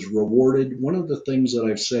 I was rewarded. One of the things that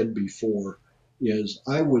I've said before is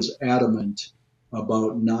I was adamant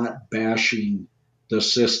about not bashing the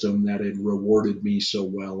system that had rewarded me so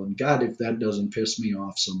well. And God, if that doesn't piss me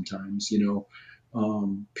off sometimes,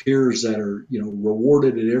 peers that are,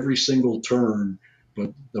 rewarded at every single turn,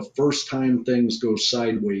 but the first time things go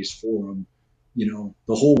sideways for them,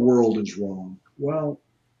 the whole world is wrong. Well,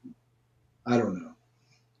 I don't know.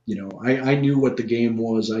 I knew what the game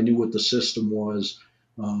was. I knew what the system was.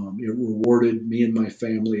 It rewarded me and my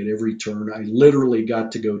family at every turn. I literally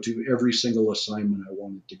got to go to every single assignment I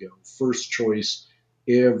wanted to go. First choice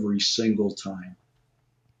every single time.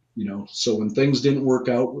 So when things didn't work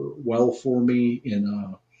out well for me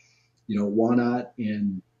in, Wanat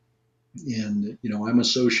and I'm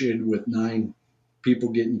associated with 9 people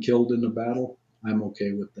getting killed in the battle, I'm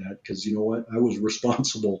okay with that because you know what? I was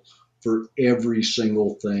responsible for every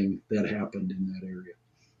single thing that happened in that area.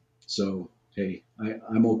 So, hey,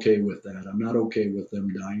 I'm okay with that. I'm not okay with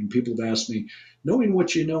them dying. People have asked me, knowing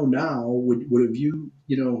what you know now, would have you,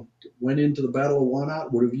 went into the Battle of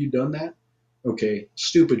Wanat? Would have you done that? Okay,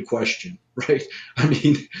 stupid question, right? I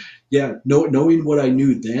mean, yeah, knowing what I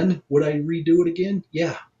knew then, would I redo it again?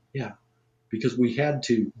 Yeah, yeah, because we had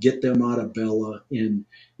to get them out of Bella and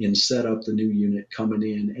set up the new unit coming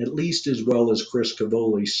in, at least as well as Chris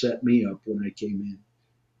Cavoli set me up when I came in.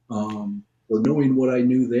 Or knowing what I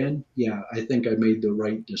knew then, yeah, I think I made the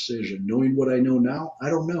right decision. Knowing what I know now, I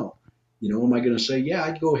don't know. Am I going to say, yeah,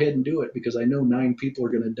 I'd go ahead and do it because I know 9 people are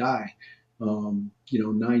going to die.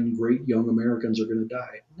 9 great young Americans are going to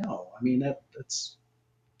die. No, I mean that's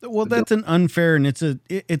Well, a dumb, that's an unfair, and it's a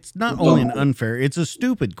not only dumb an question. unfair, it's a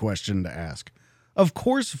stupid question to ask. Of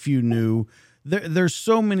course, if you knew, there's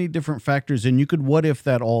so many different factors, and you could what if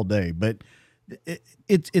that all day. But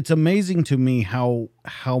it's amazing to me how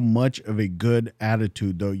much of a good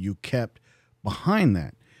attitude though you kept behind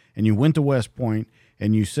that, and you went to West Point,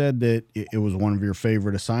 and you said that it was one of your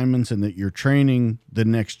favorite assignments, and that you're training the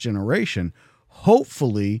next generation.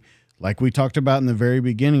 Hopefully, like we talked about in the very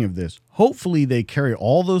beginning of this, hopefully they carry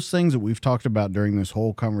all those things that we've talked about during this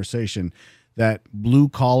whole conversation, that blue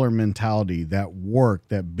collar mentality, that work,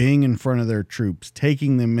 that being in front of their troops,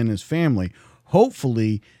 taking them in as family.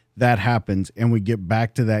 Hopefully that happens and we get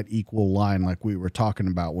back to that equal line like we were talking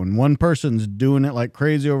about. When one person's doing it like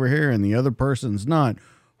crazy over here and the other person's not,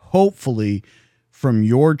 hopefully from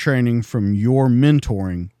your training, from your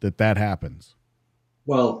mentoring, that happens.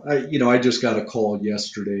 Well, I just got a call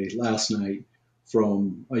last night,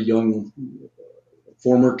 from a young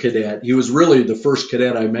former cadet. He was really the first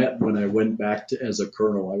cadet I met when I went back as a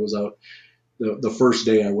colonel. I was out the first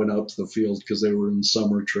day I went out to the field because they were in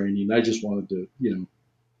summer training. I just wanted to,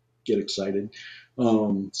 get excited.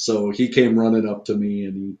 So he came running up to me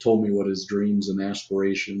and he told me what his dreams and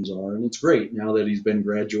aspirations are. And it's great now that he's been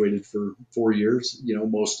graduated for 4 years.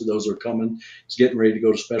 Most of those are coming. He's getting ready to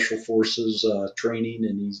go to Special Forces training,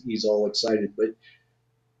 and he's all excited. But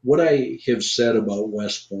what I have said about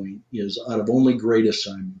West Point is, out of only great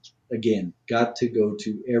assignments, again, got to go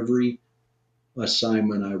to every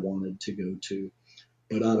assignment I wanted to go to.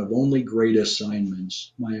 But out of only great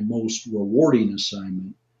assignments, my most rewarding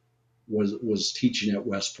assignment was teaching at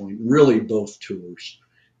West Point. Really, both tours.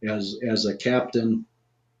 As a captain,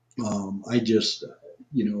 I just,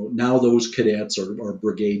 now those cadets are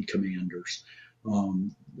brigade commanders.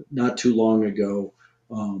 Not too long ago,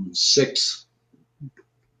 6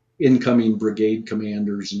 incoming brigade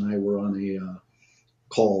commanders and I were on a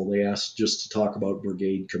call. They asked just to talk about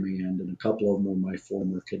brigade command, and a couple of them were my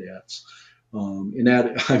former cadets. And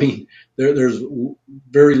that, I mean, there's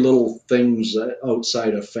very little things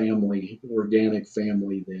outside of family, organic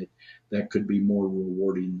family, that could be more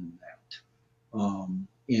rewarding than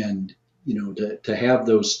that. And to have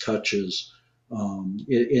those touches.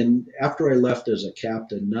 And after I left as a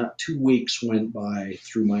captain, not 2 weeks went by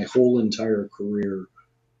through my whole entire career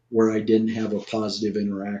where I didn't have a positive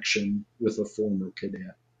interaction with a former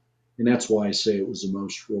cadet. And that's why I say it was the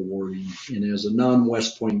most rewarding. And as a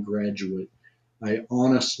non-West Point graduate, I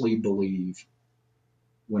honestly believe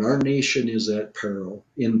when our nation is in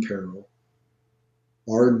peril,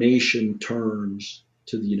 our nation turns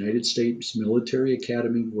to the United States Military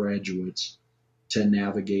Academy graduates to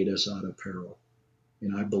navigate us out of peril.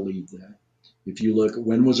 And I believe that. If you look,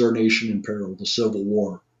 when was our nation in peril? The Civil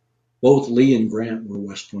War. Both Lee and Grant were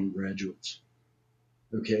West Point graduates.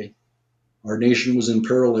 Okay? Our nation was in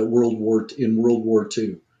peril in World War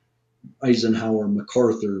II. Eisenhower,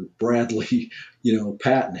 MacArthur, Bradley,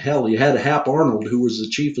 Patton. Hell, you had Hap Arnold, who was the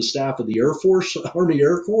chief of staff of the Air Force, Army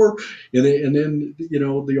Air Corps, and then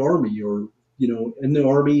the Army, or in the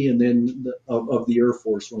Army, and then of the Air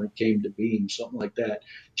Force when it came to being something like that.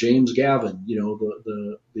 James Gavin,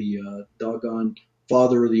 the doggone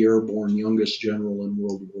father of the airborne, youngest general in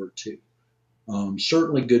World War II.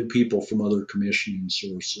 Certainly good people from other commissioning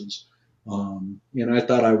sources. And I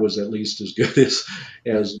thought I was at least as good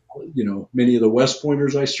as many of the West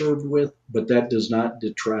Pointers I served with, but that does not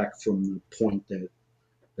detract from the point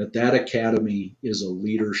that academy is a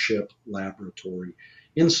leadership laboratory.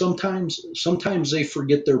 And sometimes they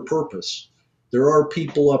forget their purpose. There are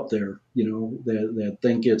people up there, that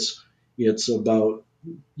think it's about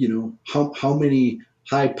how many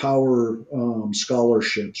high power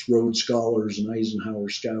scholarships, Rhodes Scholars and Eisenhower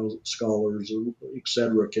Scholars, et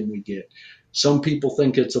cetera, can we get? Some people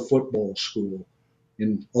think it's a football school.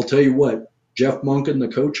 And I'll tell you what, Jeff Monken, the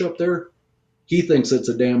coach up there, he thinks it's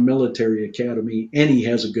a damn military academy and he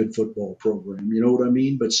has a good football program. You know what I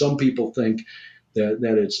mean? But some people think that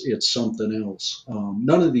it's something else.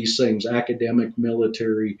 None of these things, academic,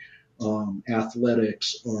 military,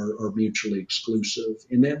 athletics, are mutually exclusive,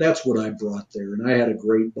 and that's what I brought there. And I had a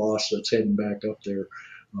great boss that's heading back up there.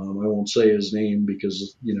 I won't say his name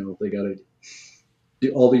because they got to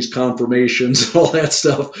do all these confirmations and all that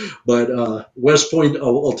stuff. But West Point,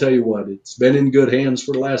 I'll tell you what, it's been in good hands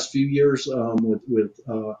for the last few years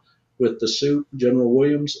with the suit, General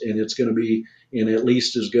Williams, and it's going to be in at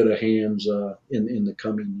least as good a hands in the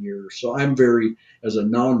coming years. So I'm very, as a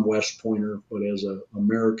non-West Pointer, but as an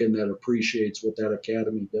American that appreciates what that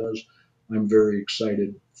academy does, I'm very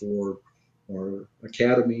excited for our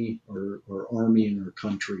academy, our army, and our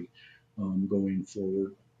country going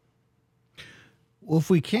forward. Well, if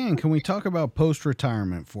we can we talk about post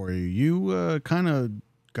retirement for you? You kind of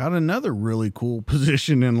got another really cool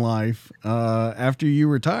position in life after you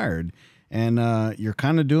retired, and you're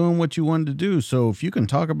kind of doing what you wanted to do. So, if you can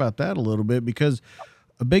talk about that a little bit, because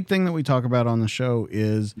a big thing that we talk about on the show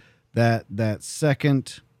is that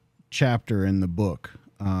second chapter in the book.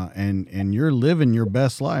 And you're living your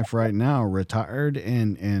best life right now, retired,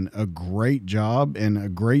 and a great job and a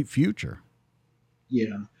great future.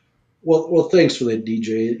 Yeah. Well, thanks for that,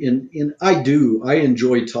 DJ. And I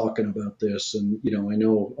enjoy talking about this, and I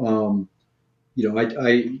know,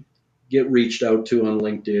 I get reached out to on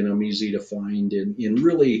LinkedIn. I'm easy to find, and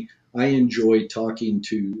really, I enjoy talking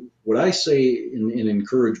to what I say and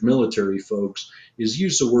encourage military folks is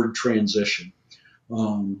use the word transition.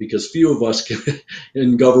 Because few of us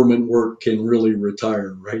in government work can really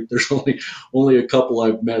retire, right? There's only a couple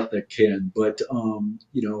I've met that can, but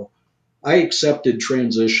I accepted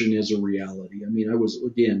transition as a reality. I mean, I was,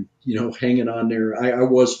 again, hanging on there. I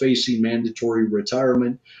was facing mandatory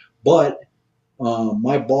retirement, but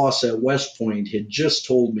my boss at West Point had just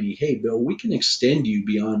told me, hey, Bill, we can extend you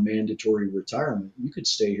beyond mandatory retirement. You could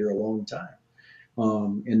stay here a long time.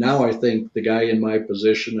 And now I think the guy in my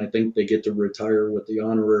position, I think they get to retire with the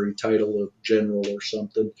honorary title of general or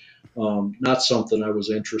something. Not something I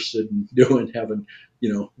was interested in doing, having,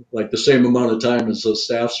 like the same amount of time as a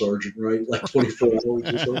staff sergeant, right? Like 24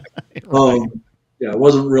 hours or so. Right. Yeah, that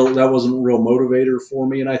wasn't a real motivator for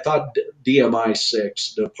me. And I thought DMI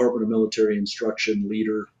 6, Department of Military Instruction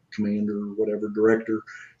leader, commander, whatever, director,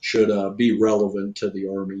 should be relevant to the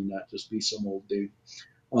Army, not just be some old dude.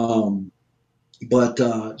 Um,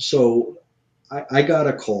 so I got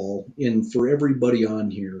a call, and for everybody on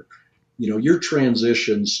here, your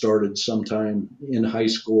transition started sometime in high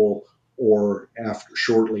school or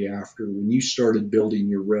shortly after, when you started building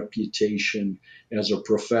your reputation as a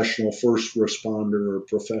professional first responder or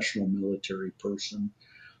professional military person.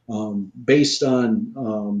 Based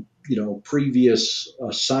on previous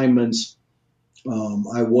assignments,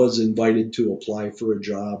 I was invited to apply for a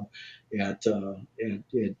job at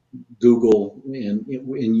Google and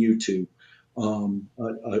YouTube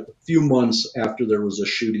a few months after there was a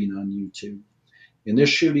shooting on YouTube. And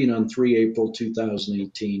this shooting on 3 April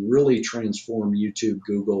 2018 really transformed YouTube,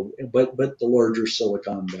 Google, but the larger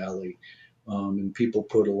Silicon Valley. And people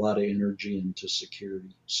put a lot of energy into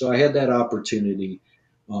security. So I had that opportunity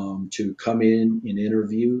to come in and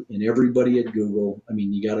interview, and everybody at Google, I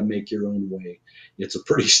mean, you got to make your own way. It's a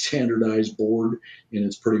pretty standardized board, and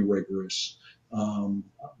it's pretty rigorous.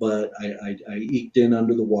 But I eked in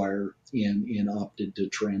under the wire and opted to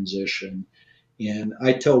transition. And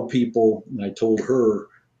I tell people, and I told her,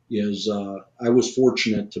 is I was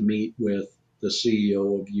fortunate to meet with the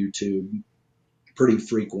CEO of YouTube pretty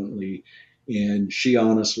frequently, and she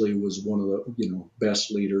honestly was one of the best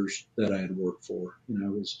leaders that I had worked for. And I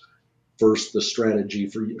was first the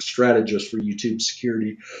strategist for YouTube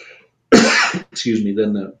security, excuse me,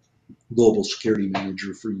 then the global security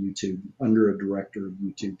manager for YouTube under a director of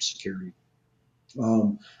YouTube security.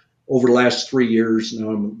 Over the last 3 years,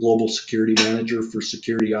 now I'm a global security manager for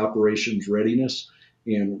security operations readiness.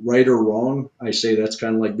 And right or wrong, I say that's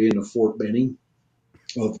kind of like being a Fort Benning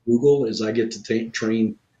of Google, is I get to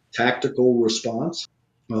train tactical response,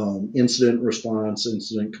 incident response,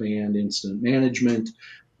 incident command, incident management,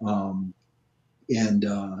 and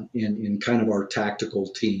in kind of our tactical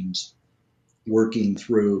teams working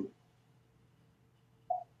through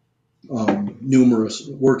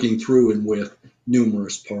working through and with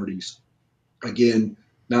numerous parties. Again,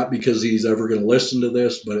 not because he's ever going to listen to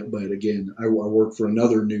this, but again, I work for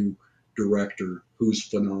another new director who's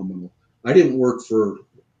phenomenal. I didn't work for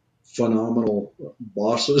phenomenal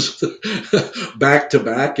bosses back to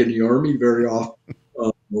back in the Army very often.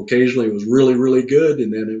 Occasionally it was really, really good,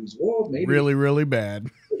 and then it was, well, maybe really, really bad.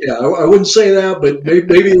 Yeah, I wouldn't say that, but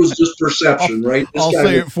maybe it was just perception, right? I'll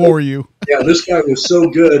say it for you. Yeah, this guy was so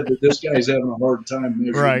good that this guy's having a hard time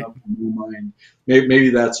measuring up in your mind. Maybe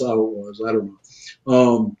that's how it was. I don't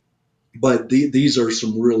know. But these are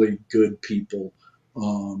some really good people,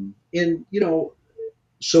 and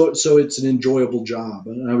so it's an enjoyable job.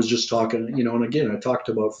 And I was just talking, and again, I talked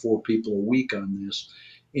to about 4 people a week on this,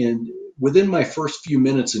 and within my first few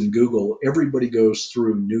minutes in Google, everybody goes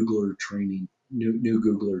through new Googler training.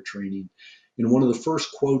 And one of the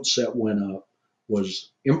first quotes that went up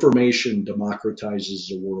was, "Information democratizes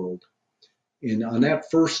the world." And on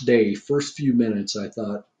that first day, first few minutes, I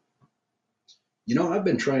thought, I've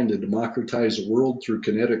been trying to democratize the world through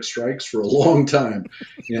kinetic strikes for a long time,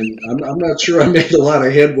 and I'm not sure I made a lot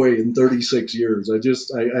of headway in 36 years.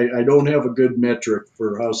 I don't have a good metric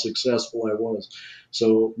for how successful I was.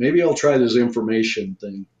 So maybe I'll try this information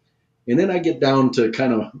thing. And then I get down to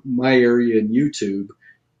kind of my area in YouTube,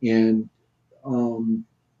 and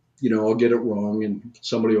I'll get it wrong, and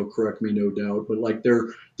somebody will correct me, no doubt. But like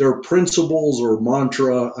their principles or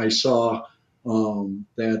mantra, I saw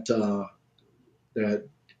that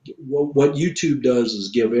what YouTube does is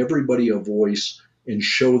give everybody a voice and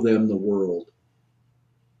show them the world.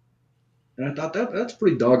 And I thought that's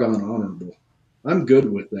pretty doggone honorable. I'm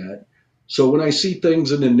good with that. So when I see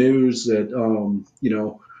things in the news that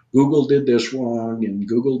Google did this wrong and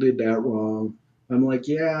Google did that wrong, I'm like,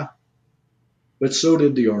 yeah, but so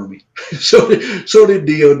did the Army. so did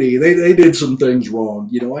DOD. They did some things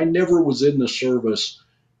wrong. I never was in the service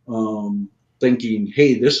thinking,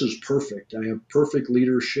 hey, this is perfect. I have perfect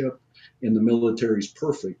leadership and the military's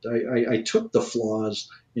perfect. I took the flaws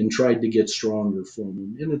and tried to get stronger from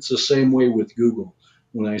them. And it's the same way with Google.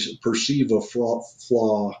 When I perceive a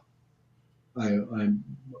flaw, I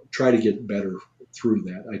try to get better through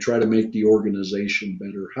that. I try to make the organization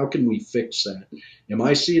better. How can we fix that? Am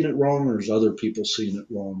I seeing it wrong, or is other people seeing it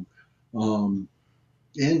wrong?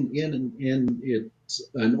 And it's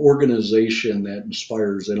an organization that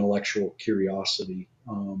inspires intellectual curiosity.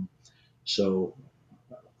 So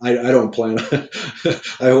I don't plan.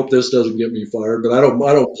 I hope this doesn't get me fired, but I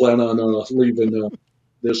don't plan on leaving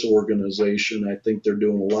this organization. I think they're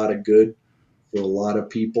doing a lot of good for a lot of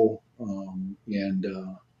people. And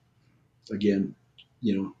again,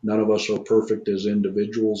 none of us are perfect as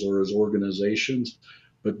individuals or as organizations,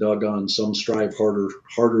 but doggone, some strive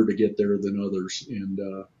harder to get there than others, and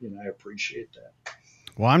I appreciate that.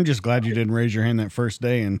 Well, I'm just glad you didn't raise your hand that first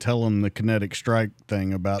day and tell them the kinetic strike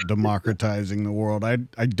thing about democratizing the world. I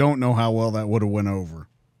don't know how well that would have went over.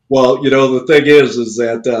 Well, the thing is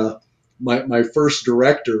that my first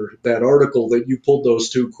director, that article that you pulled those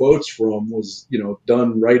 2 quotes from, was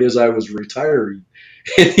done right as I was retiring.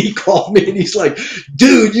 And he called me and he's like,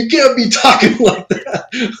 dude, you can't be talking like that.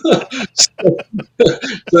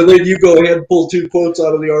 So then you go ahead and pull 2 quotes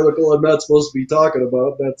out of the article I'm not supposed to be talking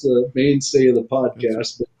about. That's a mainstay of the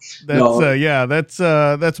podcast.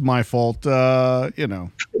 That's my fault. No,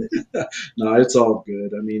 it's all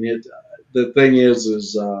good. I mean, the thing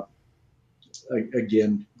is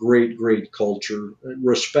again, great culture,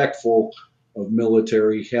 respectful of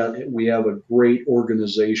military. We have a great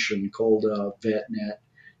organization called VetNet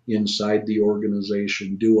inside the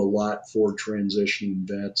organization, do a lot for transitioning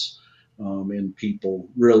vets and people.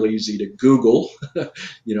 Real easy to Google,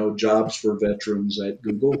 jobs for veterans at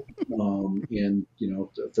Google. And,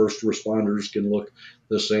 the first responders can look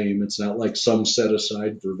the same. It's not like some set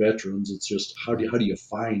aside for veterans. It's just how do you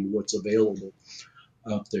find what's available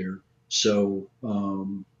out there? So,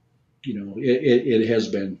 it has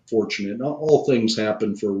been fortunate. All things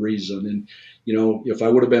happen for a reason. And, if I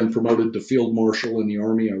would have been promoted to field marshal in the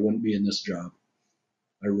Army, I wouldn't be in this job.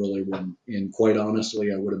 I really wouldn't. And quite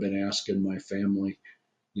honestly, I would have been asking my family,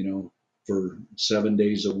 for 7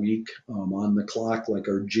 days a week on the clock, like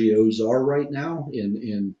our GOs are right now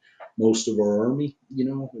in most of our Army,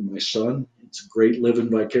 and my son. It's great living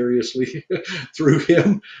vicariously through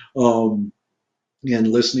him, and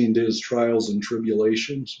listening to his trials and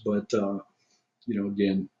tribulations. But,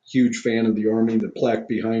 again, huge fan of the Army. The plaque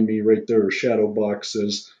behind me right there, a shadow box,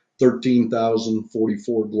 says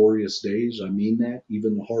 13,044 glorious days. I mean that.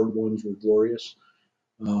 Even the hard ones were glorious.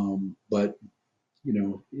 But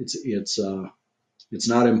it's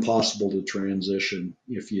not impossible to transition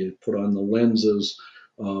if you put on the lenses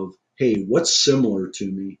of, hey, what's similar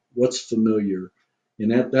to me, what's familiar,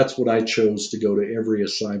 and that's what I chose to go to every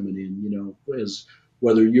assignment in. As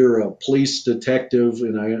whether you're a police detective,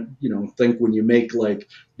 and I think when you make like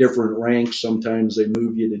different ranks, sometimes they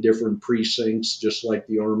move you to different precincts, just like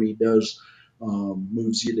the Army does.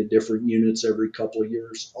 Moves you to different units every couple of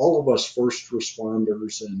years. All of us first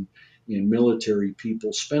responders and military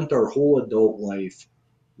people spent our whole adult life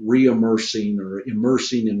re-immersing or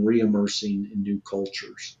immersing and re-immersing in new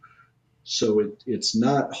cultures. So it's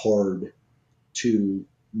not hard to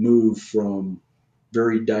move from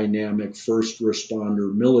very dynamic first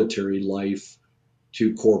responder military life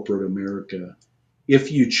to corporate America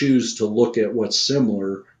if you choose to look at what's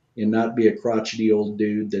similar and not be a crotchety old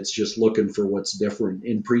dude that's just looking for what's different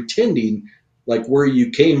and pretending like where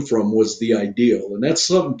you came from was the ideal. And that's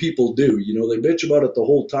something people do. They bitch about it the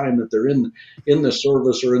whole time that they're in the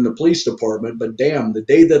service or in the police department, but damn, the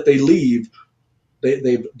day that they leave,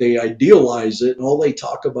 they idealize it, and all they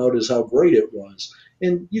talk about is how great it was.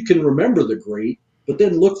 And you can remember the great, but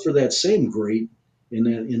then look for that same great in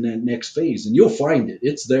that next phase, and you'll find it.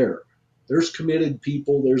 It's there. There's committed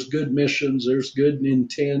people. There's good missions. There's good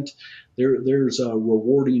intent. There's a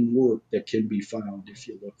rewarding work that can be found if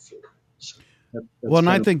you look for it. So that's Well, and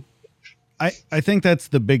kind of I think that's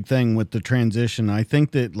the big thing with the transition. I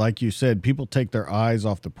think that, like you said, people take their eyes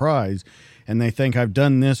off the prize and they think, I've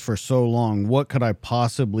done this for so long. What could I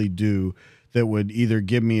possibly do that would either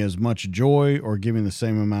give me as much joy or give me the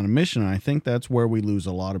same amount of mission? And I think that's where we lose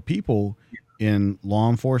a lot of people in law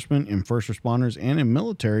enforcement, in first responders, and in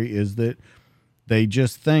military, is that they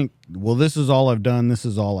just think, well, this is all I've done. This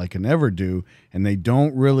is all I can ever do. And they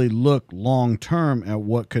don't really look long term at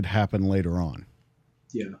what could happen later on.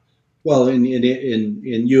 Yeah. Well, and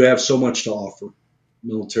you have so much to offer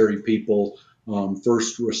military people,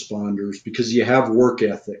 first responders, because you have work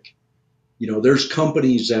ethic. There's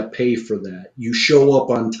companies that pay for that. You show up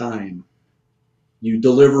on time. You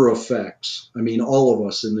deliver effects. I mean, all of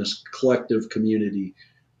us in this collective community,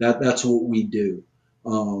 that's what we do.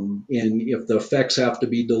 And if the effects have to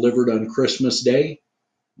be delivered on Christmas Day,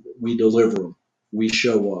 we deliver them. We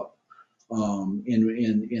show up.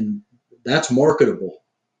 And that's marketable.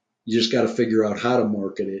 You just got to figure out how to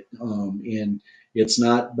market it. And it's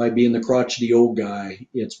not by being the crotchety old guy.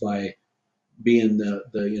 It's by being the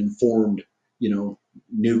informed,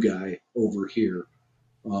 new guy over here.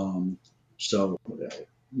 So,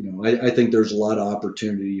 I think there's a lot of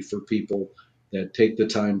opportunity for people that take the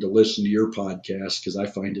time to listen to your podcast, because I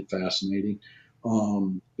find it fascinating.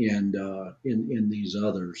 And in these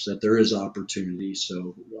others, that there is opportunity.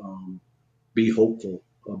 So be hopeful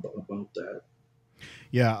about that.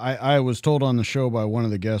 Yeah, I was told on the show by one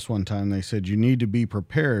of the guests one time, they said you need to be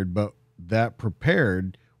prepared, but that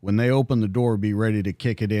prepared, when they open the door, be ready to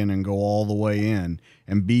kick it in and go all the way in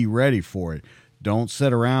and be ready for it. Don't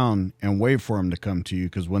sit around and wait for them to come to you,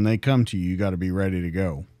 because when they come to you, you got to be ready to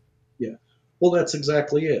go. Yeah. Well, that's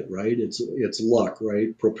exactly it, right? It's luck,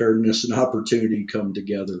 right? Preparedness and opportunity come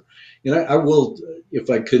together. And I will,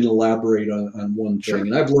 if I could elaborate on one thing, Sure.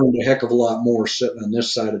 and I've learned a heck of a lot more sitting on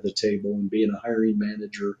this side of the table and being a hiring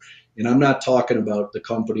manager. And I'm not talking about the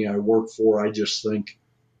company I work for. I just think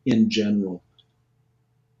in general.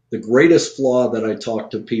 The greatest flaw that I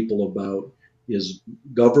talk to people about is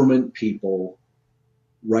government people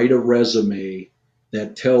write a resume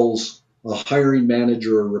that tells a hiring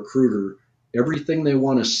manager or recruiter everything they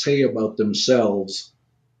want to say about themselves,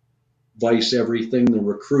 vice everything the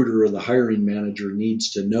recruiter or the hiring manager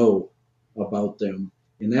needs to know about them.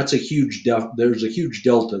 And that's there's a huge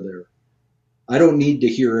delta there. I don't need to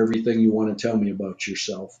hear everything you want to tell me about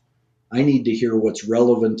yourself. I need to hear what's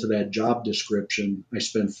relevant to that job description I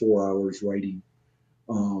spent 4 hours writing.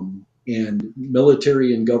 And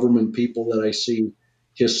military and government people that I see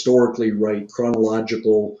historically write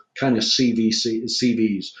chronological kind of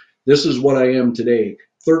CVs. This is what I am today.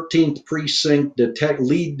 13th precinct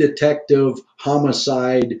lead detective,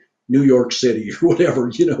 homicide, New York City, or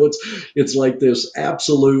whatever. It's like this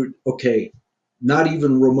absolute, okay, not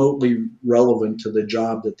even remotely relevant to the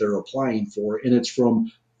job that they're applying for. And it's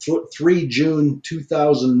from 3 June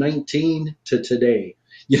 2019 to today,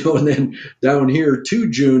 and then down here 2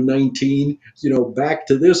 June 19, back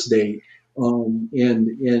to this date. And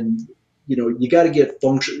you got to get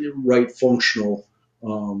functional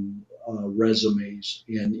resumes.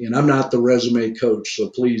 And I'm not the resume coach, so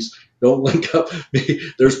please don't link up me.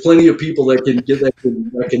 There's plenty of people that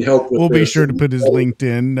can help with. We'll be sure to put his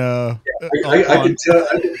LinkedIn.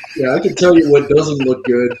 I can tell you what doesn't look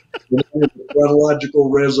good. Chronological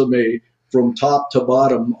resume from top to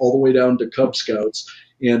bottom, all the way down to Cub Scouts.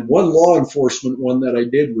 And one law enforcement one that I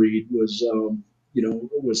did read was,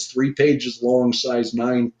 it was 3 pages long, size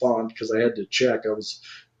 9 font, because I had to check.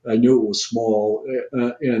 I knew it was small,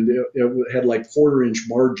 and it had like 1/4-inch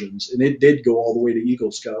margins, and it did go all the way to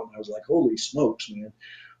Eagle Scout. And I was like, holy smokes, man.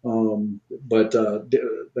 But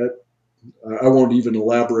that I won't even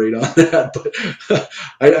elaborate on that. But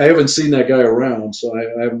I haven't seen that guy around, so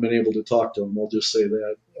I haven't been able to talk to him. I'll just say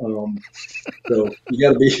that. So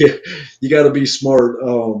you got to be smart.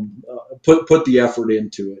 Put the effort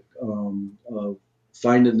into it.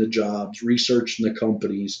 Finding the jobs, researching the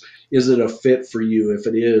companies. Is it a fit for you? If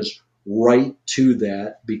it is, write to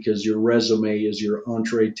that, because your resume is your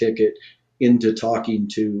entree ticket into talking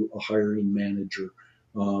to a hiring manager.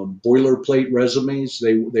 Boilerplate resumes,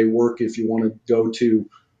 they work if you want to go to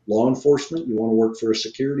law enforcement, you want to work for a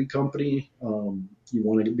security company, you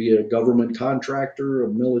want to be a government contractor, a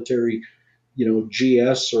military,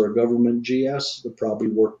 GS or a government GS, they probably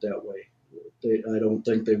work that way. I don't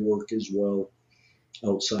think they work as well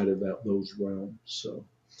outside of those realms. So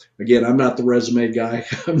again, I'm not the resume guy.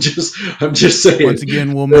 I'm just saying. Once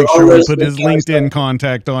again, we'll make sure we put his LinkedIn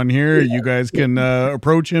contact on here. Yeah. You guys can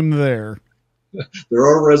approach him there. There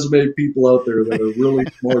are resume people out there that are really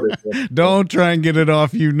smart at that. Don't try and get it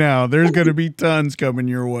off you now. There's going to be tons coming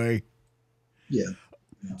your way. Yeah.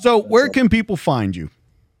 So where can people find you?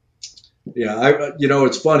 Yeah,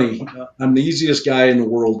 it's funny. I'm the easiest guy in the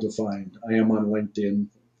world to find. I am on LinkedIn,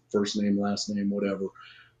 first name, last name, whatever.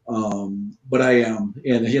 But I am,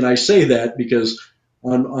 and I say that because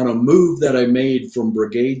on a move that I made from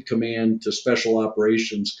Brigade Command to Special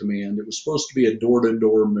Operations Command, it was supposed to be a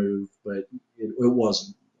door-to-door move, but it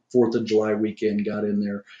wasn't. 4th of July weekend got in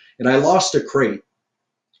there, and I lost a crate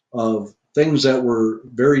of things that were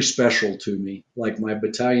very special to me, like my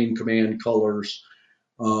battalion command colors.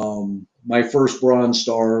 My first Bronze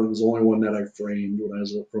Star was the only one that I framed when I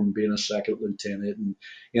was from being a second lieutenant, and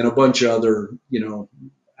a bunch of other,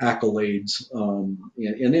 accolades,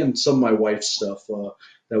 and then some of my wife's stuff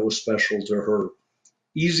that was special to her.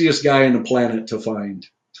 Easiest guy on the planet to find.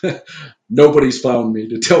 Nobody's found me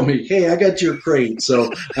to tell me, hey, I got your crate. So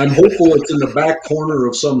I'm hopeful it's in the back corner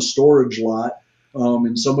of some storage lot,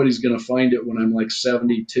 and somebody's going to find it when I'm like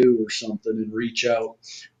 72 or something and reach out.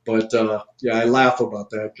 But I laugh about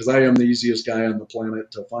that because I am the easiest guy on the planet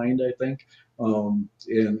to find, I think.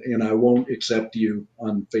 And I won't accept you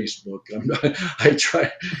on Facebook. I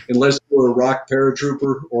try, unless you're a ROC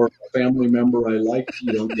paratrooper or a family member I like,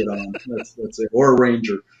 you don't get on. That's it. Or a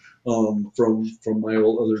ranger from my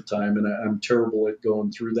old other time, and I'm terrible at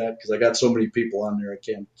going through that because I got so many people on there I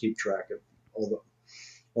can't keep track of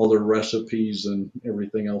all their recipes and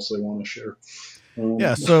everything else they want to share.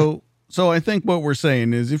 So I think what we're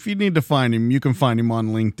saying is, if you need to find him, you can find him on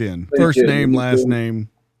LinkedIn. First name, last name.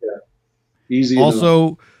 Easy. Also,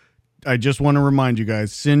 enough. I just want to remind you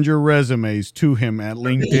guys, send your resumes to him at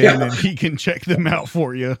LinkedIn and he can check them out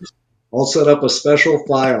for you. I'll set up a special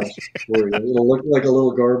file for you. It'll look like a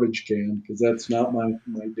little garbage can because that's not my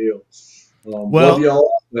deal. Love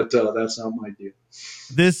y'all, but that's not my deal.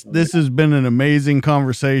 This has been an amazing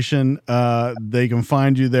conversation. They can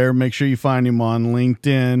find you there. Make sure you find him on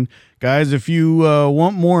LinkedIn. Guys, if you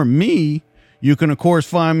want more of me, you can, of course,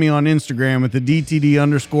 find me on Instagram at the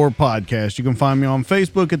DTD_podcast. You can find me on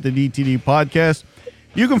Facebook at the DTD Podcast.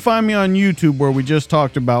 You can find me on YouTube, where we just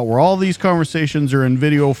talked about, where all these conversations are in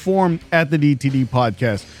video form, at the DTD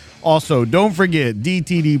Podcast. Also, don't forget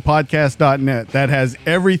dtdpodcast.net. That has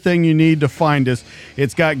everything you need to find us.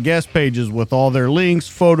 It's got guest pages with all their links,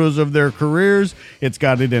 photos of their careers. It's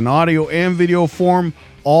got it in audio and video form,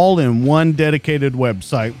 all in one dedicated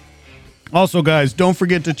website. Also, guys, don't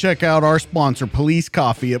forget to check out our sponsor, Police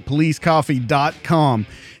Coffee, at policecoffee.com.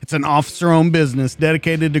 It's an officer-owned business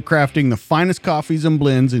dedicated to crafting the finest coffees and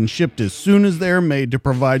blends and shipped as soon as they are made to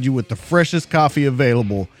provide you with the freshest coffee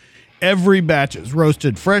available. Every batch is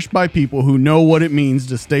roasted fresh by people who know what it means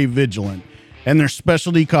to stay vigilant. And their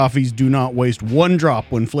specialty coffees do not waste one drop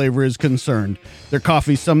when flavor is concerned. Their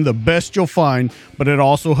coffee is some of the best you'll find, but it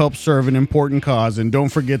also helps serve an important cause. And don't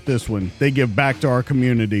forget this one, they give back to our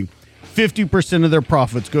community. 50% of their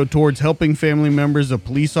profits go towards helping family members of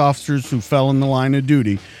police officers who fell in the line of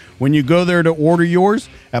duty. When you go there to order yours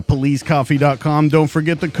at policecoffee.com, don't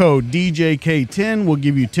forget the code DJK10 will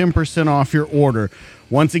give you 10% off your order.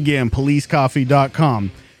 Once again,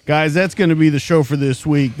 policecoffee.com. Guys, that's going to be the show for this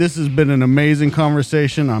week. This has been an amazing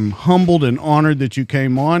conversation. I'm humbled and honored that you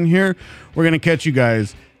came on here. We're going to catch you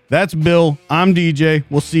guys. That's Bill. I'm DJ.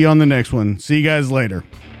 We'll see you on the next one. See you guys later.